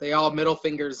in. They all middle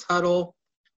fingers huddle.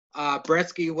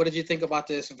 Bretsky, what did you think about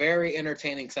this very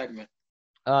entertaining segment?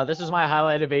 This is my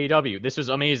highlight of AEW. This was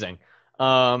amazing.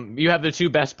 You have the two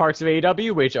best parts of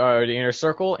AEW, which are the Inner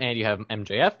Circle, and you have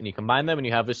MJF, and you combine them, and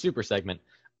you have the Super segment.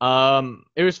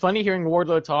 It was funny hearing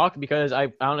Wardlow talk because I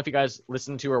don't know if you guys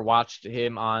listened to or watched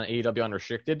him on AEW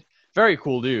Unrestricted. Very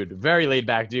cool dude, very laid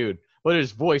back dude, but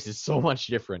his voice is so much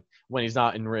different when he's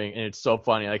not in ring, and it's so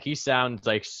funny. Like he sounds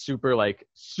super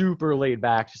laid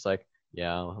back, just like,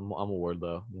 yeah, I'm a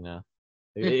Wardlow, you know.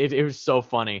 It was so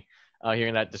funny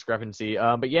hearing that discrepancy.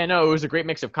 But yeah, no, it was a great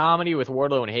mix of comedy with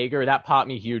Wardlow and Hager. That popped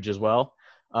me huge as well.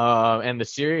 And the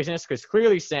seriousness, because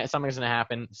clearly something's going to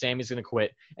happen. Sammy's going to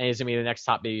quit, and he's going to be the next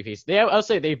top babyface. I'll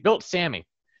say they've built Sammy.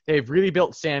 They've really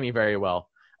built Sammy very well.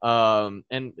 And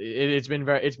it's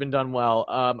been done well.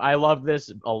 I love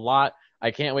this a lot. I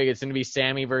can't wait. It's going to be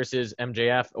Sammy versus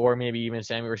MJF, or maybe even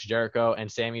Sammy versus Jericho,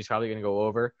 and Sammy's probably going to go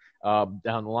over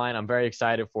down the line. I'm very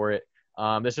excited for it.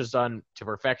 This was done to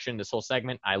perfection, this whole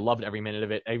segment. I loved every minute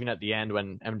of it. Even at the end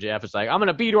when MJF is like, I'm going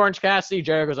to beat Orange Cassidy,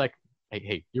 Jericho's like,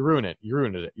 hey, you ruined it.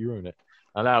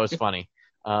 That was funny.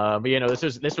 But you know, this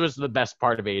was the best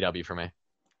part of AEW for me.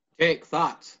 Jake,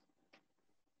 thoughts?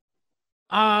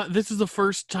 This is the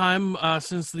first time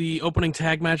since the opening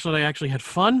tag match that I actually had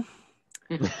fun.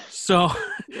 So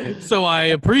I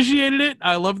appreciated it.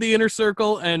 I love the Inner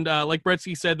Circle, and like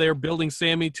Bretsky said, they're building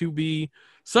Sammy to be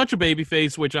such a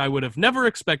babyface, which I would have never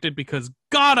expected because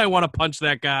God, I want to punch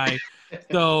that guy.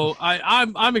 So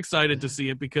I'm excited to see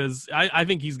it because I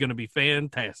think he's going to be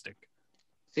fantastic.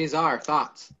 Ceizar,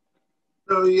 thoughts?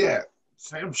 Oh yeah,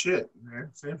 same shit,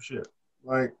 man. Same shit.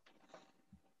 Like,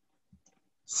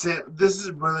 this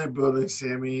is really building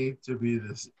Sammy to be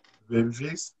this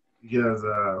babyface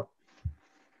because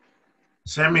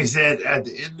Sammy said at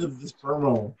the end of this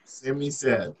promo, Sammy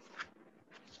said,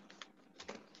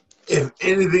 "If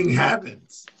anything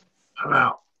happens, I'm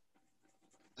out.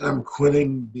 And I'm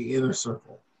quitting the Inner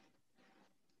Circle."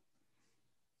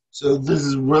 So this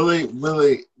is really,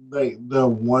 really like the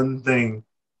one thing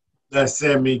that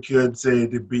Sammy could say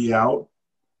to be out.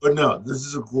 But no, this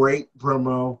is a great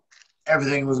promo.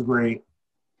 Everything was great.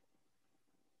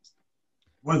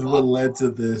 What led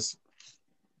to this?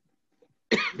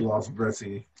 Lost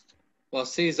Bretsy. Well,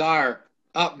 Ceizar,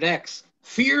 up next,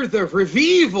 Fear the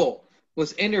Revival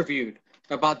was interviewed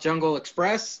about Jungle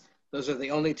Express. Those are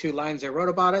the only two lines I wrote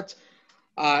about it.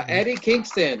 Eddie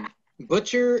Kingston,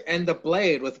 Butcher and the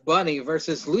Blade with Bunny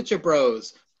versus Lucha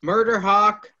Bros, Murder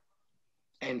Hawk,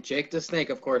 and Jake the Snake,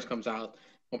 of course, comes out.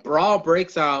 A brawl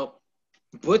breaks out.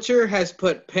 Butcher has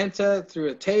put Penta through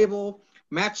a table.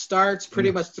 Match starts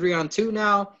pretty much 3-on-2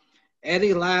 now.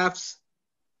 Eddie laughs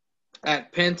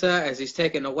at Penta as he's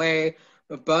taken away.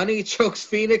 Bunny chokes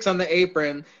Phoenix on the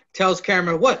apron, tells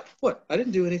Cameron, What? I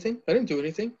didn't do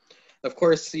anything. Of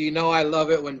course, you know I love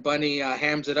it when Bunny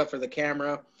hams it up for the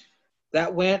camera.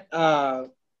 That went, JR,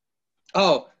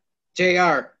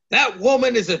 that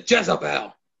woman is a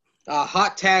Jezebel.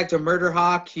 Hot tag to Murder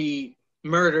Hawk. He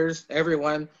murders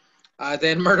everyone.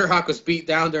 Then Murder Hawk was beat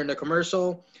down during the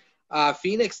commercial.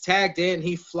 Phoenix tagged in.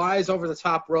 He flies over the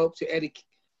top rope to Eddie.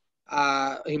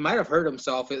 He might have hurt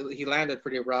himself. He landed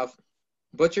pretty rough.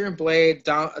 Butcher and Blade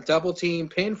double team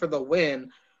pin for the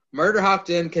win. Murder Hawk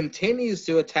then continues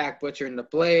to attack Butcher and the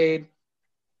Blade.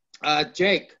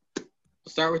 Jake, we'll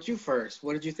start with you first.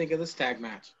 What did you think of this tag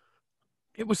match?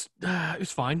 It was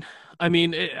fine. I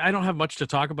mean, I don't have much to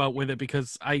talk about with it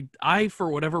because I for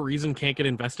whatever reason can't get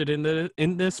invested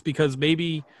in this because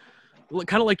maybe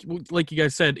kind of like you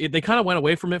guys said, they kind of went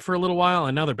away from it for a little while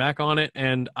and now they're back on it,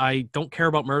 and I don't care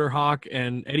about Murder Hawk,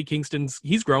 and Eddie Kingston's,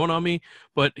 he's growing on me,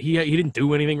 but he didn't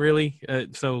do anything really.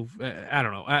 So I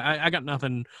don't know. I got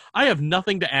nothing. I have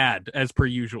nothing to add as per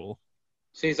usual.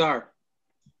 Ceizar.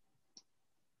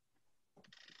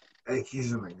 Eddie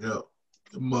Kingston gonna go.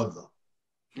 The mother.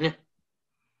 Yeah.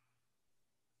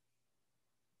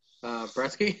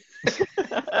 Bretsky?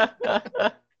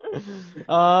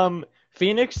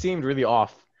 Phoenix seemed really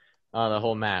off the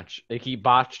whole match. Like he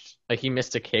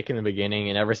missed a kick in the beginning,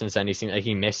 and ever since then he seemed like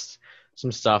he missed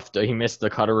some stuff. He missed the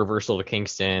cutter reversal to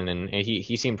Kingston, and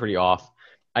he seemed pretty off.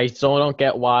 I still don't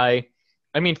get why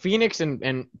I mean, Phoenix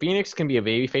and Phoenix can be a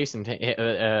babyface, and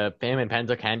Pam and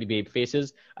Penta can be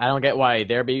babyfaces. I don't get why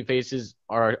their babyfaces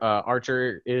are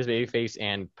Archer is babyface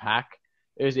and Pac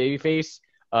is babyface.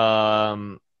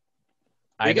 You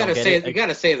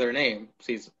gotta say their name,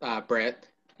 please, Brett.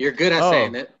 You're good at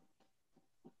saying it.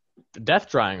 Death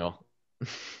Triangle.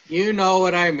 You know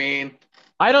what I mean.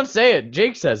 I don't say it.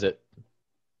 Jake says it.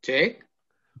 Jake?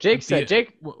 Jake said.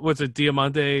 Jake. Was it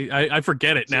Diamante? I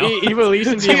forget it now. Evilise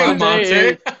and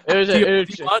Diamante. It was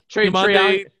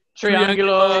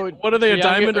Triangulo. What are they? A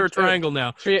diamond or a triangle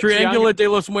now? Triangulo de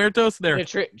los Muertos. There.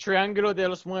 Triangulo de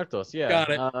los Muertos. Yeah.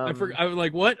 Got it. I was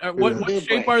like, what? What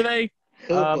shape are they?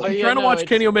 I'm yeah, trying to watch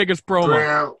Kenny Omega's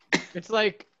promo. It's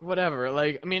like whatever.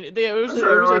 Like I mean, it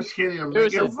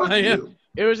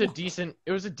was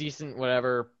a decent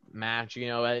whatever match. You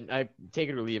know, I take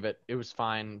it or leave it. It was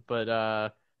fine,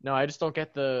 but no, I just don't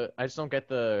get the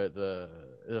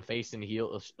face and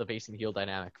heel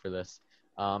dynamic for this.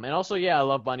 And also, yeah, I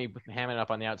love Bunny hamming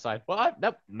up on the outside. Well,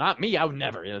 not me. I would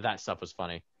never. You know, that stuff was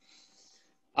funny.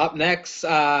 Up next,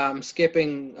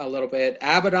 skipping a little bit,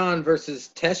 Abaddon versus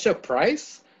Tesha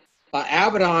Price.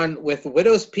 Abaddon with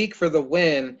Widow's Peak for the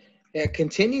win. It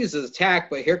continues his attack,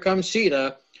 but here comes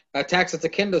Sheeta. Attacks with the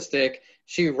kendo stick.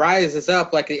 She rises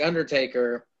up like the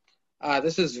Undertaker.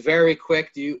 This is very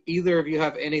quick. Do either of you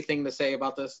have anything to say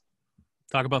about this?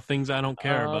 Talk about things I don't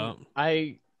care about.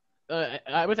 I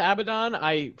with Abaddon,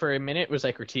 I for a minute was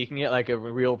like critiquing it like a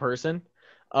real person,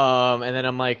 and then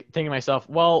I'm like thinking to myself,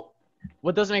 well,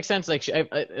 what doesn't make sense? Like,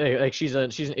 is she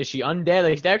undead?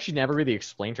 Like, they actually never really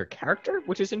explained her character,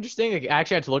 which is interesting. Like, I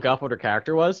actually had to look up what her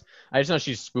character was. I just know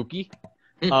she's spooky.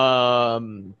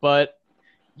 But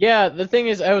yeah, the thing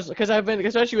is, because I've been,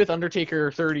 especially with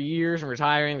Undertaker 30 years and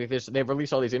retiring, like they've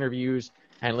released all these interviews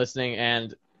and listening,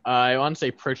 and I want to say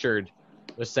Pritchard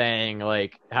was saying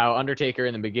like how Undertaker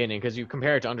in the beginning, because you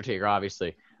compare it to Undertaker,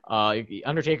 obviously.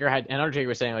 Undertaker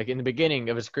was saying like in the beginning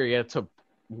of his career, he had to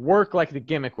work like the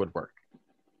gimmick would work.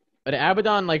 But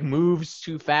Abaddon like moves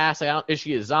too fast. Like, is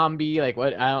she a zombie? Like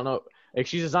what? I don't know. Like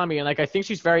she's a zombie, and like I think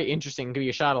she's very interesting. Can be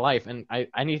a shot of life, and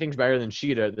I need things better than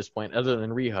Sheeta at this point, other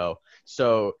than Riho.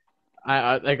 So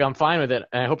I'm fine with it,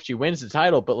 and I hope she wins the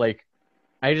title. But like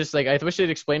I wish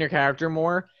they'd explain her character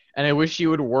more, and I wish she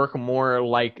would work more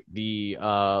like the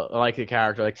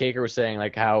character. Like Taker was saying,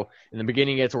 like how in the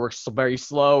beginning he had to work very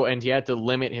slow, and he had to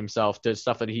limit himself to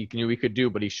stuff that he knew he could do,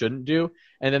 but he shouldn't do.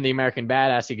 And then the American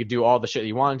Badass, he could do all the shit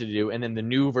he wanted to do. And then the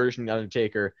new version of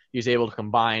Undertaker, he's able to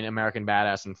combine American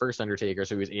Badass and First Undertaker,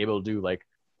 so he was able to do like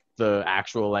the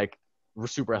actual like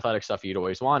super athletic stuff he'd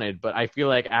always wanted. But I feel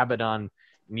like Abaddon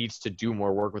needs to do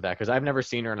more work with that, because I've never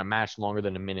seen her in a match longer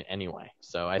than a minute anyway.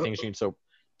 So I think she needs to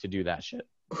do that shit.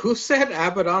 Who said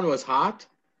Abaddon was hot?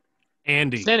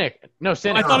 Andy. Cynic. No,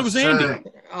 Cynic. I thought it was Andy.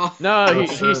 No,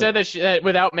 he said that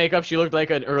without makeup, she looked like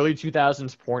an early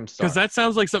 2000s porn star. Because that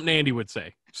sounds like something Andy would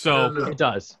say. So No. It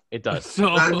does.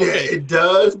 So Yeah, it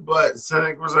does, but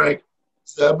Cynic was like,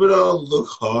 does Abaddon look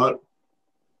hot?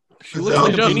 she looks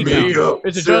like a mini me. pounder.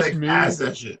 It's just me. Asked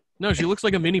that shit. No, she looks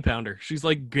like a mini pounder. She's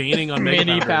like gaining on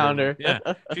Mini pounder. Yeah,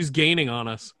 she's gaining on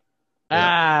us.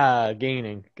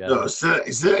 Gaining. Got No,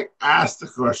 it. Cynic asked the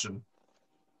question,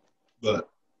 but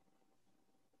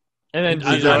And then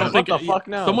I don't think what the fuck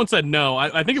no. Someone said no.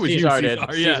 I think it was Caesar you, did.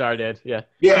 Caesar. Yeah. Caesar did. Yeah.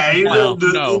 yeah, he Well,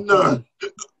 no.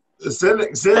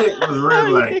 Cynic was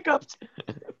really like, Hiccups.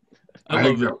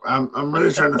 I'm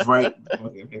really trying to fight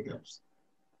fucking hiccups.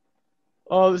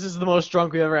 Oh, this is the most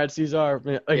drunk we ever had, Caesar.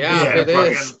 Like, Yeah, it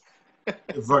is.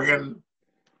 Fucking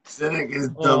Cynic, his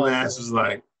dumbass was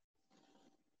like,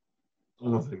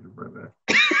 I'm gonna take the breath back.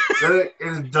 Cynic,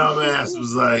 his dumbass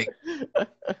was like,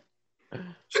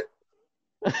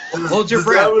 Hold your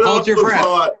breath. Hold your breath.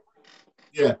 Hot?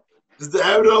 Yeah. Does the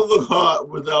Abaddon look hot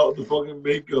without the fucking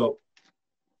makeup?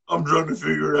 I'm trying to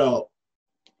figure it out.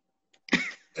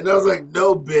 And I was like,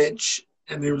 no, bitch.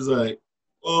 And he was like,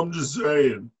 oh, I'm just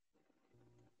saying.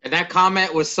 And that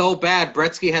comment was so bad,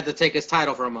 Bretsky had to take his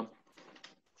title from him.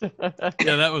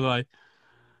 Yeah, that was why.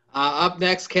 Up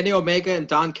next, Kenny Omega and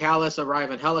Don Callis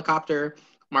arrive in helicopter.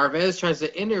 Marvez tries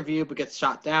to interview but gets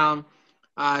shot down.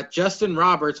 Justin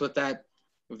Roberts with that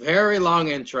very long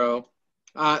intro.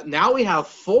 Now we have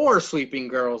 4 sweeping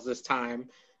girls this time.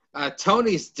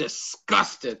 Tony's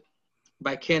disgusted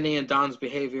by Kenny and Don's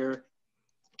behavior.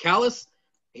 Callis,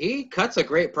 he cuts a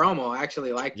great promo. I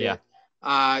actually liked it.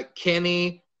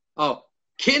 Kenny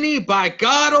by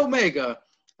God Omega.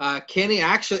 Kenny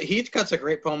actually, he cuts a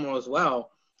great promo as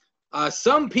well.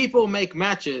 Some people make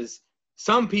matches.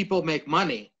 Some people make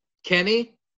money.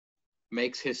 Kenny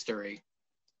makes history.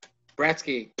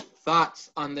 Bratsky, thoughts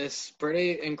on this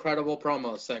pretty incredible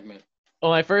promo segment?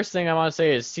 Well, my first thing I want to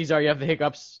say is, Ceizar, you have the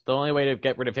hiccups. The only way to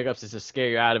get rid of hiccups is to scare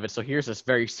you out of it. So here's this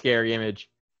very scary image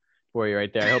for you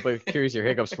right there. I hope it cures your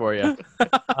hiccups for you.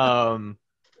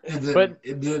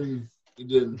 It didn't.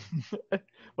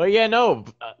 But yeah, no,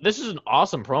 this is an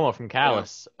awesome promo from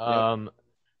Callis.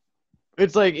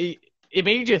 It's like it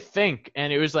made you think,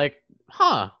 and it was like,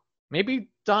 maybe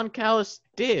Don Callis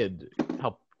did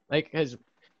help. Like,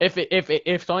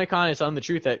 if Tony Khan is telling the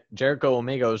truth that Jericho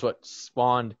Omega is what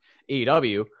spawned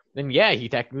AEW, then yeah, he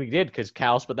technically did, because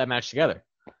Callis put that match together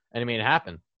and it made it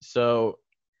happen. So,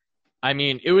 I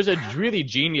mean, it was a really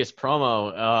genius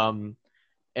promo.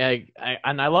 And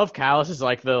I love Callis is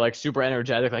like the super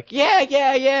energetic, like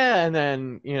yeah, and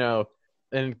then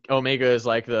and Omega is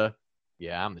like I'm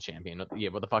the champion. Yeah,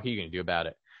 what the fuck are you gonna do about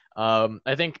it?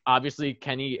 I think obviously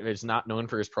Kenny is not known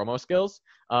for his promo skills.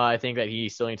 I think that he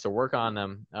still needs to work on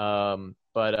them.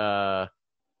 But I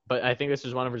think this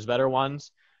was one of his better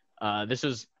ones. This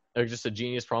was just a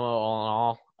genius promo all in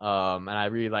all. And I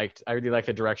really liked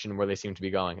the direction where they seem to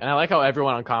be going. And I like how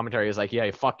everyone on commentary is like,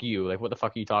 yeah, fuck you. Like, what the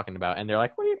fuck are you talking about? And they're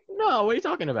like, what are you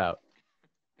talking about?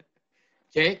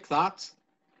 Jake, thoughts?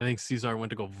 I think Ceizar went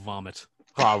to go vomit.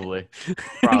 Probably.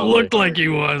 It looked like he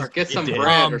was. Or get some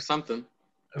bread or something.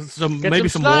 Maybe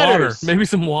some water. Maybe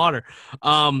some water.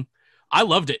 I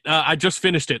loved it. I just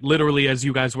finished it literally as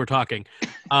you guys were talking,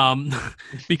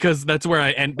 because that's where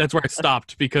I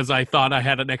stopped, because I thought I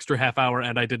had an extra half hour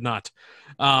and I did not.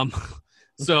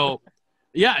 So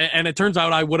yeah, and it turns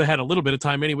out I would have had a little bit of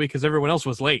time anyway because everyone else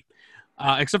was late,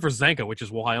 except for Zanka, which is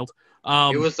wild.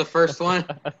 He was the first one.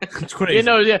 It's crazy.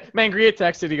 Mangria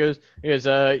texted. He goes,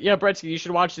 yeah, Bretsky, you should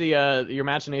watch your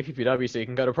match in APPW so you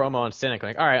can go to promo on Cynic.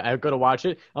 Like, all right, I go to watch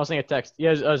it. I was sending a text.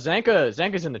 Yeah,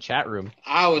 Zanka's in the chat room.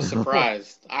 I was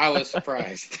surprised. I was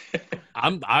surprised.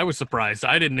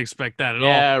 I didn't expect that at all.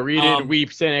 Yeah, read it and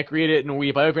weep, Cynic. Read it and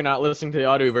weep. I hope you're not listening to the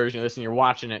audio version. You're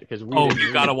watching it, because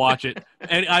you gotta watch it.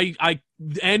 And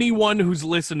anyone who's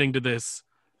listening to this,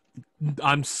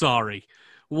 I'm sorry.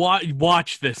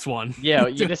 Watch this one. Yeah,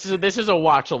 this is a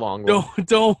watch along. Don't listen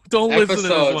to this one.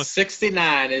 Episode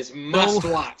 69 is must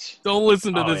watch. Don't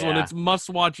listen to this one. It's must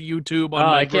watch YouTube on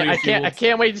my I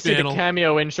can't wait to see the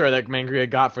cameo intro that Mangria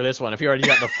got for this one. If you already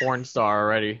got the porn star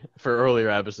already for earlier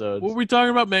episodes. What were we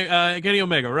talking about? Kenny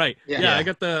Omega, right? Yeah. I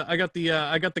got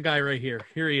the guy right here.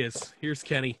 Here he is. Here's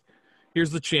Kenny.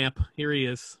 Here's the champ. Here he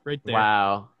is, right there.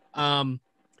 Wow.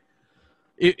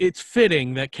 It's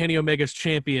fitting that Kenny Omega's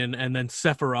champion and then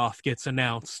Sephiroth gets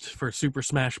announced for Super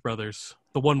Smash Brothers,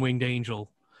 the One-Winged Angel.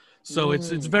 So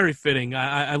it's very fitting.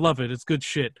 I love it. It's good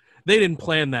shit. They didn't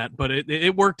plan that, but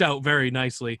it worked out very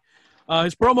nicely.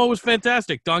 His promo was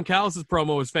fantastic. Don Callis'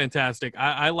 promo was fantastic.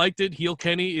 I liked it. Heel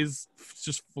Kenny is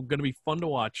just going to be fun to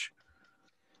watch.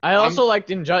 I also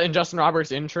liked in Justin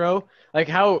Roberts' intro, like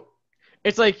how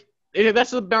it's like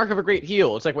that's the mark of a great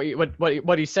heel. It's like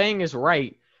what he's saying is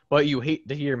right, but you hate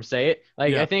to hear him say it.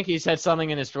 Like, I think he said something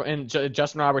in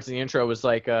Justin Roberts in the intro was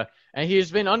like, and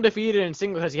he's been undefeated in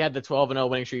singles because he had the 12-0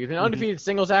 winning streak. He's been undefeated in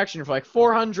singles action for like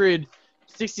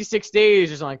 466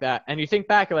 days or something like that. And you think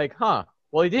back, like, well,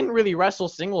 he didn't really wrestle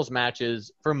singles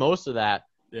matches for most of that.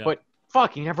 Yeah. But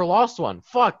fuck, he never lost one.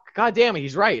 Fuck, god damn it,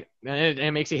 he's right. And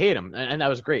it makes you hate him. And that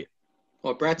was great.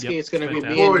 Well, Bretsky, it's going to be me.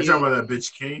 Before we talk about that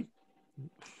bitch King.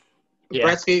 Yeah.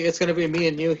 Bretsky, it's going to be me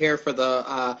and you here for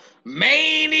the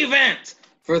main event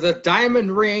for the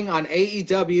Diamond Ring on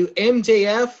AEW.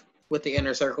 MJF with the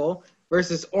Inner Circle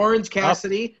versus Orange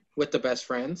Cassidy with the Best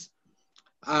Friends.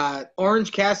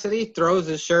 Orange Cassidy throws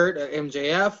his shirt at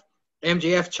MJF.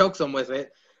 MJF chokes him with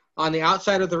it. On the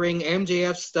outside of the ring,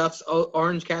 MJF stuffs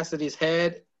Orange Cassidy's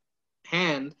hand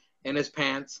in his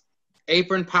pants.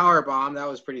 Apron powerbomb, that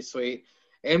was pretty sweet.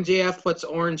 MJF puts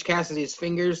Orange Cassidy's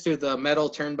fingers through the metal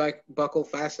turnbuckle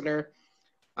fastener,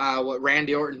 what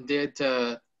Randy Orton did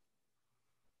to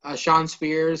Shawn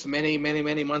Spears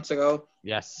many months ago.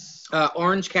 Yes.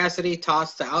 Orange Cassidy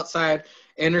tossed to outside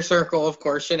Inner Circle, of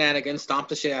course, shenanigans, stomped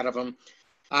the shit out of him.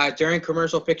 During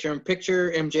commercial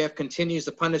picture-in-picture, MJF continues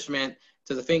the punishment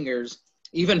to the fingers,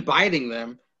 even biting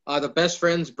them. The Best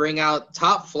Friends bring out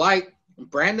Top Flight,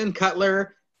 Brandon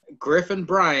Cutler, Griffin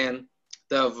Bryan,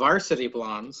 the Varsity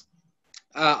Blondes.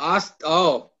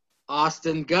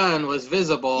 Austin Gunn was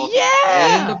visible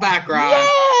in the background.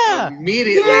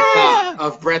 Immediately thought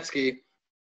of Bretsky.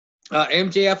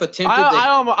 MJF attempted.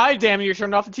 I damn near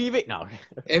turned off the TV. No.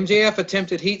 MJF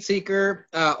attempted Heat Seeker.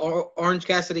 Orange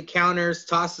Cassidy counters,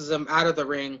 tosses him out of the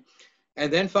ring,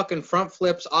 and then fucking front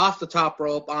flips off the top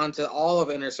rope onto all of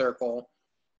Inner Circle.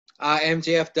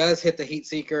 MJF does hit the Heat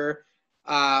Seeker.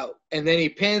 And then he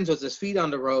pins with his feet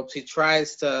on the ropes. He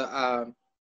tries to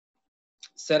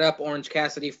set up Orange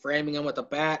Cassidy, framing him with a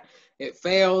bat. It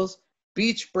fails.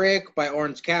 Beach break by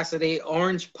Orange Cassidy.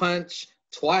 Orange punch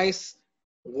twice.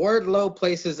 Wardlow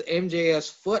places MJF's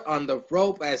foot on the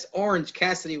rope as Orange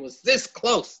Cassidy was this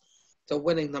close to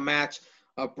winning the match.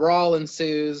 A brawl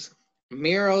ensues.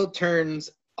 Miro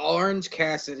turns Orange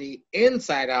Cassidy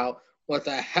inside out with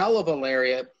a hell of a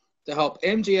lariat to help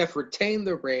MJF retain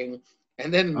the ring.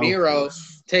 And then Miro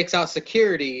takes out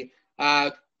security.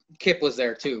 Kip was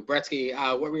there too. Bretsky,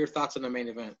 what were your thoughts on the main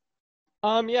event?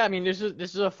 Yeah, I mean, this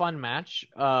is a fun match.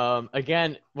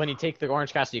 Again, when you take the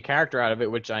Orange Cassidy character out of it,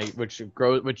 it's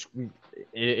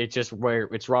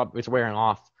wearing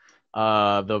off.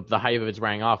 The hype of it's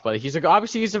wearing off. But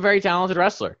obviously he's a very talented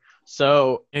wrestler.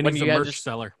 So and he's a merch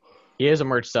seller. He is a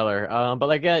merch seller. But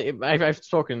like, I've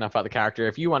spoken enough about the character.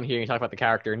 If you want to hear me talk about the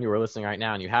character and you were listening right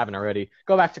now and you haven't already,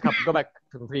 go back to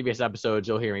the previous episodes.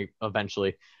 You'll hear me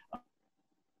eventually.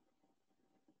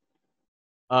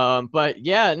 But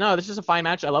yeah, no, this is a fine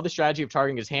match. I love the strategy of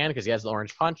targeting his hand because he has the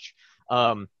orange punch.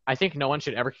 I think no one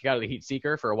should ever kick out of the Heat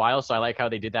Seeker for a while, so I like how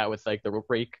they did that with like the rope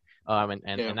break and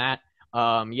that.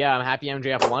 Yeah, I'm happy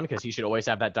MJF won because he should always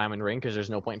have that diamond ring because there's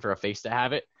no point for a face to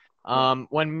have it.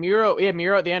 When Miro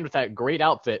at the end with that great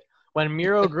outfit. When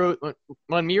Miro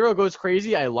goes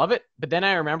crazy, I love it. But then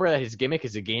I remember that his gimmick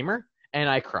is a gamer, and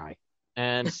I cry.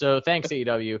 And so thanks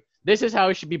AEW. This is how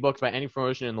he should be booked by any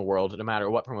promotion in the world, no matter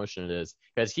what promotion it is,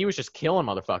 because he was just killing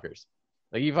motherfuckers.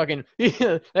 Like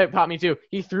that popped me too.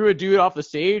 He threw a dude off the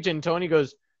stage, and Tony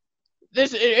goes,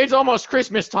 "It's almost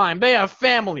Christmas time. They have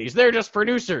families. They're just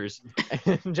producers."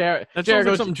 And that sounds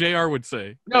like something JR would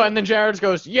say. No, and then Jared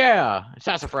goes, "Yeah,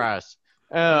 sassafras."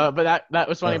 But that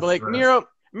was funny. But like Miro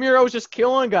was just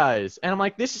killing guys, and I'm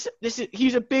like, this is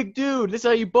he's a big dude. This is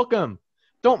how you book him.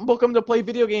 Don't book him to play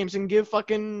video games and give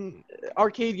fucking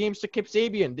arcade games to Kip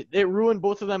Sabian. It ruined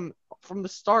both of them from the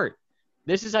start.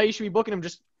 This is how you should be booking him.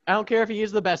 Just I don't care if he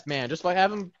is the best man. Just like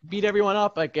have him beat everyone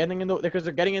up, like because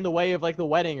they're getting in the way of like the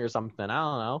wedding or something. I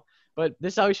don't know. But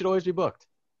this is how he should always be booked.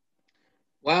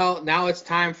 Well, now it's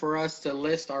time for us to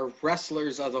list our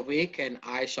wrestlers of the week, and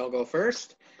I shall go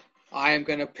first. I am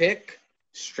gonna pick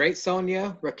Straight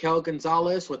Sonya, Raquel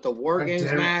Gonzalez with the War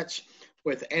Games match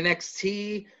with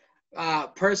NXT.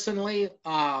 Personally,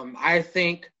 I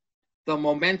think the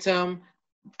momentum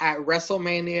at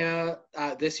WrestleMania,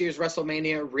 this year's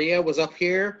WrestleMania, Rhea was up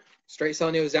here, Straight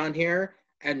Sonya was down here,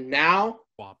 and now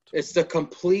it's the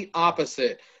complete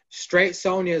opposite. Straight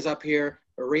Sonya is up here,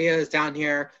 Rhea is down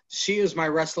here. She is my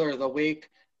wrestler of the week.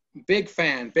 Big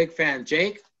fan.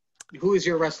 Jake, who is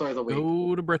your wrestler of the week?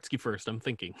 Go to Bretsky first, I'm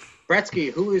thinking.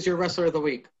 Bretsky, who is your wrestler of the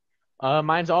week?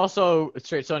 Mine's also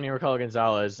Straight Sonya Raquel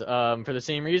Gonzalez for the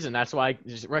same reason. That's why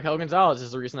Raquel Gonzalez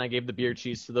is the reason I gave the beer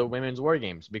cheese to the women's War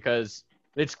Games, because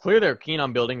it's clear they're keen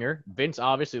on building her. Vince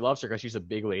obviously loves her because she's a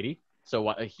big lady,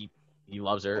 so he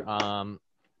loves her.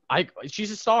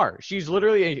 She's a star. She's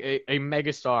literally a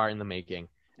mega star in the making,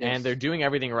 and they're doing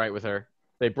everything right with her.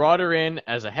 They brought her in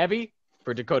as a heavy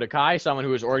for Dakota Kai, someone who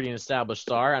was already an established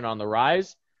star and on the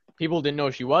rise. People didn't know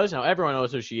who she was. Now everyone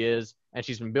knows who she is. And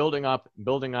she's been building up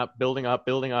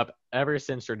ever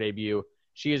since her debut.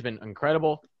 She has been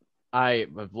incredible. I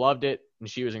have loved it. And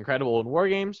she was incredible in War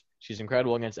Games. She's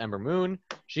incredible against Ember Moon.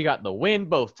 She got the win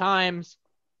both times.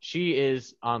 She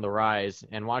is on the rise.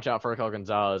 And watch out for Raquel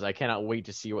Gonzalez. I cannot wait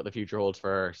to see what the future holds for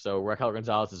her. So Raquel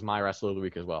Gonzalez is my wrestler of the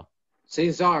week as well.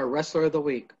 Ceizar, wrestler of the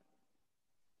week.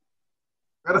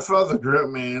 Gotta follow the group,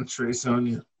 man. Straight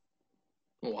Sonya.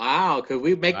 Wow. Could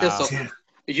we make this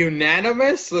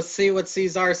unanimous? Let's see what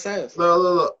Ceizar says.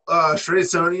 Look. Straight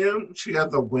Sonya, she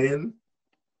got the win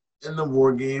in the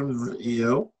War Games with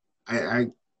EO.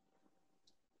 I'm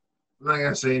not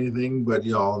gonna say anything, but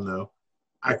y'all know.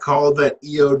 I called that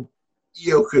EO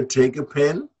could take a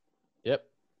pin. Yep.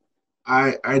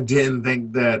 I didn't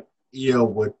think that EO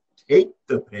would take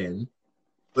the pin,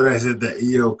 but I said that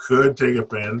EO could take a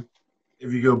pin.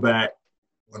 If you go back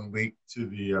 1 week to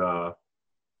the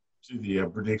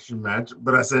prediction match,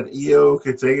 but I said EO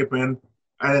could take a pin.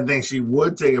 I didn't think she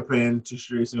would take a pin to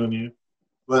Straight Sonya,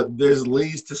 but this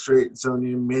leads to Straight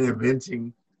Sonya main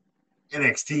eventing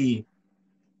NXT,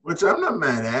 which I'm not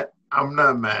mad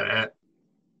at.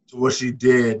 To what she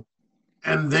did,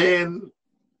 and then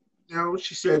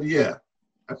she said, "Yeah,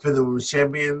 I pinned the women's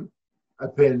champion. I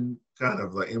pinned kind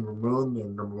of like Ember Moon, the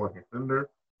number one contender.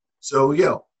 So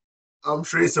I'm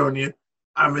Straight Sonya.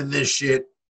 I'm in this shit.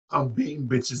 I'm beating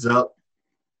bitches up."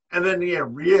 And then,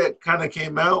 Rhea kind of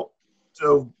came out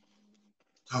to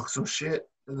talk some shit.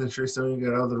 And then Straight Sonya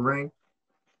got out of the ring.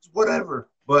 It's whatever.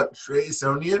 But Straight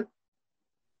Sonya,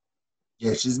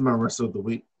 she's my wrestler of the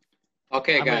week.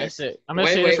 Okay, I'm gonna guys. say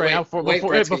this right now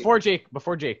before Jake.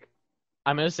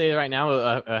 I'm gonna say right now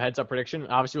a heads up prediction.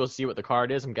 Obviously, we'll see what the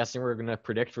card is. I'm guessing we're gonna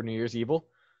predict for New Year's Evil.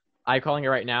 I'm calling it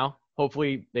right now.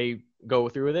 Hopefully, they go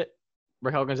through with it.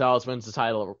 Raquel Gonzalez wins the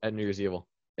title at New Year's Evil.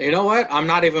 You know what? I'm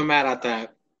not even mad at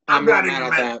that. I'm not mad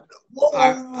at that.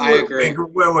 I agree.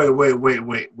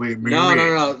 Wait.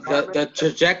 No. The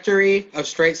trajectory of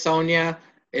Straight Sonya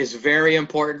is very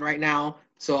important right now.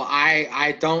 So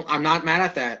I'm not mad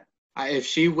at that. If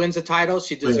she wins a title,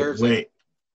 she deserves it.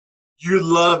 You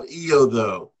love Io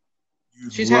though.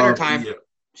 She's had her time.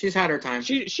 She's had her time.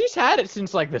 She's had it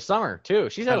since like the summer too.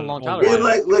 She's had a long time. Yeah,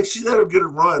 like she's had a good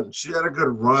run. She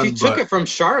took it from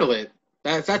Charlotte.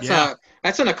 That's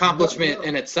an accomplishment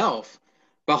in itself.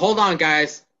 But hold on,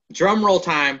 guys. Drum roll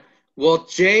time. Will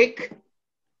Jake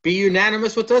be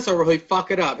unanimous with us, or will he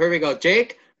fuck it up? Here we go.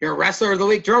 Jake, you're wrestler of the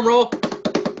week. Drum roll.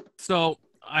 So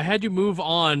I had you move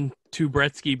on to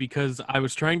Bretsky because I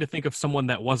was trying to think of someone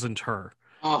that wasn't her.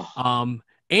 Oh.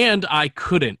 And I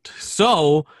couldn't.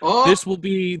 So this will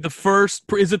be the first.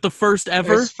 Is it the first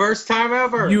ever? First time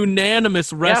ever.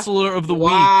 Unanimous wrestler of the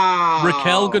week.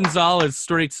 Raquel Gonzalez,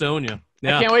 Straight Sonya.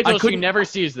 Yeah. I can't wait till she never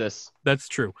sees this. That's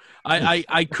true.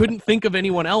 I couldn't think of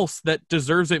anyone else that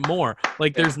deserves it more.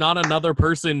 Like, there's not another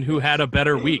person who had a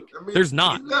better week. There's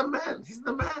not. He's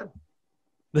the man.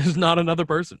 There's not another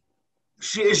person.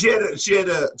 She had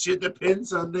the pin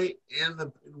Sunday and the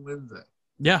pin Wednesday.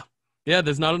 Yeah. Yeah,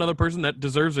 there's not another person that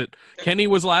deserves it. Kenny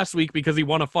was last week because he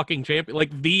won a fucking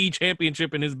the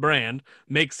championship in his brand.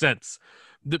 Makes sense.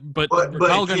 But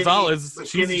Raquel Gonzalez,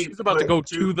 she's about to go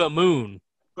to the moon.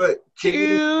 But to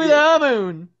the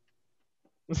moon.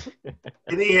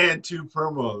 Kenny had 2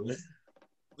 promos.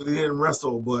 But he didn't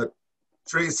wrestle. But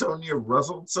Trey Sonya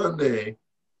wrestled Sunday,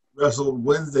 wrestled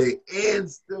Wednesday, and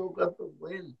still got the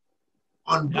win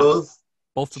on both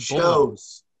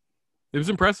shows. It was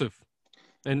impressive.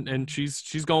 And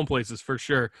she's going places for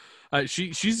sure.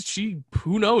 She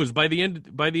who knows, by the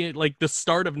end like the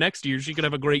start of next year, she could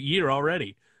have a great year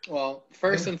already. Well,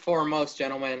 first and foremost,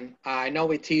 gentlemen, I know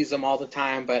we tease them all the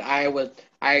time, but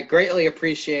I greatly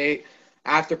appreciate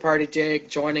After Party Jake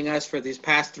joining us for these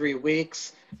past 3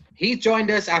 weeks. He joined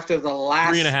us after the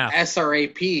last 3.5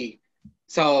 SRAP.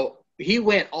 So he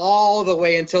went all the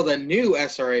way until the new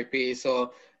SRAP.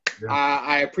 So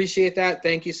I appreciate that.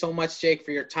 Thank you so much, Jake,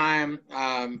 for your time.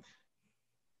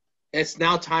 It's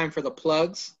now time for the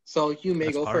plugs. So you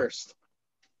may go first.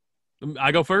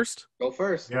 I go first? Go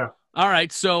first. Yeah. All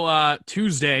right, so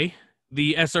Tuesday,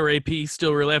 the SRAP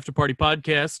Still Real After Party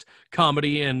podcast,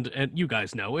 comedy, and you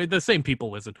guys know, the same people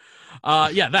listen.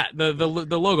 The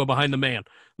logo behind the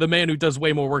man who does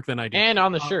way more work than I do. And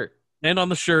on the shirt. And on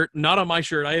the shirt, not on my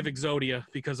shirt. I have Exodia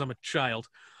because I'm a child.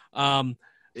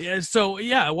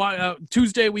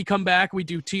 Tuesday we come back. We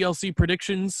do TLC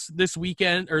predictions this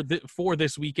weekend for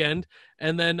this weekend,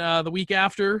 and then the week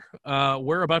after,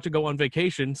 we're about to go on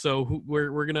vacation, so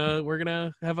we're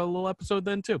gonna have a little episode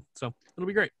then too. So it'll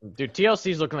be great. Dude,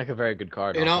 TLC's looking like a very good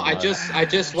card. You know, I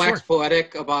just waxed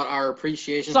poetic about our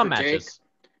appreciation for Jake.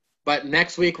 But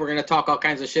next week we're gonna talk all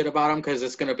kinds of shit about him because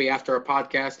it's gonna be after a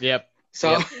podcast. Yep.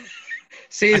 So,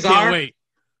 Ceizar, I can't wait.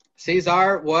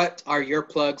 Ceizar, what are your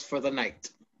plugs for the night?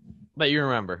 That you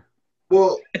remember.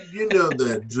 Well, you know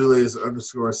that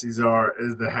Julius_Ceizar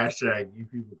is the hashtag you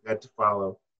people got to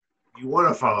follow. You want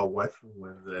to follow Wife from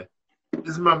Wednesday.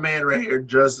 This is my man right here,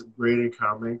 Just Graded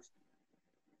Comics.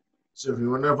 So if you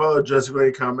want to follow Just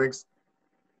Graded Comics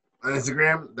on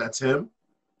Instagram, that's him.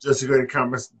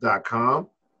 JustGradedComics.com.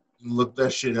 You can look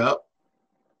that shit up.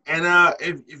 And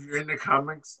if you're into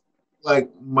comics,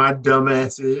 like my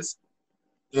dumbass is,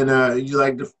 and you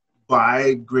like to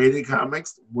buy graded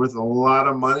comics worth a lot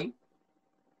of money,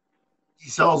 he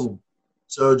sells them.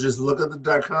 So just look at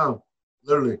the .com,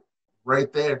 literally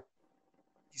right there.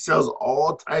 He sells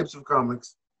all types of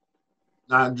comics,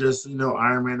 not just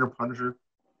Iron Man or Punisher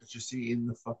that you see in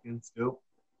the fucking scope.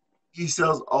 He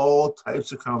sells all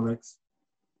types of comics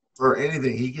for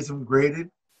anything. He gets them graded.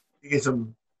 He gets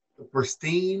them the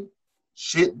pristine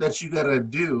shit that you gotta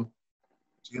do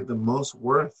to get the most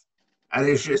worth out of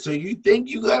your shit. So you think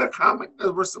you got a comic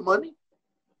that's worth some money?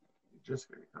 Just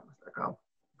GradedComics.com.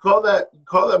 Call that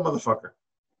motherfucker.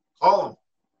 Call him.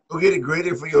 Go get it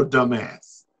graded for your dumb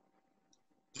ass.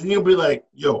 Then you'll be like,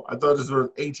 yo, I thought this was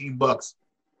worth $18.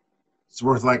 It's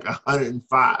worth like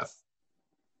 105.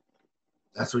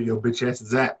 That's where your bitch ass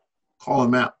is at. Call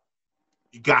him out.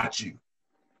 He got you.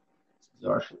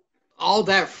 All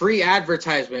that free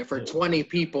advertisement for 20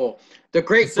 people. The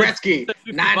Great Gretzky,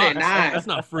 99. That's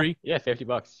not free. Yeah,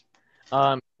 $50.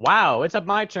 Wow, it's up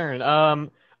my turn.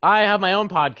 I have my own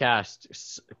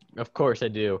podcast. Of course I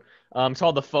do. It's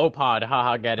called The Faux Pod.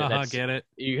 Haha, get it. Get it.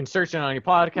 You can search it on your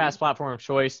podcast platform of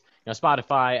choice.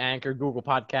 Spotify, Anchor, Google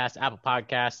Podcasts, Apple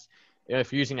Podcasts.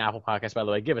 If you're using Apple Podcasts, by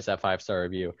the way, give us that 5-star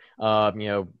review.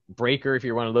 Breaker, if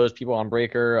you're one of those people on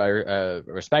Breaker, I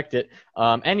respect it.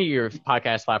 Any of your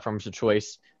podcast platforms of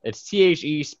choice. It's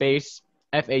THE space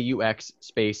FAUX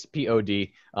space POD.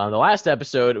 The last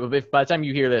episode, if by the time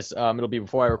you hear this, it'll be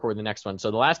before I record the next one.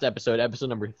 So the last episode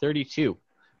number 32,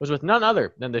 was with none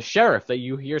other than the sheriff that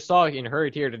you saw and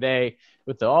heard here today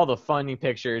with all the funny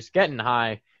pictures, getting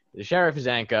high. The sheriff is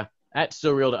Anka. That's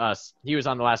so real to us. He was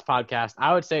on the last podcast.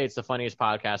 I would say it's the funniest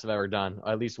podcast I've ever done,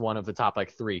 at least one of the top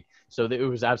 3. So it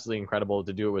was absolutely incredible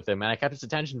to do it with him, and I kept his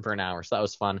attention for an hour, so that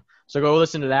was fun. So go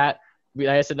listen to that. Like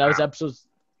I said, that was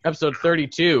episode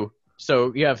 32.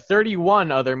 So you have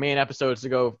 31 other main episodes to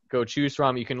go choose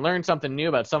from. You can learn something new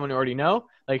about someone you already know,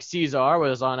 like Ceizar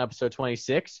was on episode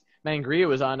 26. Mangria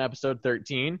was on episode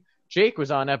 13. Jake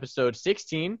was on episode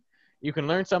 16. You can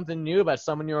learn something new about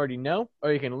someone you already know,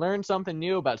 or you can learn something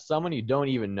new about someone you don't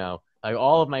even know. Like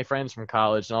all of my friends from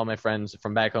college and all my friends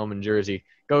from back home in Jersey.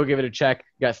 Go give it a check.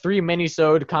 You got 3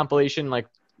 mini-sode compilation,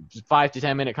 5 to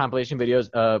 10 minute compilation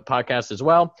videos, podcasts as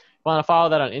well. If you want to follow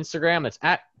that on Instagram, it's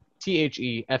at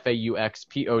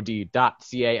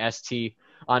THEFAUXPOD.CAST,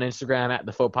 on Instagram at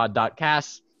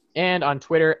thefauxpod.cast, and on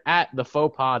Twitter at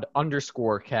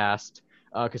thefauxpod_cast,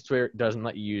 because Twitter doesn't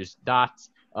let you use dots.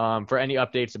 For any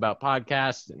updates about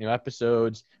podcasts, new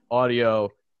episodes,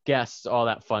 audio, guests, all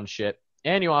that fun shit.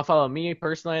 And you want to follow me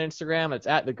personally on Instagram, it's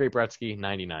at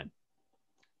theGreatBretsky99.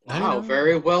 Wow,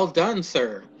 very well done,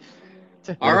 sir.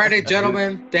 All righty,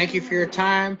 gentlemen, thank you for your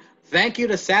time. Thank you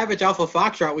to Savage Alpha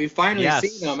Foxtrot. We finally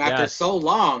seen him after so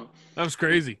long. That was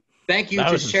crazy. Thank you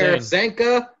to Sheriff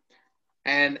Zenka.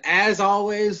 And as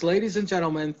always, ladies and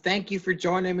gentlemen, thank you for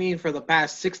joining me for the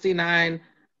past 69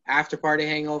 after party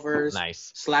hangovers.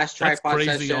 Nice. / tripod crazy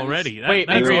sessions. already. Wait,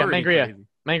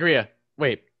 Mangria.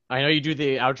 Wait, I know you do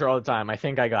the outro all the time. I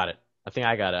think I got it.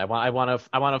 I want to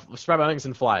spread my wings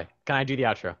and fly. Can I do the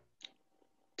outro?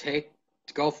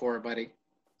 Go for it, buddy.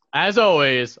 As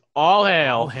always, all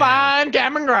hail. Fine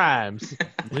Cameron Grimes.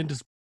 Linda's